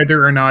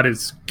whether or not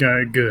it's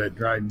good,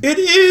 right? It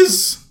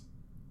is.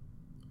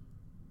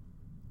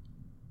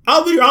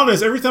 I'll be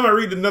honest, every time I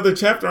read another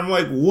chapter, I'm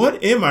like,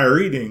 what am I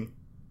reading?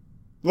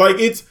 Like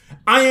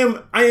I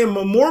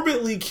am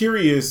morbidly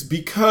curious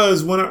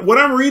because what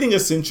I'm reading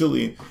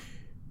essentially,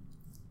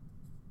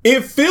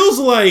 it feels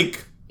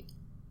like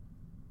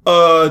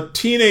a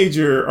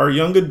teenager or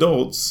young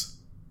adults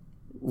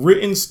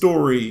written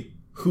story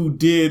who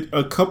did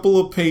a couple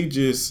of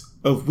pages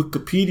of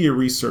Wikipedia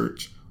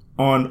research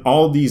on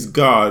all these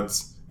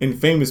gods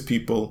and famous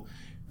people,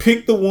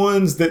 picked the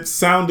ones that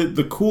sounded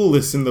the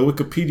coolest in the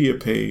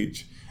Wikipedia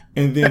page,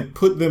 and then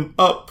put them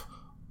up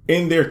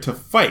in there to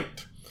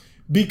fight.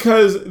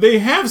 Because they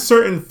have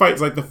certain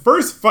fights, like the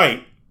first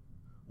fight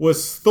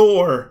was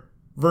Thor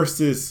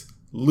versus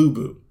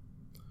Lubu.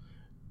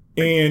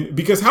 And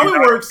because how it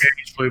works...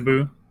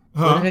 Lubu.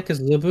 What the heck is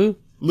Lubu?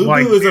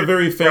 Lubu is a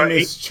very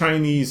famous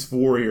Chinese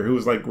warrior who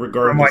was like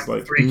regarded as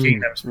like... Three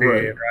Kingdoms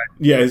period, right?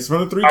 Yeah, he's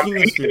from the Three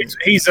Kingdoms period.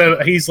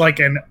 He's like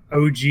an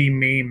OG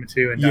meme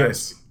too in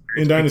Dynasty.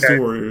 In Dynasty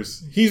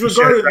Warriors. He's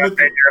regarded...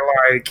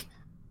 You're like...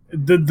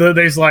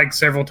 there's like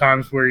several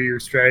times where your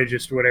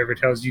strategist or whatever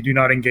tells you do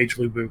not engage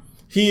Lubu.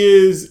 He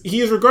is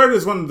regarded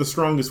as one of the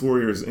strongest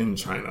warriors in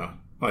China,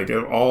 like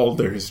of all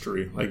their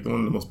history, like one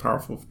of the most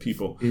powerful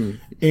people.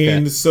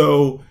 And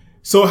so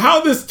how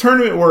this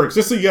tournament works,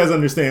 just so you guys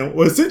understand,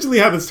 essentially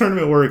how this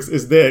tournament works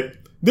is that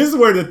this is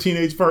where the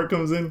teenage part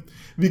comes in,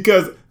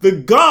 because the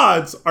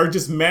gods are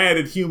just mad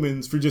at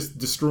humans for just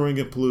destroying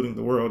and polluting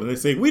the world, and they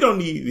say, we don't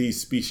need these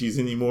species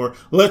anymore.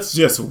 Let's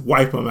just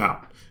wipe them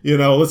out. You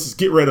know, let's just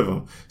get rid of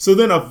them. So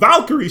then a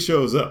Valkyrie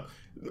shows up.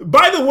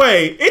 by the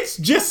way, it's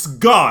just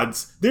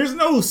gods. There's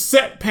no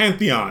set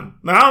pantheon.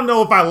 Now, I don't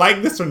know if I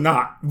like this or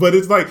not, but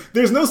it's like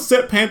there's no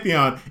set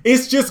pantheon.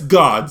 It's just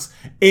gods,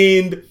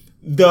 and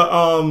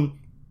the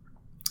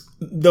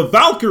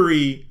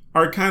Valkyrie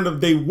are kind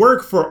of, they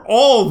work for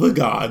all the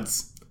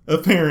gods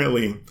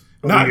apparently,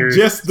 not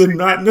just the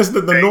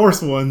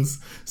Norse ones.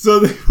 So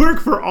they work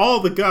for all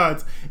the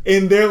gods,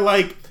 and they're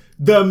like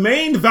the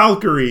main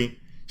Valkyrie.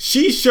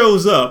 She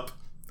shows up.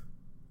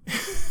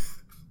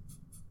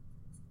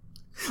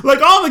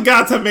 Like, all the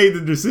gods have made the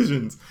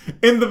decisions.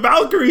 And the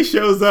Valkyrie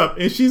shows up,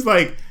 and she's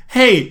like,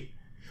 hey,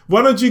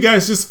 why don't you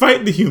guys just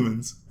fight the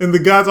humans? And the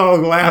gods all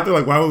laugh. They're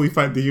like, why would we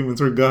fight the humans?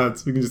 We're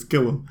gods. We can just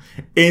kill them.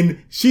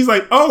 And she's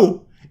like,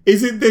 oh,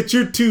 is it that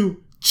you're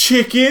too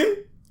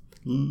chicken?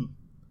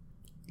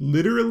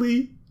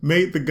 Literally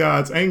made the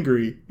gods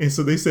angry. And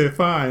so they said,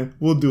 fine,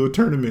 we'll do a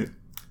tournament.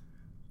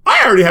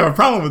 I already have a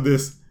problem with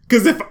this.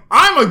 Because if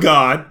I'm a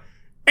god,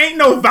 ain't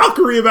no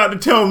Valkyrie about to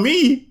tell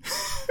me...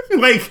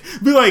 like,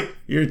 be like,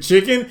 you're a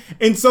chicken?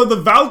 And so the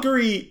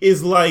Valkyrie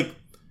is like,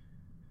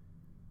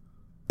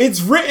 it's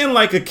written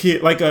like a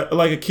kid, like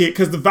a kid,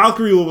 because the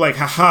Valkyrie will be like,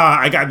 haha,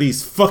 I got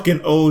these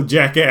fucking old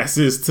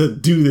jackasses to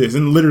do this.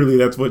 And literally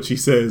that's what she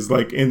says,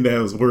 like, in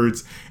those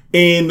words.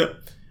 And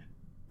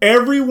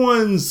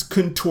everyone's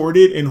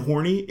contorted and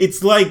horny.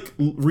 It's like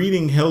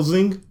reading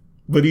Helsing,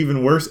 but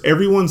even worse.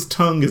 Everyone's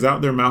tongue is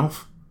out their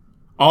mouth.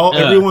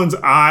 Everyone's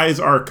eyes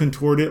are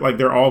contorted, like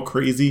they're all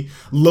crazy.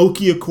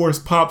 Loki, of course,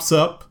 pops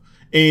up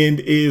and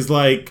is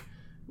like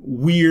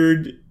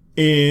weird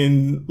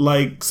and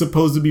like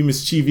supposed to be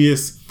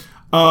mischievous.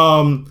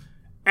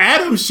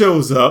 Adam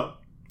shows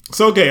up.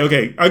 So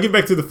okay, I'll get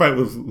back to the fight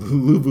with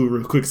Lubu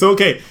real quick. So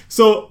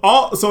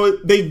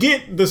they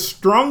get the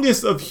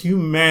strongest of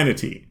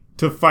humanity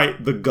to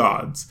fight the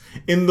gods.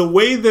 In the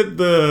way that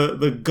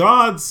the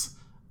gods,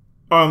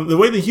 the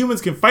way the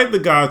humans can fight the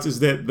gods is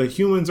that the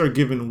humans are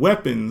given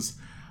weapons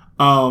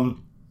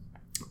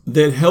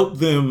that help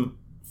them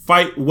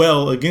fight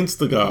well against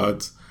the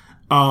gods,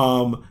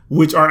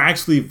 which are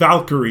actually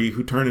Valkyrie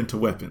who turn into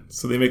weapons.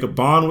 So they make a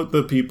bond with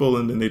the people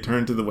and then they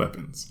turn to the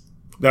weapons.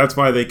 That's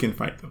why they can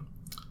fight them.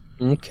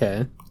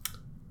 Okay.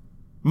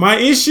 My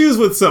issues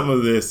with some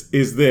of this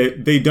is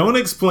that they don't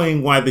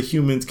explain why the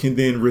humans can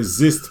then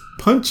resist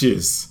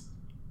punches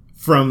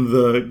from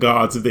the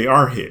gods if they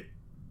are hit.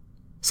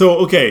 So,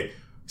 okay,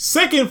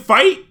 second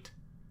fight,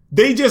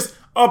 they just...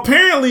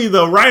 Apparently,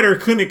 the writer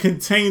couldn't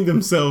contain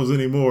themselves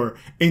anymore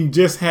and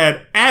just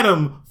had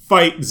Adam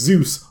fight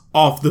Zeus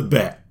off the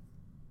bat.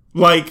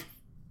 Like,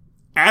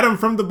 Adam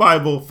from the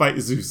Bible fight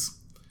Zeus.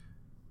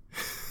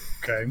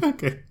 Okay.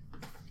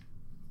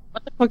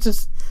 What the fuck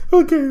is...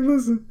 Okay,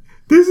 listen.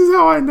 This is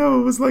how I know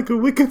it was like a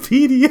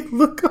Wikipedia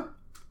lookup.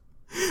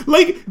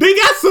 Like, they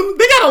got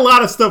a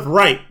lot of stuff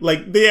right.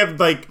 Like,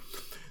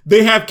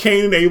 they have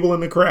Cain and Abel in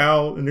the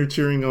crowd, and they're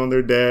cheering on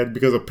their dad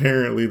because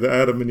apparently the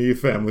Adam and Eve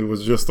family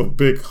was just a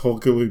big,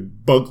 hulkily,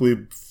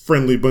 bugly,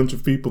 friendly bunch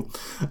of people.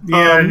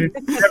 Yeah,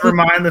 never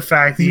mind the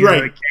fact that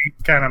Cain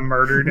kind of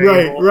murdered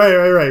Abel.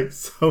 Right.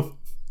 So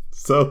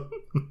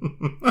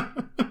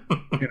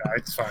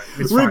it's fine.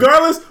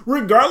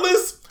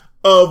 Regardless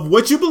of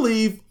what you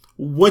believe,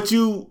 what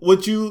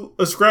you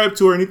ascribe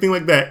to or anything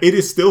like that, it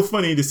is still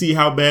funny to see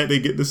how bad they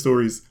get the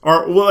stories,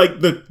 or like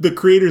the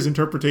creator's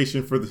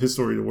interpretation for their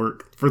story to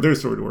work.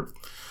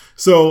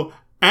 So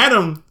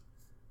Adam,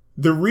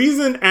 the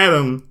reason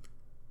Adam,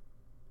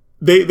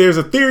 there's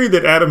a theory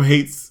that Adam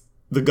hates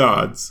the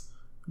gods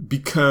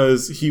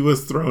because he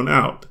was thrown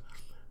out,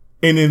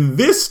 and in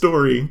this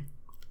story,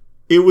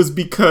 it was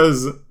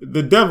because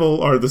the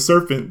devil or the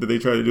serpent that they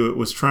tried to do it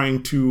was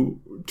trying to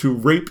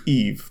rape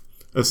Eve,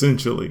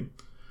 essentially.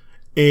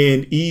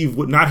 And Eve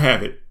would not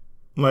have it.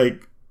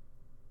 Like,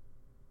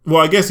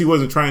 well, I guess he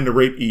wasn't trying to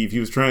rape Eve. He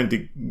was trying to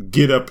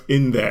get up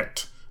in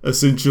that,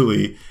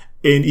 essentially.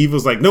 And Eve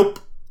was like, nope,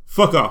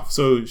 fuck off.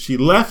 So she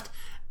left,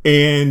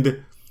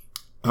 and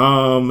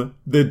the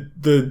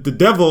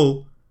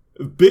devil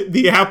bit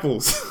the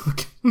apples.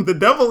 The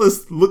devil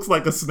looks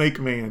like a snake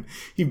man.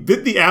 He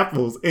bit the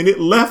apples, and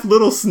it left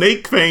little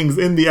snake fangs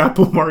in the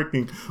apple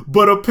marking.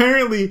 But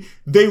apparently,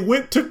 they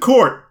went to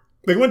court.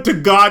 They went to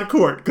God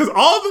court because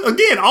all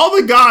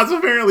the gods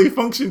apparently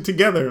functioned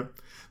together.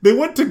 They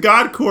went to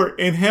God court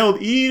and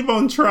held Eve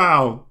on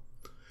trial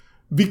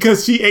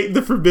because she ate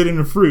the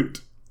forbidden fruit.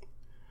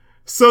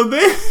 So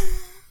then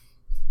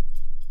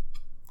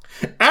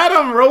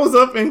Adam rose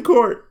up in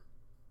court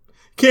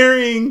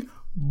carrying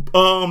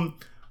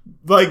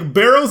like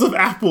barrels of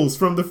apples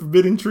from the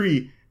forbidden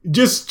tree,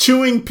 just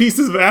chewing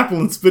pieces of apple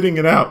and spitting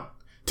it out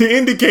to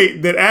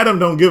indicate that Adam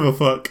don't give a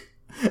fuck.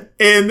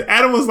 And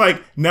Adam was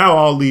like, now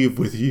I'll leave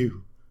with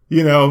you.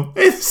 You know,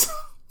 which is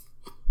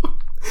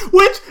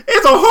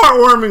a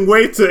heartwarming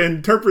way to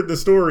interpret the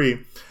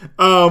story.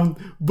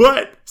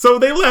 But so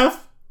they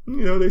left,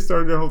 they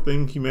started their whole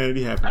thing.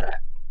 Humanity happened.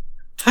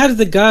 How did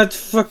the gods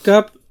fuck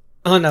up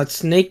on a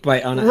snake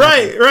bite on a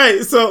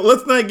Right. So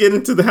let's not get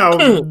into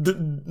how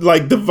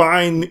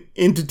divine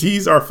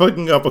entities are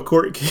fucking up a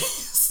court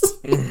case.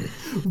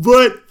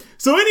 But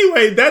So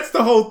anyway, that's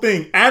the whole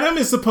thing. Adam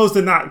is supposed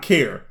to not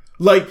care.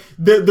 Like,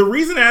 the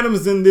reason Adam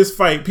is in this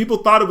fight, people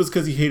thought it was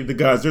because he hated the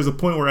gods. There's a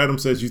point where Adam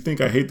says, you think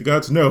I hate the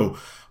gods? No.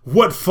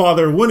 What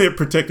father wouldn't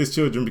protect his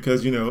children?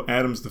 Because,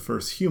 Adam's the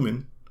first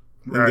human.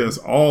 Right. And thus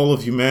all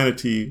of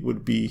humanity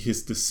would be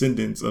his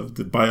descendants of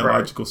the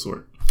biological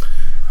sort.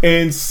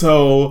 And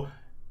so,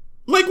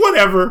 like,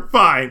 whatever,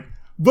 fine.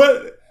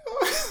 But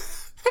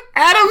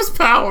Adam's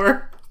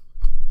power...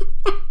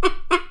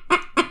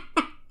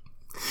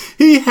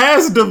 he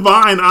has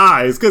divine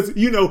eyes because,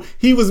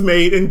 he was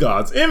made in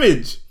God's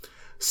image.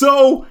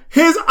 So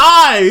his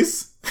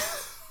eyes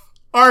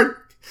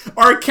are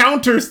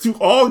counters to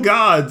all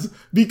gods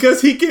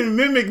because he can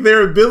mimic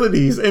their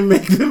abilities and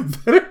make them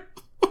better.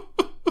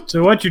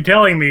 So what you're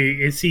telling me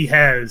is he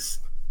has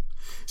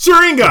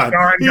Sharingan.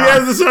 He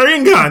has the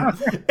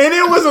Sharingan. And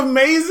it was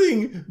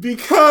amazing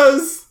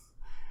because,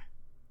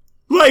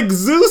 like,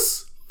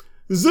 Zeus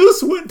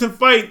went to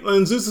fight,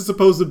 and Zeus is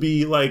supposed to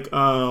be like,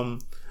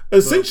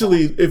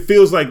 essentially, it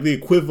feels like the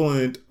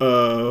equivalent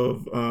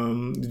of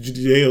the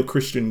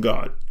Judeo-Christian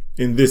God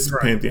in this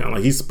pantheon.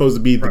 Like, he's supposed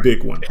to be the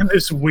big one. And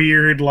this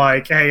weird,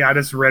 like, hey, I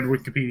just read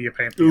Wikipedia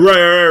pantheon.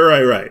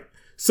 Right.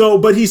 So,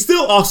 but he's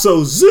still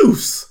also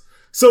Zeus.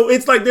 So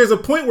it's like there's a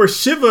point where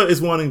Shiva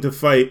is wanting to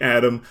fight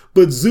Adam,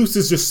 but Zeus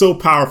is just so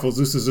powerful.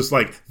 Zeus is just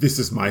like, this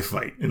is my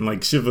fight. And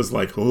like Shiva's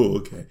like, oh,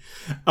 okay.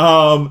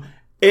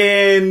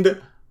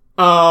 And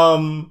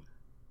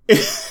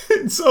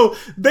so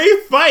they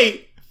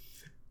fight.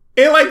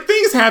 And like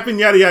things happen,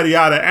 yada yada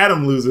yada.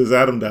 Adam loses,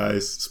 Adam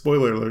dies.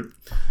 Spoiler alert.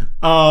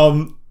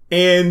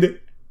 And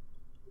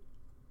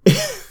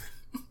it's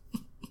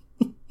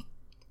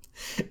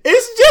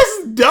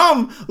just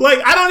dumb. Like,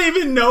 I don't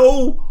even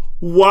know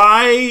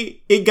why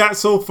it got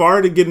so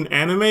far to get an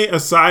anime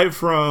aside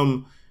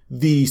from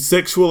the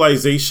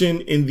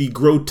sexualization in the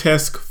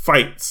grotesque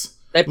fights.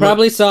 They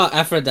probably saw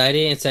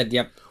Aphrodite and said,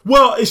 yep.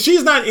 Well,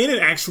 she's not in it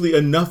actually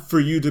enough for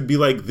you to be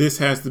like, this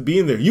has to be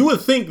in there. You would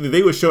think that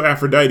they would show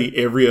Aphrodite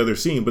every other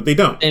scene, but they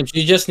don't. Damn,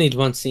 she just needs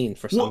one scene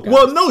for some guys.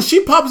 Well, no,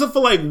 she pops up for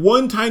like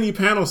one tiny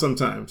panel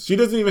sometimes. She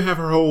doesn't even have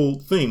her whole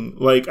thing.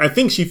 Like, I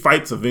think she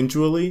fights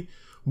eventually,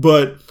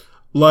 but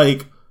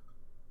like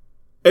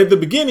at the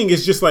beginning,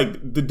 it's just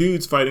like the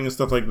dudes fighting and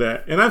stuff like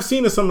that. And I've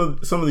seen some of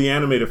the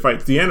animated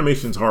fights. The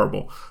animation's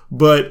horrible,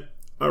 but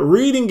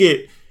reading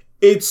it,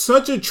 it's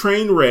such a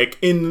train wreck,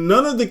 and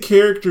none of the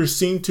characters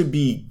seem to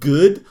be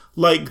good.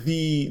 Like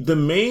the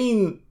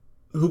main,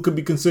 who could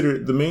be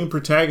considered the main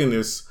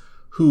protagonist,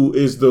 who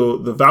is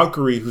the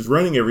Valkyrie who's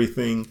running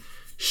everything,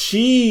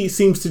 she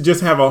seems to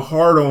just have a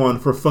hard on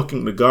for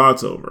fucking the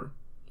gods over.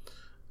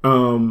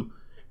 And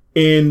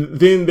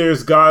then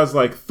there's guys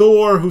like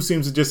Thor, who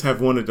seems to just have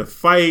wanted to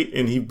fight,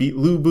 and he beat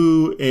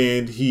Lubu,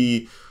 and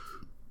he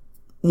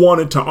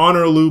wanted to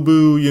honor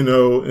Lubu,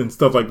 and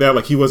stuff like that.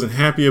 Like, he wasn't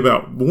happy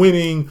about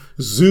winning.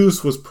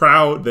 Zeus was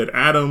proud that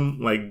Adam,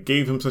 like,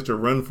 gave him such a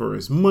run for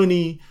his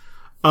money.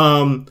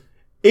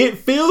 It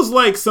feels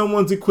like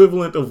someone's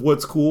equivalent of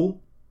What's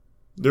Cool.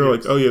 They're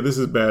like, oh yeah, this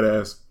is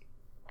badass.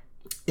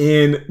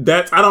 And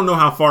I don't know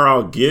how far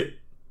I'll get.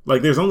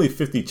 Like, there's only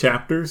 50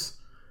 chapters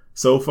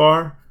so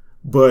far,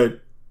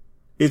 but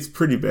it's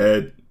pretty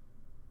bad.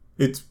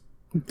 It's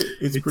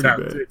pretty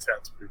bad. It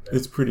sounds pretty bad.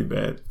 It's pretty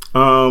bad.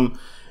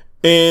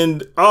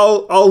 And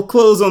I'll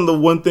close on the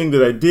one thing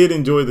that I did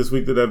enjoy this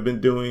week that I've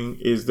been doing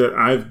is that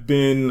I've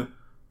been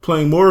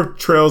playing more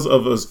Trails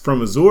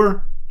from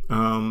Azure,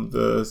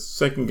 the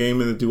second game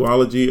in the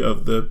duology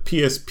of the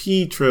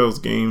PSP Trails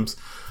games.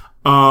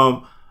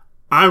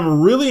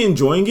 I'm really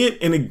enjoying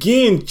it. And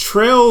again,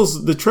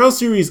 the Trails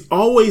series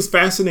always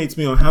fascinates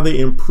me on how they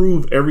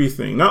improve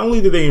everything. Not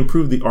only do they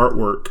improve the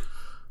artwork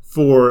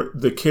for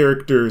the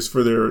characters,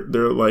 for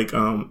their like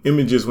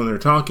images when they're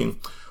talking,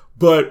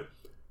 but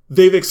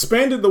they've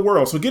expanded the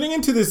world. So getting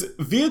into this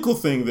vehicle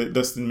thing that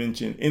Dustin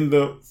mentioned, in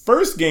the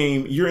first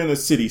game, you're in a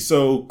city.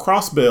 So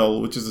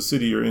Crossbell, which is the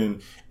city you're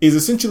in, is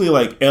essentially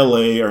like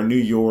LA or New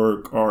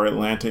York or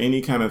Atlanta,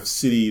 any kind of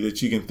city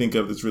that you can think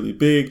of that's really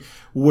big,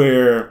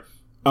 where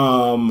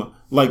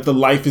like the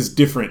life is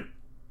different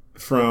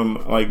from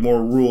like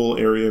more rural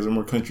areas or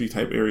more country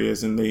type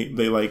areas. And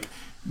they like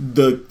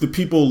the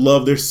people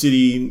love their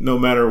city no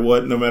matter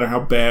what, no matter how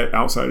bad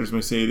outsiders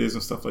may say it is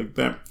and stuff like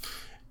that.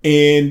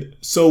 And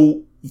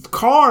so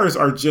cars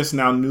are just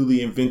now newly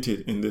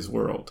invented in this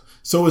world.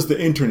 So is the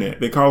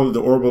internet. They call it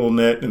the orbital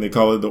net, and they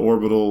call it the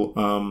orbital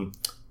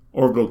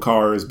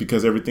cars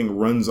because everything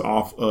runs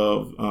off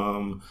of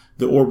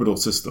the orbital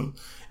system.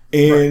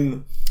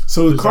 And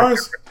so the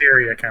cars, like the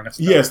materia kind of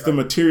stuff. Yes, the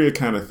materia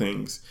kind of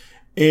things.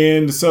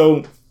 And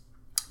so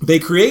they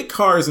create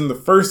cars in the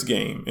first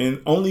game,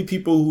 and only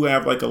people who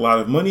have like a lot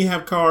of money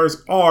have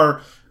cars,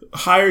 or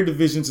higher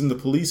divisions in the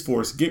police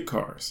force get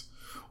cars.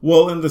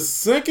 Well, in the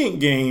second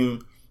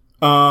game,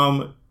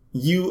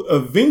 you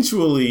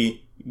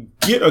eventually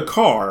get a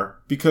car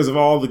because of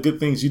all the good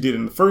things you did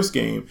in the first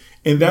game.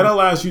 And that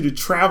allows you to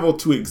travel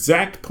to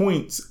exact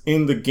points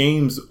in the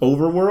game's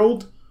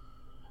overworld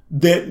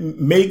that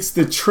makes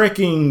the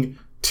trekking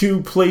to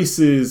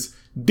places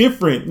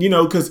different,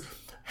 because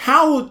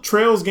how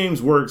Trails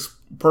games works,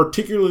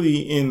 particularly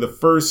in the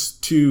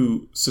first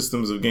two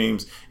systems of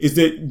games, is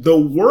that the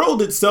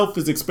world itself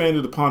is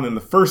expanded upon in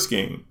the first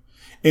game.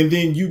 And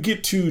then you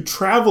get to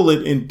travel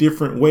it in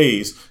different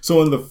ways.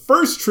 So in the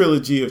first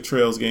trilogy of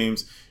Trails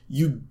games,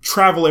 you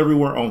travel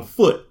everywhere on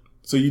foot.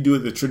 So you do it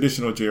the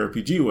traditional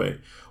JRPG way.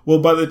 Well,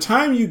 by the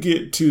time you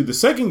get to the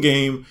second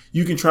game,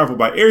 you can travel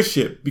by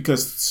airship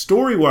because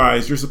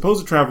story-wise, you're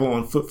supposed to travel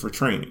on foot for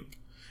training.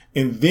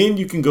 And then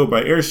you can go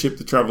by airship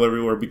to travel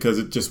everywhere because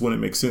it just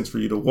wouldn't make sense for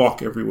you to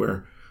walk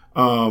everywhere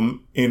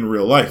in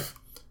real life,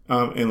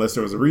 unless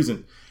there was a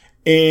reason.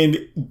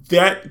 And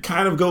that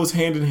kind of goes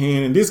hand in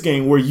hand in this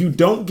game where you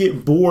don't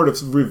get bored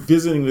of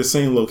revisiting the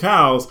same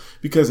locales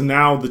because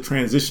now the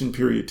transition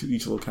period to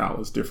each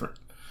locale is different.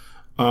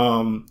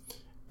 And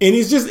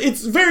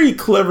it's very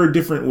clever,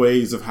 different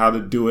ways of how to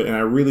do it. And I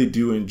really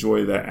do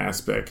enjoy that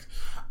aspect.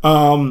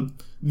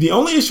 The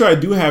only issue I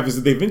do have is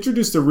that they've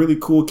introduced a really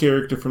cool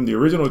character from the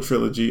original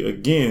trilogy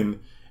again,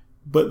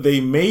 but they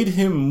made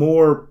him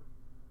more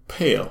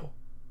pale.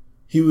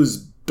 He was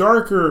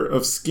darker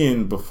of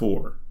skin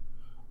before.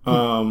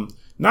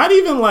 Not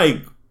even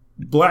like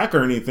black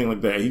or anything like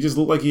that. He just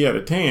looked like he had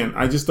a tan.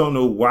 I just don't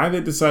know why they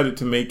decided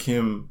to make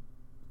him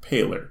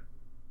paler.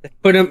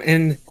 Put him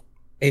in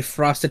a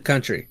frosted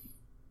country.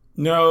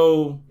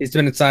 No. He's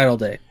been inside all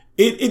day.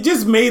 It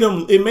just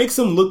makes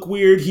him look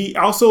weird. He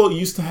also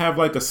used to have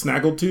like a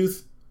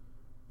snaggletooth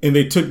and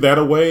they took that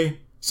away.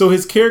 So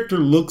his character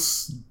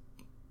looks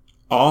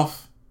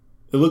off.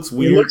 It looks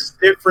weird. It looks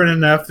different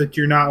enough that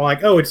you're not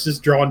like, oh, it's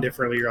just drawn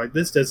differently. You're like,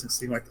 this doesn't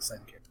seem like the same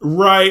character.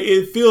 Right.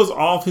 It feels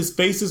off. His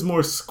face is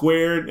more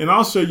squared. And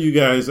I'll show you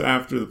guys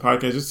after the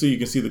podcast just so you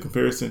can see the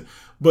comparison.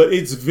 But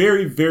it's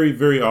very, very,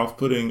 very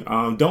off-putting.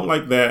 Don't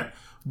like that.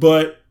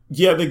 But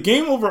yeah, the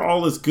game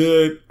overall is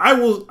good.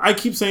 I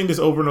keep saying this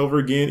over and over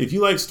again. If you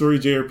like story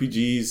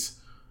JRPGs,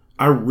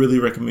 I really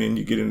recommend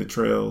you get into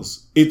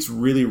Trails. It's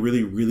really,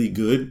 really, really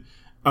good.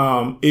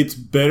 It's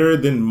better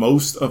than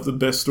most of the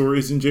best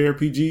stories in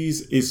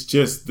JRPGs. It's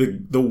just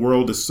the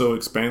world is so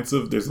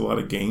expansive. There's a lot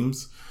of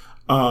games.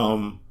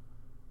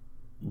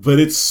 But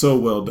it's so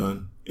well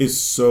done. It's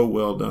so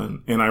well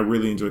done. And I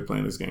really enjoy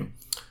playing this game.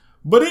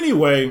 But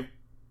anyway,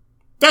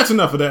 that's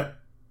enough of that.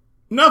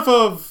 Enough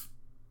of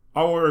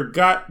our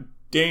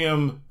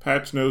goddamn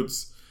patch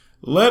notes.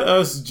 Let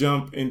us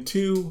jump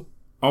into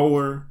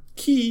our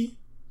key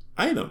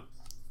item.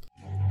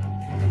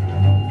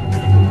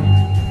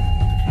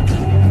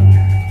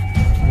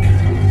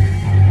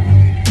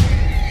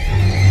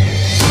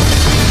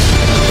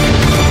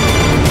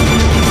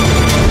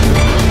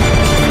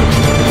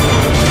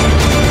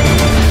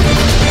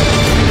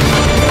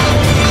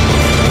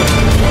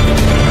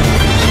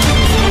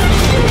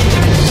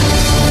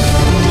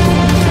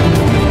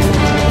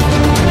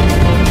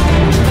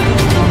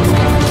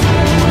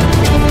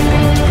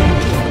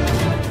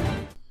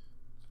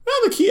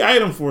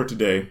 Item for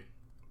today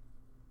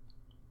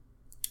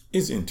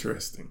is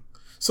interesting.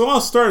 So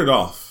I'll start it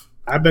off.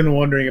 I've been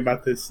wondering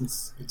about this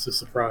since it's a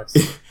surprise.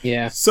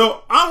 Yeah.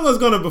 So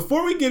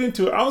before we get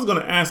into it, I was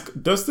gonna ask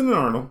Dustin and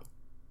Arnold,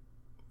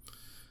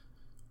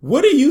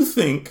 what do you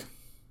think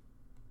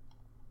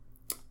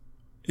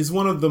is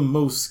one of the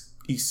most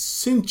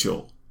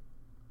essential,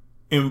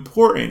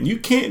 important, you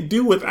can't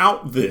do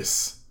without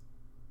this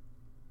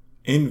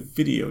in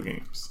video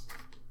games?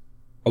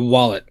 A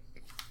wallet.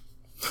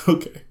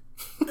 Okay.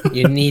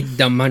 You need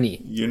the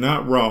money. You're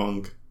not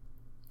wrong.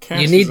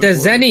 Cash you need the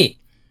zenny.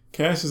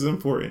 Cash is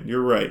important.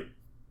 You're right.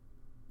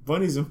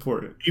 Money's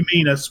important. Do you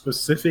mean a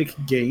specific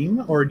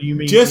game, or do you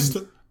mean just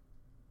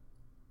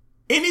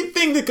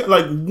anything that,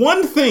 like,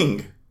 one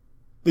thing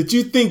that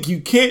you think you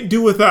can't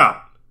do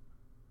without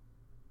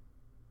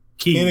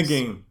keys in a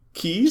game?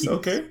 Keys.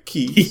 Okay.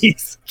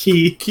 Keys.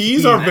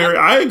 Keys are very.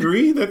 I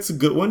agree. That's a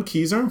good one.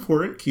 Keys are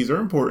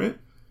important.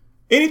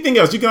 Anything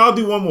else? You can all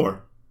do one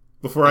more.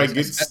 Before I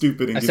get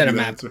stupid and give you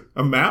the answer.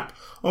 A map?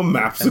 Oh,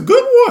 map's a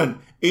good one.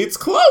 It's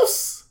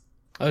close.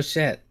 Oh,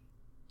 shit.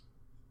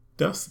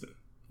 Dustin.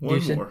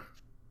 One more.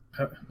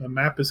 The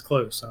map is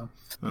close, huh?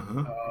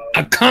 Uh-huh.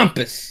 A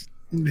compass.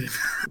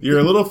 You're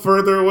a little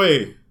further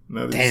away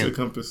now that Damn. you say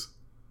compass.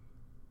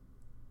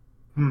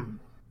 Man,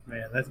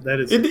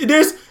 that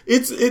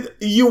is...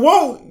 You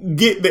won't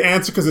get the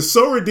answer because it's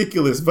so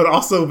ridiculous, but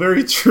also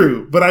very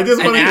true. But I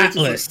just want to get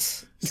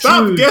atlas.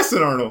 Stop Shoes.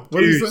 guessing, Arnold.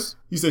 What did you say?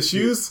 You said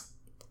shoes?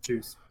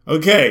 Shoes.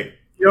 Okay.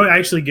 You don't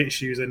actually get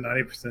shoes in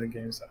 90% of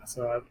games,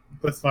 so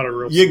that's not a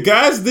real... You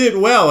guys did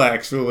well,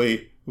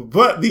 actually.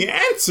 But the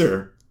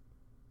answer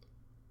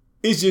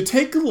is you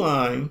take a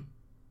line,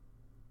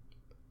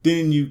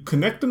 then you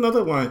connect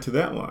another line to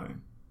that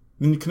line,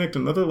 then you connect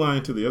another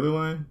line to the other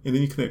line, and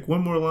then you connect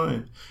one more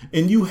line.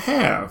 And you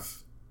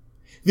have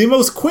the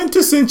most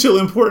quintessential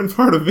important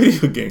part of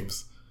video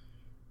games.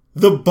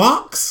 The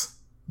box,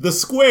 the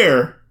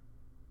square,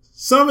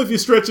 some if you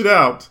stretch it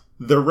out,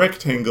 the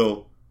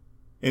rectangle,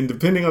 and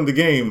depending on the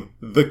game,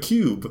 the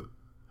cube.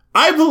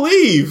 I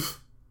believe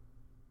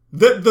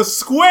that the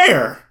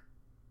square,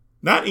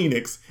 not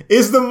Enix,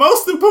 is the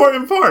most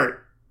important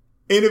part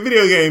in a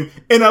video game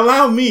and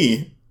allow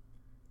me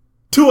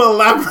to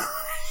elaborate.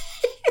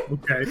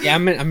 Okay. Yeah,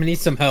 I'm gonna need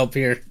some help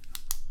here.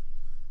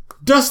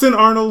 Dustin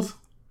Arnold,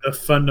 The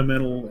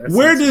fundamental. Essence.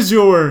 where does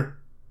your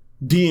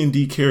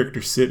D&D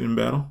character sit in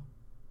battle?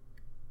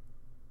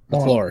 The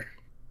floor.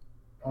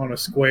 On a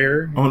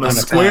square? On a On a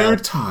square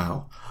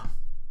tile.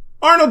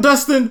 Arnold,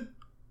 Dustin,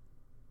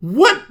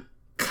 what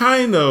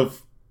kind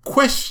of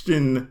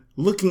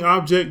question-looking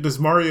object does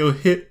Mario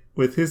hit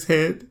with his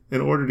head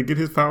in order to get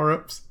his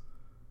power-ups?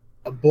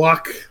 A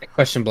block.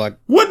 Question block.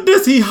 What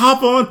does he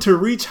hop on to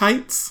reach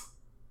heights?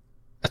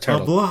 A A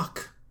turtle.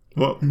 block.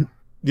 Well,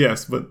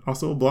 yes, but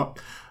also a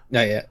block.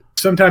 Not yet.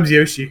 Sometimes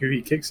Yoshi, who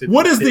he kicks it.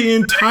 What is the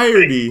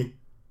entirety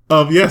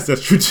of... Yes,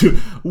 that's true too.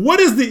 What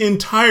is the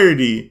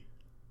entirety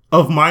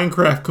of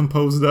Minecraft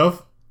composed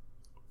of?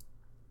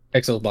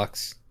 Pixel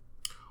blocks.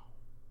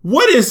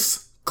 What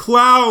is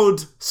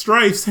Cloud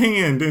Strife's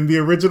hand in the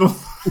original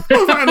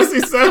Fantasy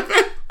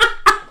VII?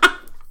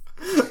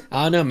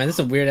 I don't know, man. That's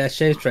some weird ass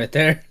shapes right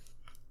there.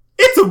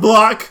 It's a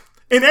block.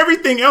 And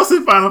everything else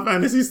in Final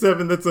Fantasy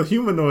VII that's a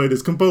humanoid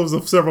is composed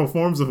of several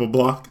forms of a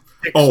block.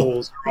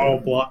 Pixels are all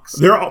blocks.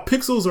 They're all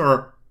pixels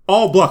are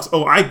all blocks.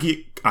 Oh,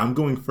 I'm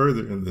going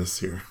further in this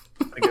here.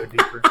 I go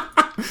deeper.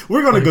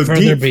 We're gonna go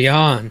Further deep.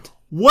 beyond.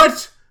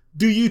 What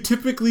do you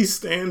typically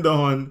stand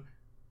on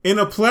in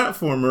a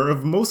platformer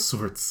of most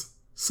sorts?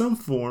 Some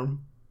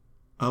form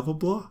of a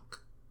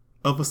block,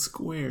 of a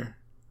square.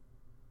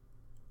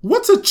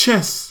 What's a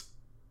chess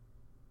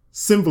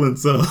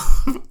semblance of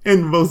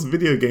in most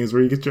video games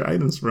where you get your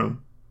items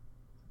from?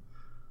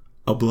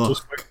 A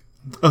block.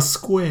 A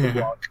square.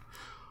 Block.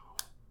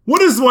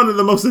 What is one of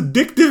the most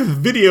addictive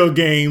video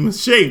game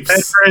shapes?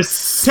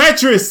 Tetris.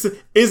 Tetris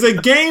is a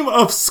game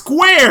of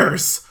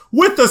squares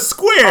with a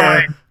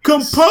square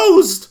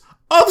composed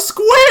of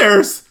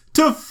squares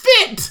to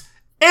fit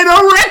in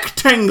a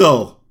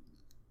rectangle.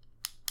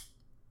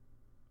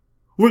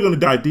 We're going to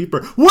dive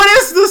deeper. What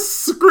is the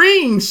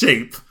screen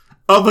shape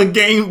of a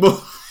Game Boy?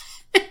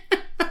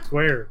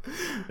 Square.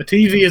 The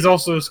TV is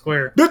also a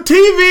square. The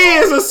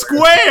TV is a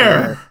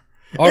square.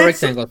 Or It's-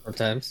 rectangle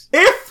sometimes.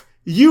 If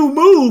you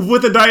move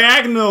with a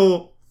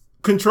diagonal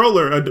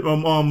controller,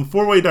 a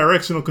four-way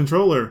directional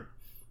controller,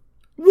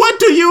 what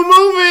do you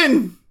move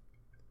in?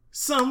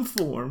 Some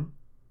form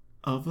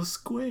of a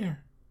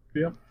square.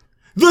 Yep.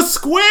 The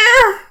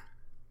square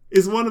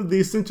is one of the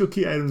essential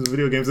key items of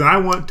video games, and I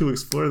want to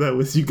explore that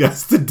with you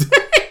guys today.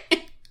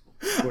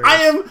 I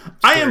am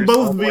Squares all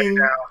both the way being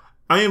down.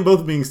 I am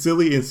both being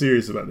silly and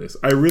serious about this.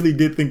 I really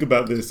did think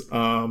about this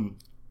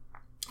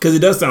because it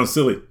does sound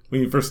silly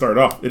when you first start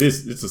off.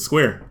 It's a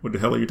square. What the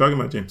hell are you talking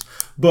about, James?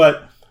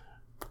 But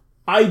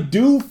I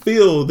do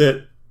feel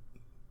that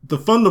the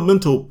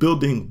fundamental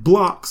building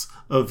blocks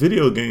of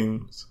video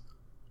games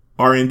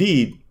are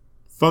indeed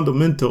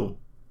fundamental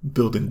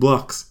building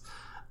blocks.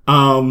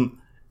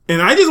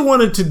 And I just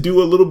wanted to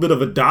do a little bit of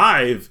a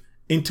dive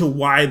into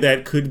why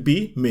that could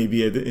be.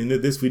 Maybe at the end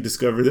of this, we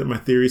discover that my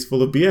theory is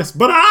full of BS,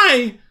 but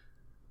I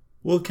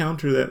will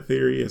counter that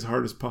theory as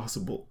hard as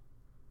possible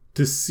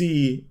to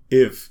see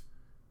if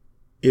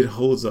it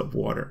holds up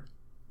water.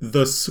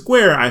 The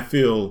square, I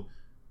feel,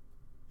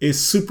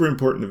 is super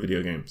important to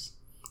video games.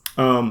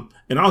 And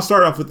I'll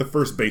start off with the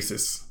first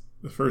basis.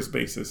 We'll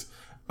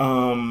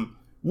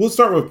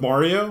start with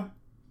Mario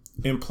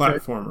and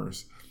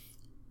platformers.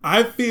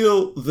 I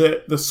feel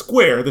that the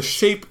square, the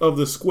shape of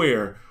the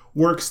square,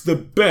 works the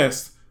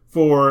best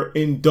for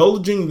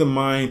indulging the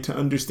mind to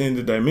understand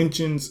the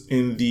dimensions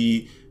and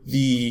the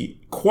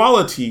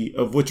quality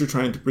of what you're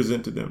trying to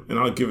present to them. And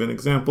I'll give an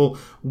example.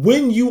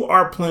 When you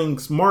are playing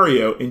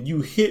Mario and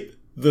you hit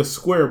the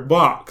square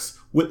box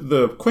with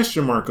the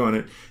question mark on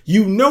it,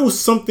 you know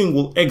something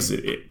will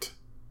exit it.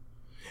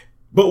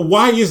 But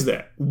why is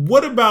that?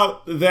 What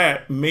about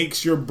that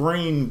makes your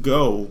brain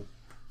go,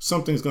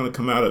 something's going to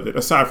come out of it,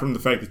 aside from the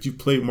fact that you've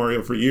played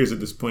Mario for years at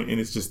this point and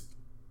it's just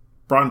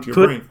brought into your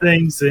Put brain?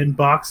 things in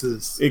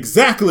boxes.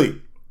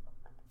 Exactly.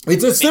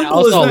 It's as It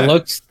simple as also that.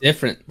 looks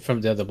different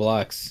from the other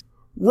blocks.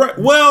 Right.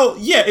 Well,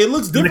 yeah, it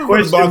looks And the different from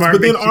the question box, mark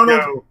but then makes you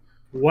Arnold... go,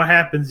 what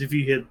happens if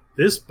you hit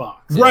this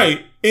box?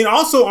 Right. And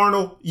also,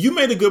 Arnold, you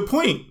made a good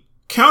point.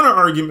 Counter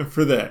argument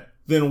for that.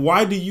 Then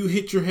why do you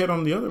hit your head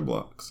on the other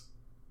blocks?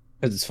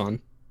 Because it's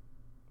fun.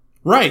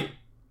 Right.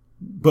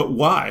 But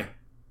why?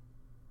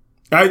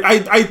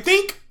 I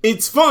think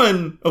it's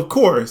fun, of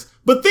course,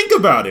 but think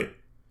about it.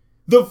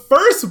 The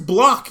first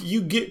block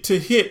you get to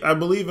hit, I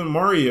believe in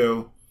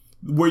Mario,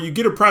 where you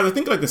get a prize, I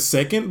think like the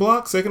second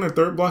or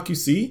third block you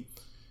see,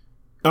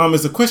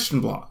 is a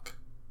question block.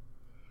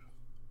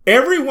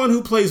 Everyone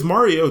who plays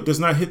Mario does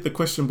not hit the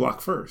question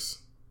block first.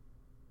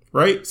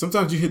 Right?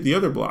 Sometimes you hit the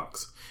other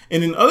blocks.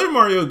 And in other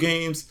Mario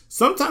games,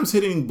 sometimes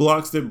hitting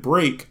blocks that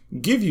break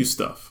give you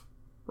stuff.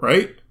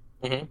 Right?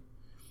 Mm-hmm.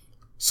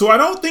 So I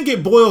don't think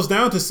it boils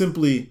down to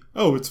simply,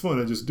 oh, it's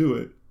fun, I just do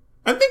it.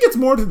 I think it's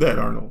more to that,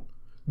 Arnold.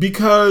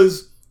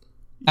 Because...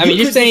 I mean,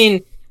 you you're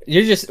saying...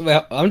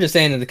 Well, I'm just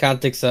saying in the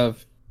context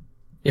of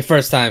your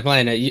first time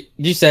playing it.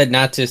 You said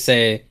not to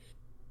say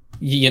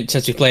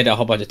since we played it a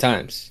whole bunch of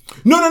times.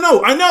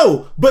 No, I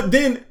know. But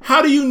then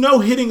how do you know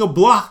hitting a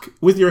block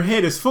with your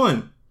head is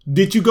fun?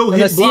 Did you go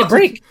hit Let's see blocks? it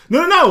break.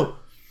 No.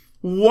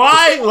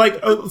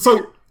 Why?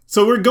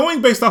 So we're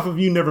going based off of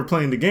you never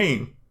playing the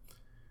game.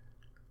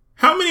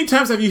 How many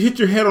times have you hit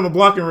your head on a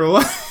block in real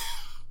life?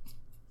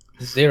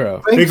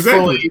 0.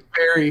 Exactly. Thankfully,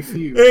 very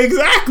few.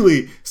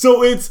 Exactly.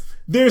 So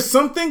there's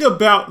something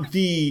about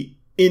the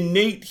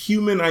innate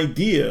human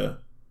idea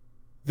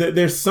that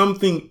there's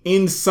something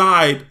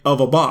inside of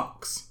a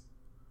box.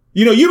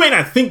 You know, you may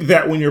not think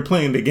that when you're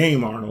playing the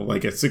game, Arnold,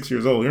 like at 6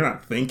 years old, you're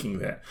not thinking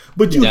that.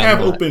 But you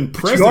have open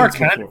presence. You are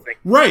kind of thinking.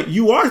 Right.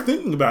 You are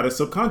thinking about it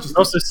subconsciously.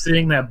 You're also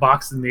sitting that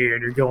box in the air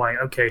and you're going,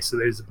 okay, so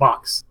there's a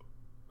box.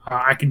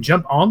 I can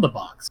jump on the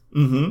box.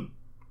 Mm-hmm.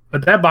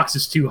 But that box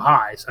is too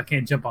high, so I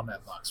can't jump on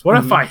that box. What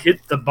if I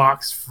hit the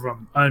box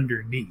from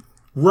underneath?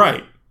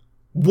 Right.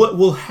 What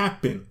will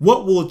happen?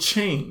 What will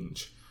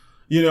change?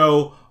 You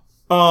know,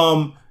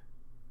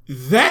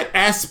 that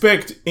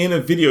aspect in a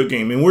video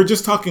game, and we're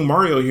just talking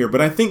Mario here,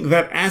 but I think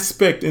that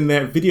aspect in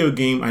that video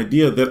game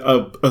idea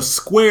that a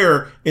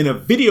square in a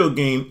video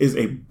game is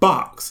a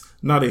box,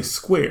 not a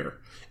square,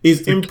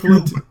 is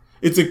implemented.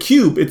 It's a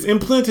cube. It's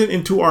implanted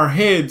into our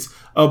heads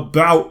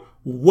about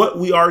what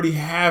we already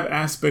have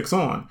aspects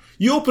on.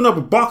 You open up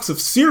a box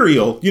of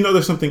cereal, you know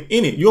there's something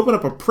in it. You open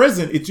up a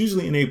present, it's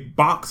usually in a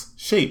box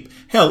shape.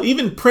 Hell,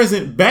 even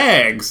present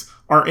bags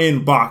are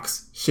in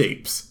box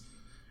shapes.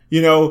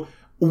 You know,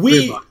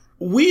 we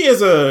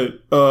as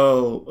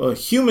a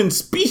human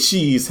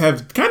species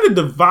have kind of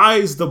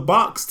devised the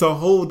box to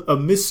hold a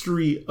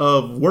mystery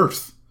of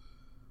worth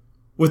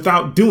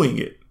without doing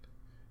it.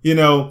 You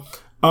know,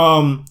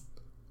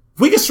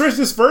 we can stretch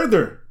this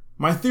further.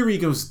 My theory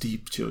goes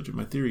deep, children.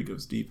 My theory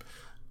goes deep.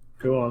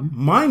 Go on.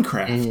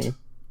 Minecraft. Mm-hmm.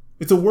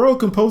 It's a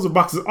world composed of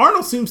boxes.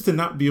 Arnold seems to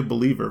not be a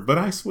believer, but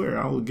I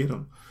swear I will get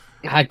him.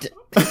 I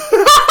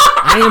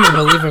am a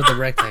believer of the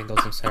rectangles.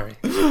 I'm sorry.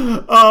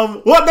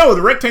 Well, no,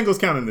 the rectangles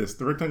count in this.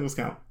 The rectangles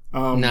count.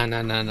 No.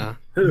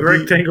 The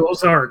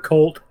rectangles are a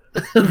cult.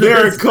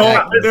 They're a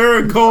cult.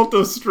 They're a cult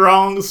of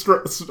strong,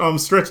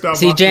 stretched out.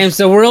 See, boxes. James,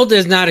 the world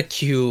is not a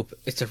cube;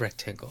 it's a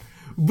rectangle.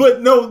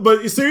 But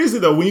seriously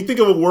though, when you think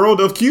of a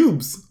world of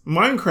cubes,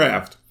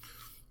 Minecraft,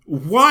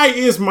 why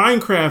is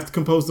Minecraft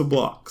composed of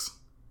blocks?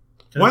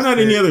 Why not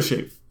any other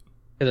shape?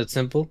 Because it's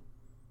simple.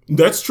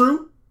 That's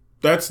true.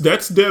 That's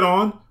dead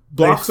on.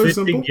 Blocks they are fit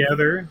simple.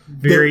 Together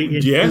very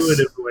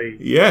intuitively.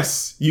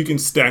 Yes, you can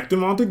stack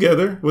them all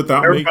together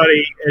without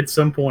everybody at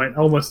some point.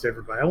 Almost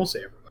everybody. I won't say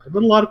everybody,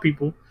 but a lot of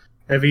people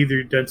have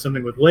either done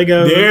something with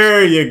Legos.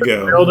 There you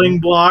go. Building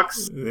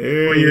blocks.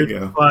 There you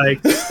go.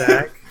 Like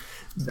stack,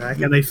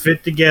 and they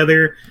fit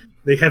together.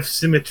 They have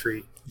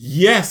symmetry.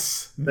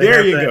 Yes,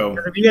 there you go.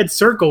 If you had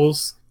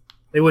circles,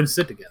 they wouldn't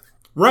sit together.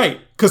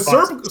 Right, because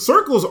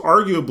circles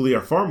arguably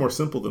are far more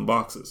simple than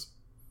boxes.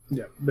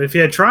 Yeah, but if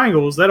you had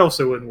triangles, that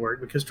also wouldn't work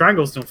because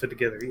triangles don't fit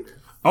together either.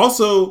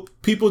 Also,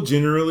 people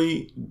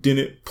generally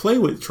didn't play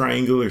with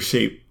triangular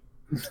shape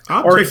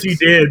objects. Or if you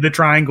did, the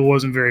triangle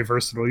wasn't very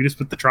versatile. You just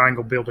put the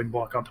triangle building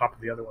block on top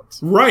of the other ones.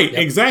 Right,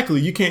 exactly.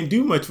 You can't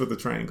do much with a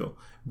triangle.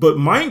 But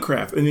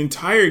Minecraft, an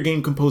entire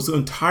game composed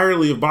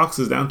entirely of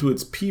boxes down to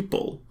its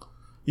people,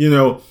 you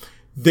know,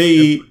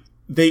 they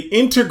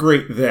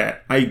integrate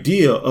that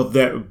idea of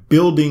that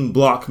building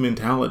block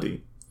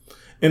mentality.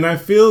 And I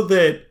feel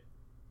that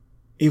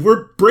if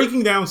we're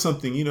breaking down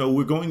something, you know,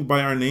 we're going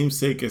by our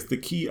namesake as the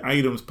Key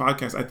Items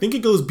podcast. I think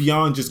it goes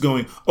beyond just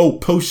going, oh,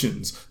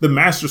 potions, the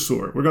Master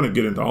Sword. We're going to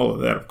get into all of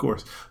that, of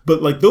course.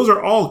 But like those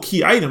are all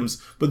key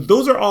items, but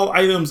those are all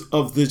items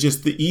of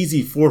the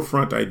easy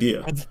forefront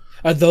idea.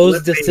 Are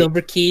those the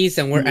silver keys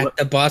and we're at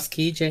the boss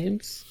key,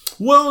 James?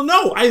 Well,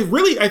 no, I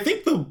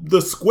think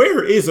the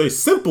square is a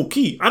simple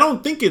key. I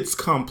don't think it's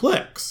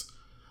complex.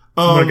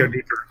 I'm going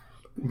to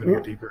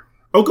go deeper.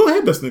 Oh, go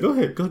ahead, Dustin. Go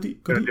ahead. Go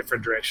deep. Go a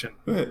different direction.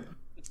 Go ahead.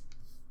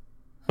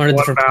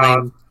 What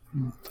about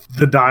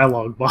the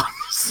dialogue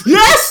box?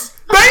 Yes!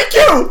 Thank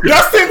you!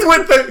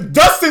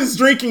 Dustin's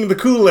drinking the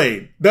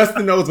Kool-Aid.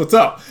 Dustin knows what's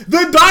up.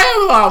 The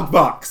dialogue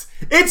box.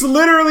 It's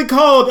literally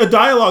called a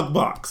dialogue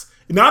box.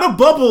 Not a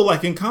bubble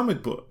like in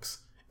comic books.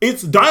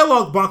 Its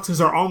dialogue boxes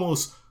are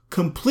almost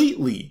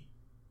completely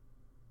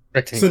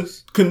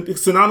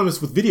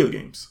synonymous with video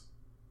games.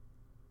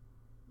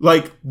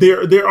 Like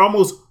they're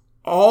almost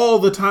all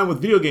the time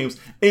with video games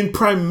and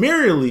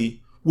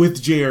primarily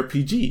with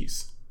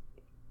JRPGs.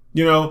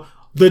 You know,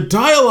 the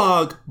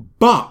dialogue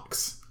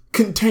box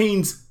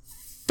contains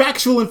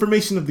factual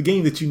information of the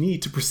game that you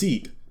need to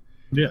proceed.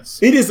 Yes.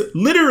 It is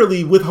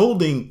literally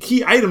withholding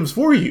key items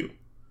for you.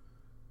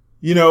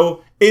 You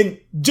know, and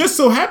just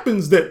so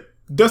happens that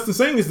Dustin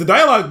saying is the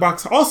dialogue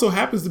box also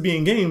happens to be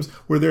in games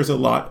where there's a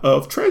lot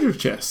of treasure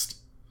chest.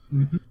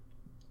 Mm-hmm.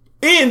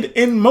 And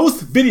in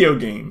most video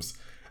games,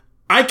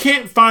 I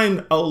can't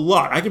find a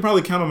lot. I can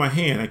probably count on my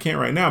hand. I can't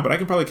right now, but I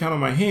can probably count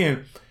on my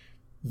hand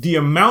the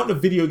amount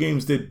of video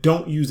games that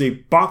don't use a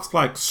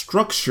box-like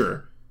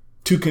structure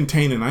to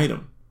contain an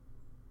item.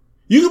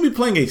 You could be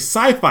playing a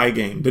sci-fi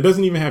game that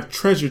doesn't even have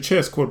treasure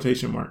chest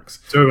quotation marks.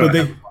 So but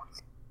they,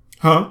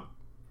 Huh?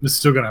 It's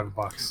still gonna have a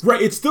box.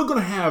 Right, it's still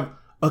gonna have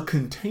a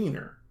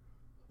container,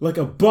 like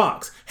a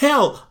box.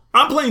 Hell,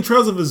 I'm playing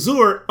Trails of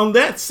Azure on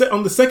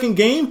on the second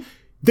game.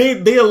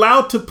 They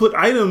allowed to put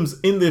items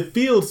in the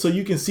field so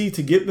you can see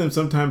to get them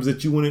sometimes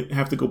that you wouldn't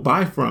have to go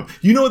buy from.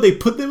 You know what they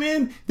put them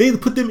in? They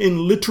put them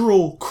in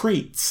literal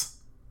crates.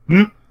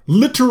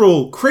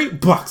 Literal crate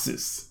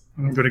boxes.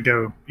 I'm gonna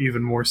go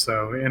even more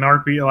so in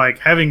RPG. Like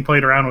having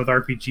played around with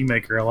RPG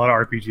Maker, a lot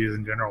of RPGs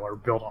in general are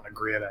built on a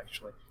grid.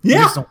 Actually, you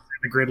Yeah. just don't see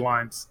the grid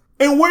lines.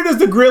 And where does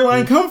the grid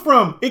line come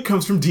from? It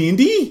comes from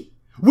D&D,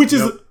 which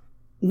is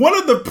one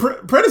of the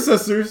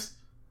predecessors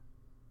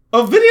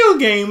of video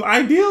game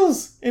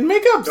ideals and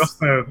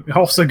makeups. It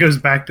also goes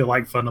back to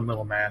like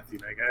fundamental math. You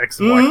know, you got X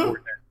and Y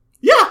coordinate.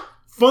 Yeah,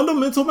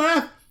 fundamental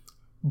math.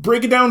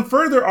 Break it down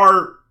further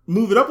or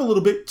move it up a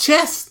little bit.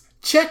 Chess,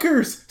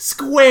 checkers,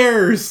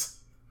 squares,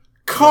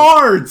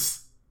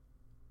 cards,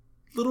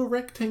 little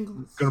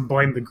rectangles. I'm gonna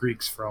blame the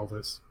Greeks for all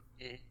this.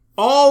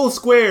 All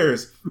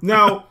squares.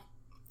 Now,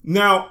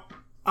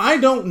 I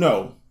don't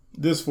know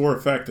this for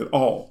a fact at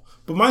all,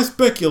 but my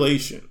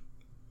speculation,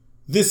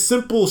 this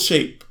simple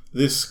shape,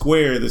 this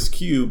square, this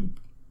cube,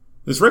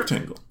 this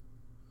rectangle,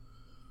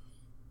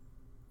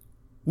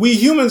 we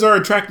humans are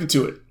attracted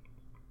to it.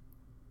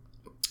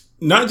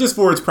 Not just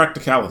for its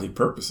practicality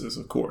purposes,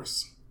 of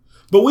course,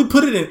 but we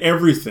put it in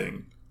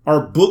everything.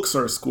 Our books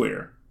are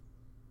square,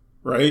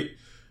 right?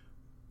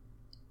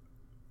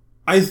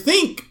 I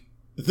think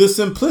the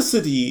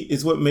simplicity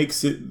is what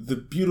makes it the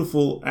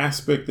beautiful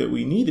aspect that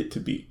we need it to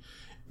be.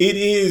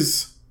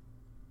 It's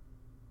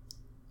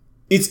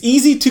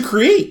easy to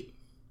create,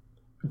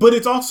 but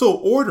it's also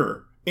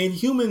order, and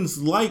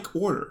humans like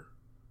order.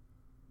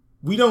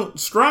 We don't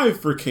strive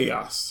for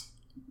chaos.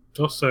 It's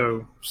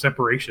also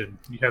separation.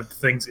 You have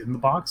things in the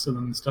box and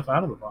then stuff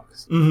out of the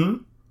box.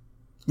 Mm-hmm.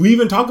 We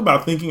even talk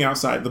about thinking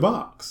outside the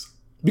box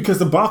because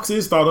the box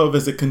is thought of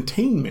as a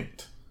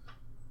containment.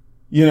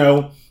 You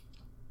know,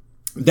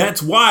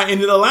 that's why,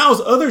 and it allows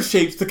other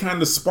shapes to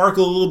kind of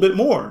sparkle a little bit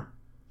more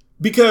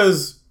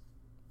because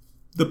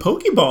the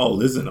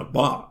Pokeball isn't a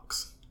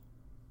box.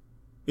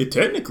 It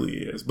technically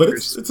is, but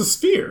it's a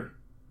sphere.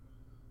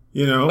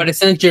 You know, But it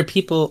sends your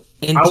people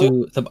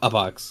into a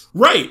box.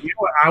 right? You know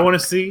what I want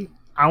to see?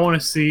 I want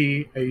to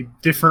see a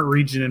different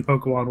region in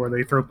Pokemon where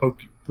they throw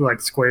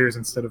like squares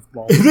instead of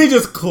balls. They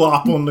just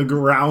clop on the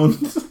ground.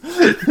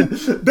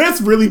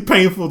 That's really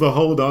painful to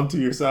hold onto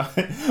your side.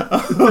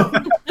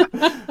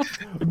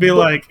 It'll be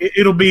like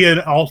it'll be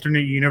an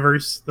alternate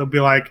universe. They'll be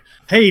like,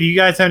 "Hey, do you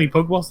guys have any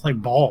Pokeballs?"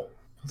 Like ball.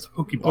 It's a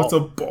Pokeball. What's a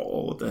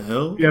ball? What the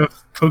hell? We have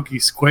Poke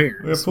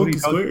Squares. We have What are Poke you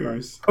talking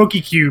Squares. about?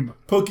 Pokecube.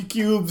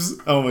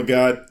 Pokecubes. Oh my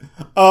god.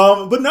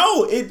 But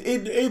no,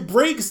 it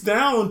breaks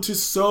down to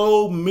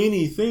so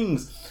many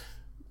things.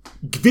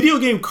 Video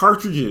game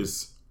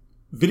cartridges,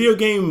 video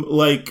game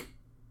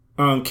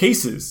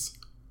cases,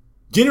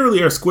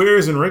 generally are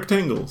squares and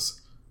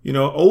rectangles. You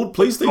know, old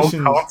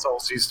PlayStation. Old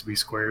consoles used to be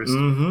squares.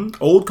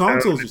 Mm-hmm. Old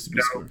consoles used to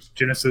be squares.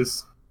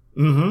 Genesis.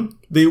 Mm-hmm.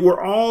 They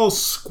were all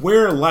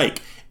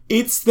square-like.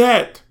 It's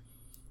that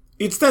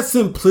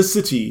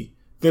simplicity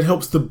that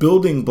helps the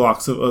building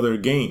blocks of other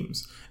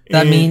games.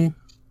 That mean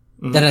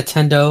that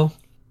Nintendo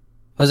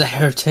was a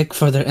heretic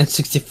for their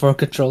N64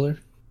 controller?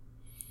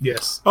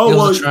 Yes. Oh, It was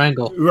well, a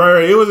triangle.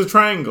 Right, it was a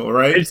triangle,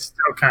 right? It's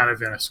still kind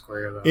of in a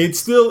square though. It's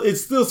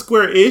still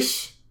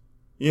square-ish.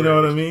 You know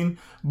what I mean?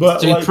 But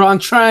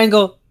Three-pronged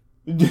triangle.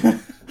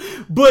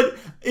 but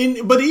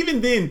even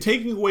then,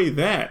 taking away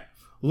that,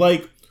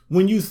 like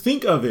when you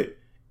think of it,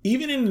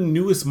 even in the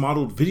newest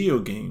modeled video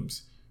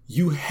games,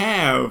 you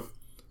have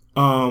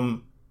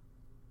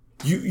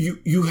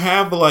you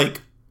have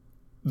like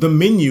the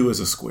menu is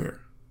a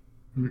square.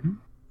 Mm-hmm.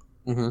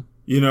 Mm-hmm.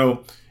 You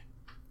know,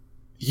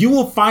 you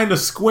will find a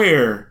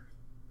square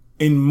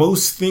in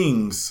most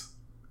things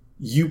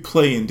you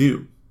play and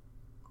do.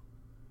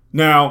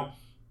 Now,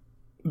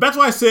 that's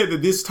why I said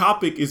that this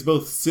topic is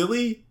both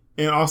silly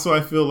and also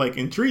I feel like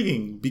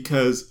intriguing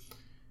because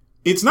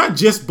it's not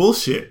just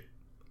bullshit.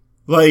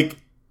 Like,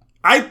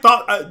 I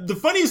thought the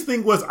funniest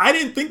thing was I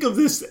didn't think of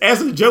this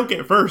as a joke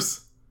at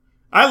first.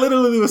 I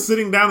literally was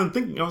sitting down and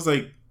thinking, I was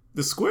like,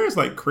 the square is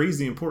like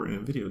crazy important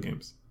in video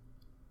games.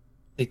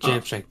 Big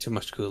James drank too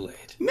much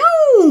Kool-Aid. No,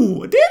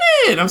 I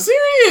didn't. I'm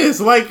serious.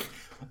 Like,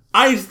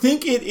 I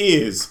think it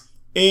is.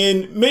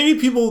 And maybe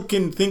people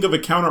can think of a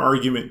counter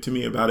argument to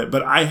me about it,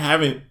 but I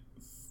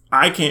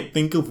can't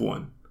think of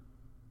one.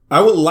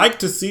 I would like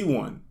to see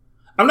one.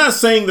 I'm not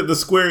saying that the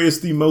square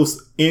is the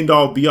most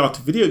end-all be-all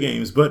to video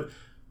games, but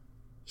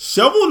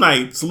Shovel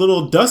Knight's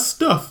little dust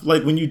stuff,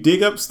 like when you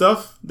dig up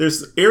stuff,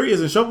 there's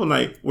areas in Shovel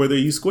Knight where they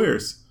use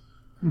squares.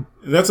 And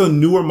that's a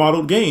newer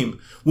modeled game.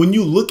 When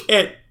you look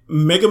at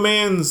Mega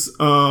Man's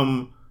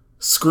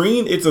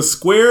screen, it's a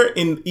square,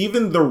 and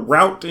even the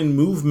route and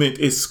movement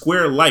is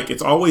square-like.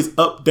 It's always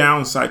up,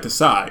 down, side to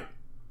side.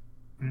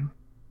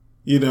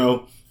 You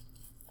know,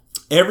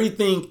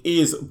 everything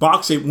is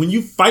box shaped. When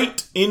you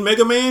fight in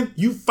Mega Man,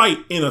 you fight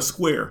in a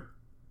square.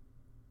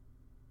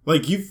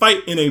 Like, you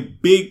fight in a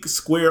big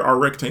square or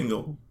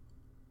rectangle.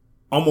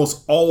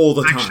 almost all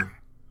the Section. time.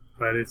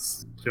 But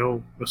it's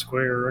still a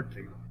square or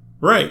rectangle.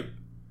 Right.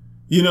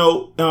 You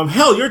know,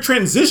 hell, your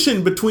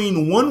transition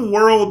between one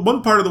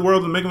part of the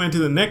world in Mega Man to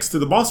the next to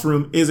the boss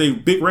room is a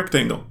big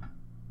rectangle.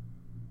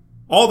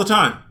 All the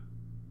time.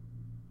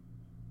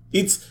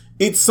 It's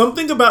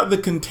something about the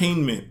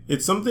containment.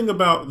 It's something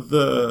about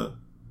the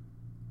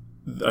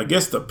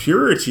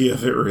purity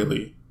of it,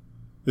 really,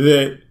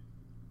 that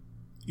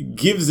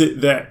gives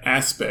it that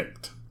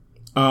aspect.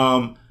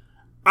 I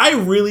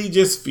really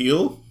just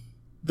feel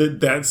that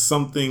that's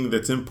something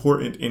that's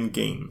important in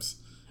games.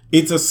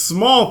 It's a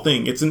small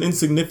thing. It's an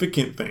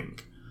insignificant thing.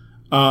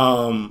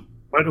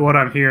 What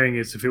I'm hearing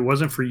is if it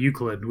wasn't for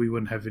Euclid, we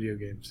wouldn't have video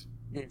games.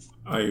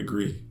 I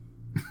agree.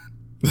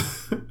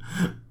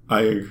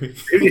 I agree.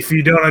 If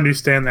you don't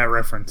understand that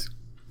reference,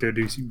 go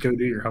do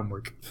your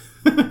homework.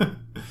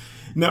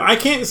 Now, I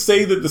can't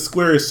say that the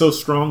square is so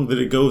strong that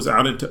it goes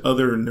out into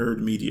other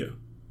nerd media.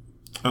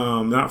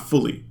 Not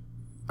fully.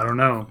 I don't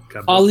know.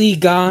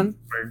 Polygon.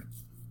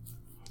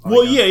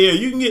 Well, yeah,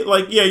 you can get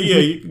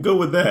you can go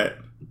with that.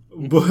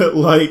 But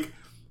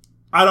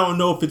I don't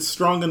know if it's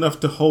strong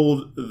enough to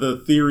hold the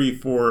theory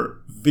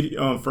for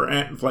video for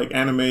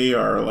anime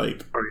or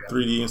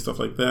 3D and stuff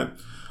like that.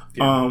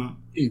 Yeah.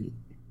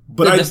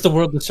 But that's the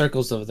world of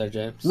circles over there,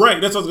 James.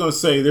 Right, that's what I was gonna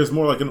say. There's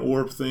more like an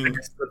orb thing.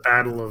 It's the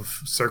battle of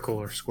circle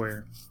or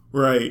square.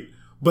 Right,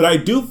 but I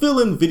do feel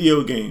in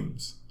video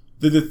games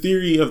that the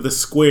theory of the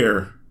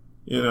square,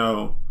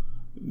 I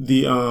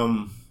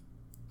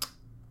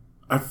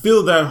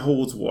feel that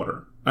holds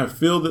water. I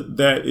feel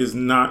that is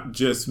not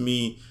just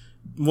me.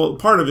 Well,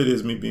 part of it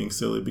is me being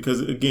silly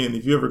because, again,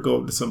 if you ever go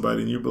up to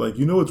somebody and you're like,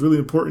 what's really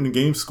important in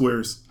game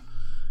squares,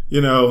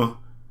 they'll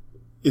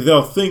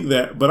think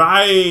that. But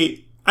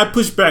I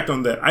push back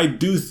on that. I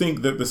do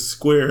think that the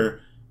square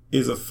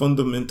is a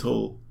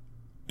fundamental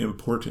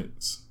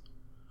importance.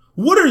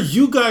 What are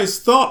you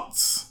guys'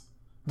 thoughts?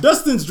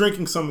 Dustin's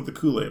drinking some of the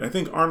Kool-Aid. I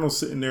think Arnold's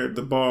sitting there at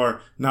the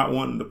bar not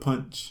wanting to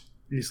punch.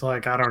 He's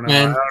like, I don't know.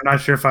 Man. I'm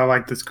not sure if I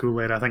like this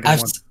Kool-Aid. I think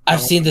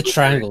I've seen the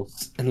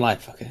triangles in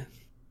life. Okay.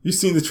 You've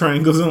seen the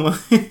triangles in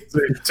life?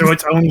 So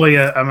it's only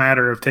a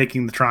matter of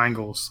taking the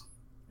triangles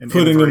and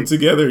putting them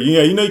together.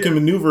 Yeah, you can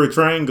maneuver a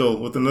triangle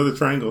with another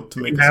triangle to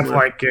make you a have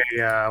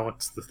square.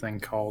 what's the thing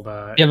called?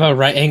 You have a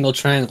right angle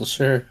triangle,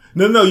 sure.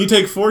 No, you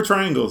take 4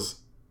 triangles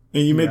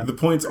and you make the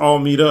points all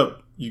meet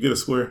up. You get a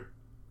square.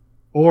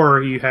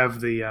 Or you have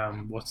the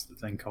what's the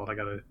thing called?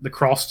 The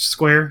crossed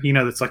square.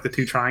 That's like the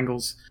 2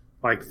 triangles,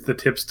 like the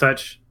tips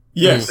touch.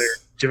 Yes. They're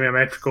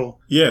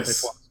geometrical. Yes. They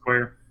form a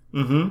square.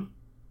 Mm-hmm.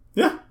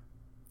 Yeah.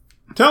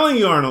 I'm telling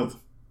you, Arnold,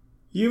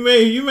 you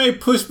may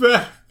push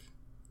back,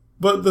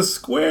 but the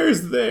square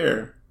is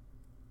there.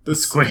 The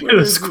square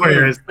is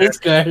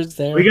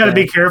there. We got to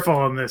be careful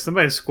on this.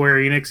 Somebody at Square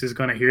Enix is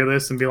going to hear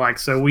this and be like,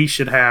 "So we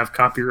should have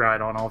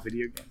copyright on all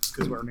video games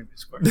because we're new to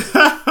Square."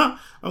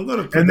 I'm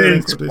gonna. Put and that then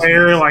in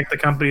Square, the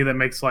company that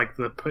makes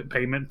the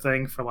payment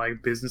thing for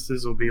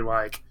businesses, will be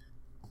like,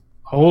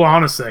 "Hold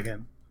on a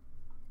second."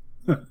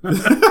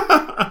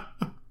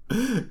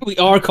 We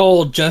are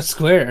called just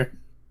Square.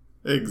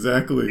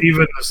 Exactly.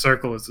 Even the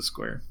circle is a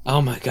square.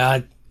 Oh my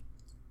god.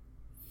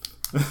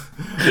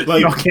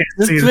 Y'all can't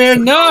see this.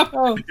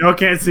 No, y'all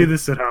can't see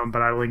this at home,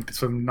 but I linked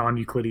some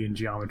non-Euclidean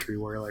geometry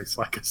where it's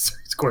like a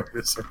square to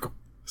a circle.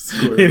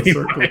 Square to a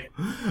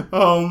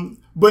circle.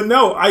 But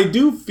no, I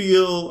do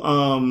feel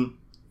the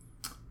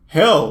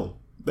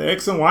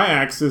X and Y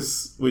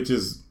axis, which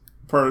is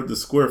part of the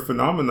square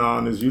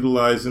phenomenon, is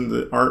utilized in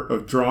the art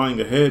of drawing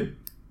a head.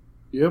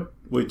 Yep.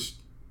 Which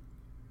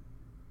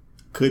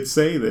could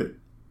say that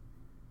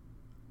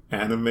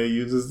anime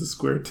uses the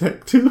square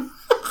tech too.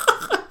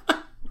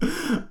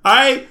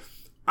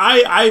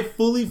 I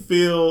fully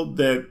feel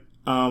that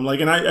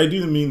and I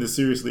do mean this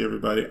seriously,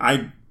 everybody.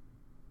 I'm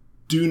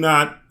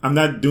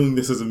not doing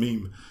this as a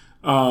meme.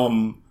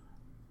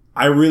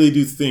 I really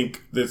do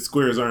think that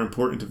squares are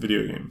important to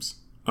video games.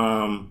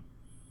 And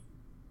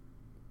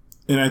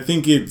I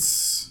think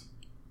it's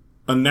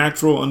a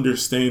natural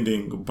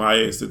understanding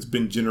bias that's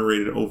been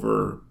generated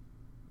over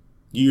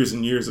years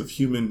and years of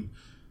human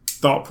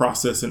thought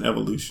process and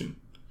evolution.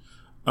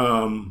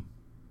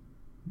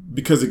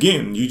 Because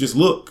again, you just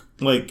look,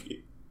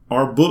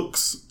 our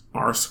books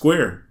are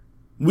square.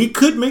 We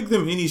could make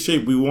them any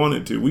shape we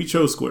wanted to. We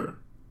chose square.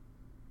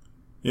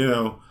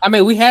 I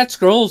mean, we had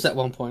scrolls at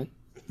one point.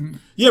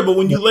 Yeah, but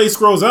when you lay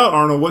scrolls out,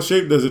 Arnold, what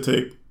shape does it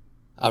take?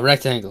 A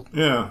rectangle.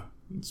 Yeah,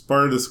 it's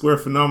part of the square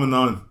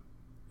phenomenon.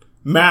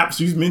 Maps,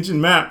 you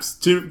mentioned maps.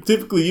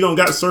 Typically, you don't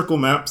got circle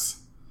maps.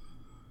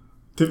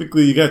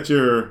 Typically, you got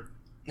your...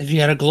 If you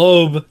had a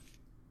globe...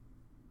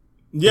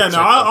 Yeah,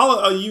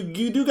 no,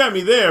 you do got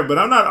me there, but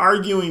I'm not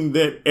arguing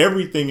that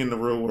everything in the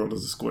real world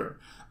is a square.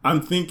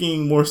 I'm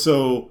thinking more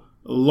so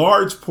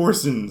large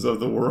portions of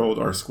the world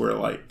are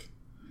square-like.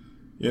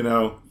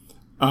 Yeah,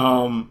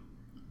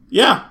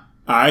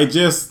 I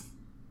just...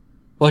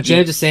 What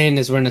James is saying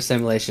is we're in a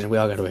simulation. We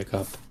all got to wake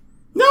up.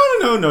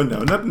 No,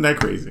 nothing that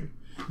crazy.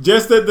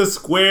 Just that the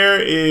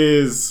square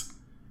is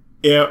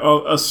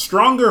a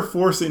stronger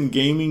force in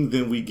gaming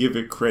than we give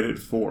it credit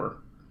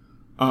for.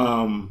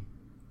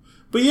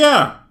 But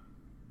yeah,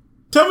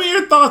 tell me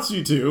your thoughts,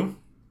 you two.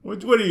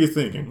 What are you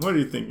thinking? What are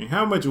you thinking?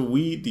 How much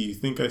weed do you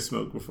think I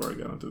smoked before I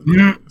got into the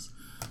podcast?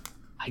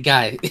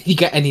 You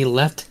got any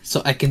left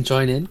so I can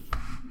join in?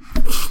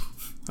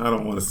 I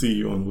don't want to see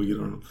you on weed,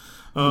 Arnold.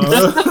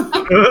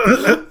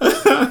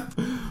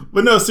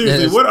 But no,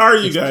 seriously, what are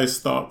you guys'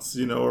 thoughts,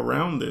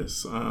 around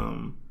this?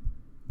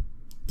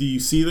 Do you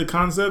see the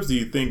concepts? Do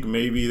you think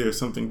maybe there's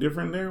something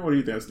different there? What do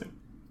you guys think?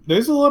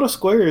 There's a lot of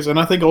squares, and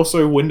I think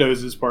also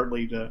Windows is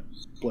partly to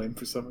blame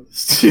for some of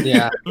this.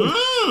 Yeah.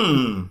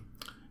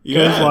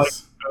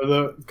 Yes.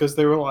 Because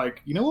they were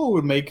like, you know what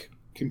would make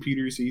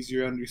computers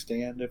easier to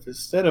understand if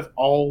instead of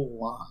all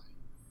line,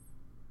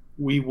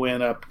 we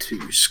went up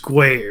to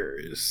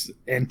squares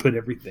and put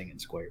everything in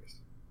squares.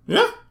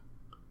 Yeah.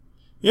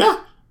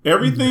 Yeah.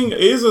 Everything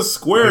is a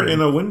square in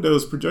a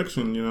Windows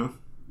projection,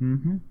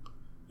 Mm-hmm.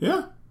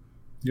 Yeah.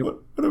 Yep.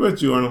 What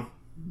about you, Arnold?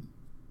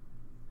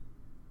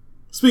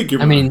 Speak your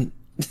mind. mean,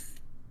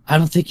 I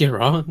don't think you're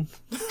wrong.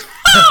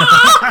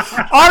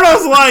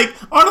 Arnold's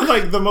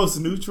like the most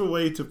neutral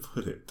way to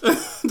put it.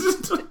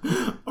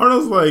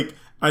 Arnold's like,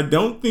 I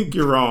don't think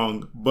you're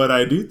wrong, but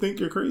I do think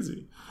you're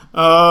crazy.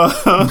 You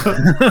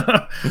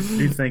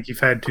think you've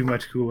had too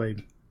much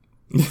Kool-Aid?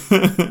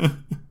 That's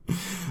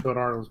what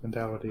Arnold's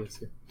mentality is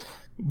here.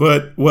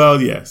 But,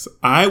 well, yes,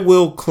 I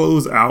will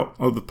close out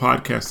of the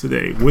podcast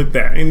today with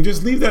that and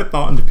just leave that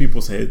thought into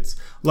people's heads.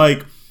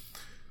 Like,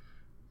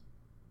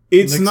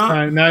 it's Next not.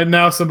 time,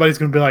 now somebody's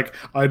going to be like,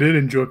 I did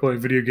enjoy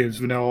playing video games,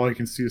 but now all I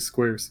can see is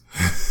squares.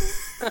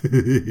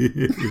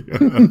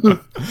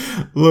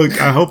 Look,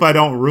 I hope I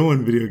don't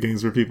ruin video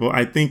games for people.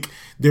 I think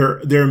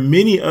there are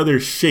many other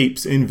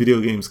shapes in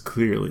video games,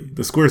 clearly.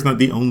 The square is not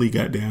the only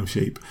goddamn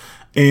shape.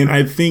 And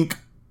I think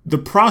the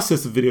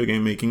process of video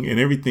game making and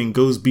everything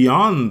goes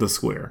beyond the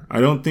square. I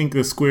don't think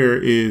the square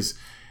is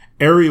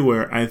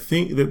everywhere. I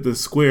think that the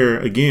square,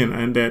 again,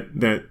 and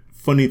that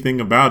funny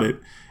thing about it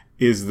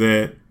is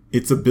that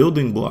it's a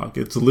building block.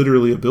 It's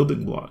literally a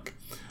building block.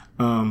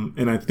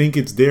 And I think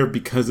it's there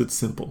because it's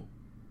simple.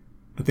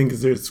 I think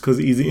it's there because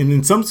it's easy. And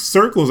in some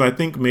circles, I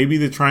think maybe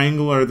the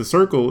triangle or the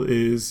circle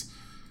is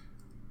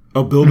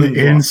a building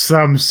block. In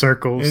some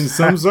circles. In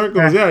some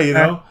circles,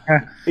 yeah,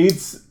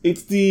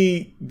 It's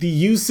the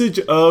usage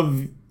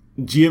of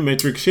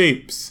geometric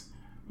shapes.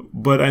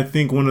 But I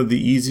think one of the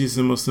easiest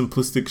and most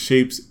simplistic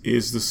shapes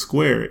is the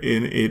square.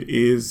 And it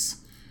is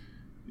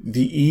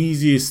the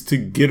easiest to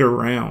get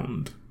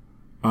around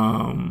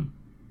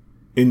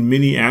in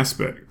many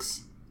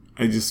aspects.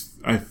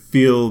 I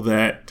feel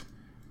that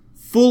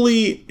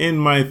fully in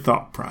my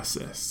thought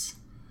process.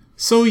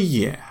 So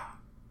yeah,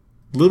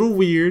 little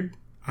weird,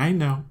 I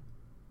know,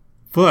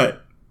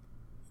 but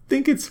I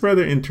think it's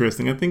rather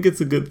interesting. I think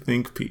it's a good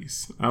think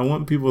piece. I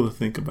want people to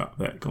think about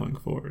that going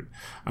forward.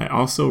 I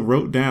also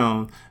wrote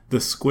down the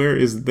square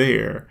is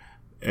there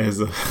as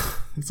a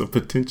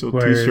potential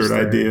Square is t-shirt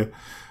there. idea.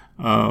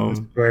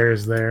 Square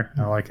is there.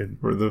 I like it.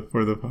 For the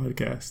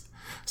podcast.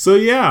 So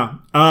yeah,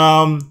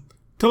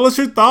 tell us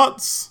your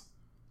thoughts.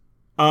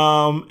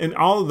 And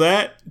all of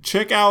that.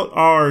 Check out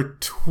our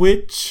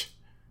Twitch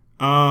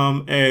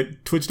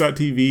at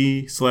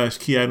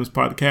twitch.tv/Key Items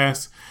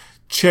Podcast.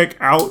 Check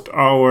out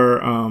our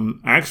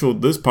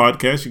this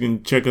podcast. You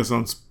can check us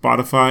on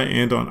Spotify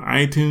and on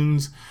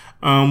iTunes.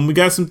 We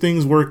got some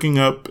things working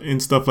up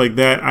and stuff like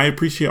that. I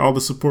appreciate all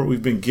the support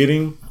we've been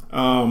getting.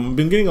 We've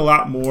been getting a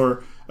lot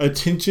more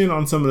attention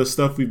on some of the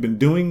stuff we've been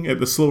doing at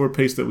the slower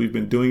pace that we've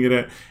been doing it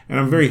at, and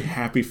I'm very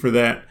happy for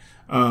that.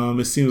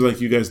 It seems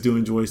like you guys do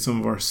enjoy some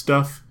of our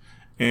stuff,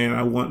 and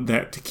I want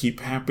that to keep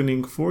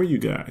happening for you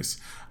guys.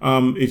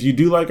 If you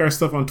do like our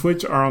stuff on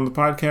Twitch or on the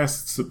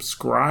podcast,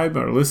 subscribe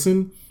or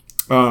listen.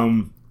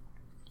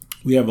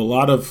 We have a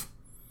lot of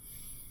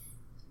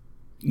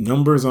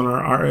numbers on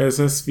our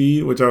RSS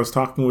feed, which I was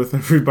talking with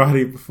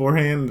everybody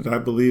beforehand that I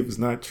believe is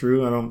not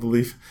true. I don't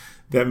believe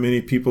that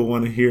many people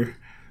want to hear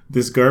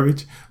this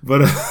garbage,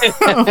 but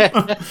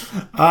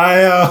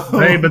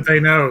But they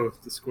know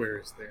the square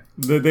is there.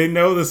 They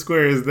know the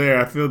square is there.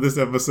 I feel this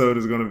episode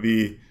is going to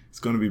be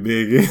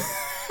big.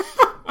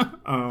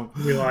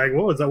 Be like,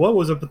 what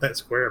was up with that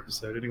square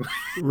episode anyway?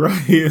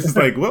 Right? It's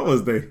like, what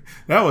was that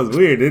was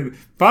weird.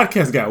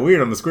 Podcast got weird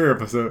on the square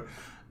episode.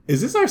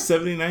 Is this our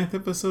 79th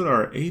episode or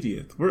our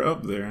 80th? We're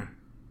up there.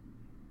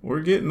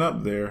 We're getting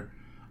up there.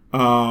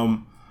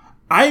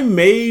 I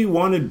may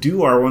want to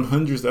do our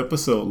 100th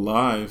episode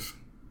live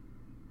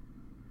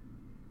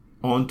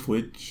on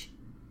Twitch.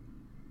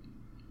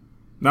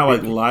 Not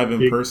like live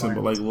in person,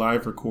 but like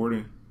live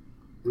recording.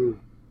 Ooh,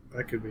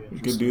 that could be interesting.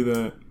 We could do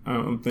that.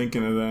 I'm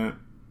thinking of that.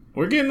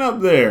 We're getting up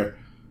there.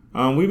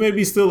 We may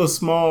be still a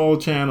small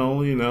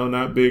channel,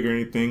 not big or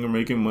anything or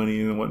making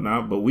money and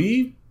whatnot, but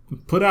we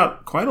put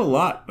out quite a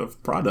lot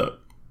of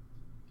product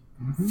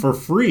for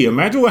free.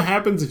 Imagine what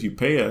happens if you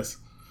pay us.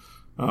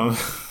 All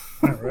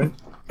right.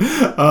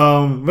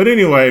 But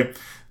anyway,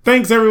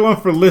 thanks everyone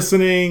for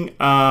listening.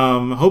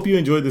 Hope you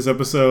enjoyed this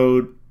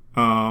episode.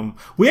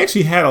 We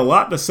actually had a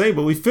lot to say,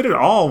 but we fit it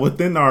all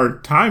within our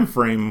time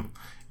frame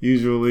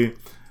usually.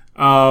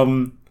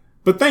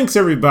 But thanks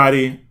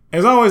everybody.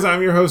 As always,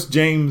 I'm your host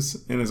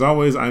James, and as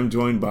always, I'm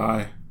joined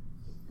by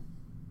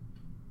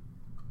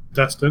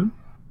Dustin.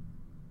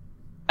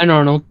 And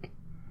Arnold.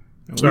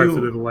 and Sorry we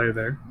for will- the delay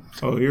there.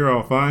 Oh, you're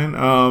all fine.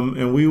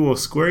 And we will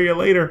square you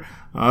later.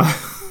 Bye.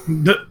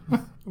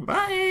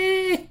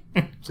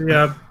 See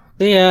ya.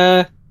 See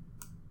ya.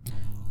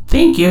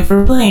 Thank you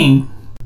for playing.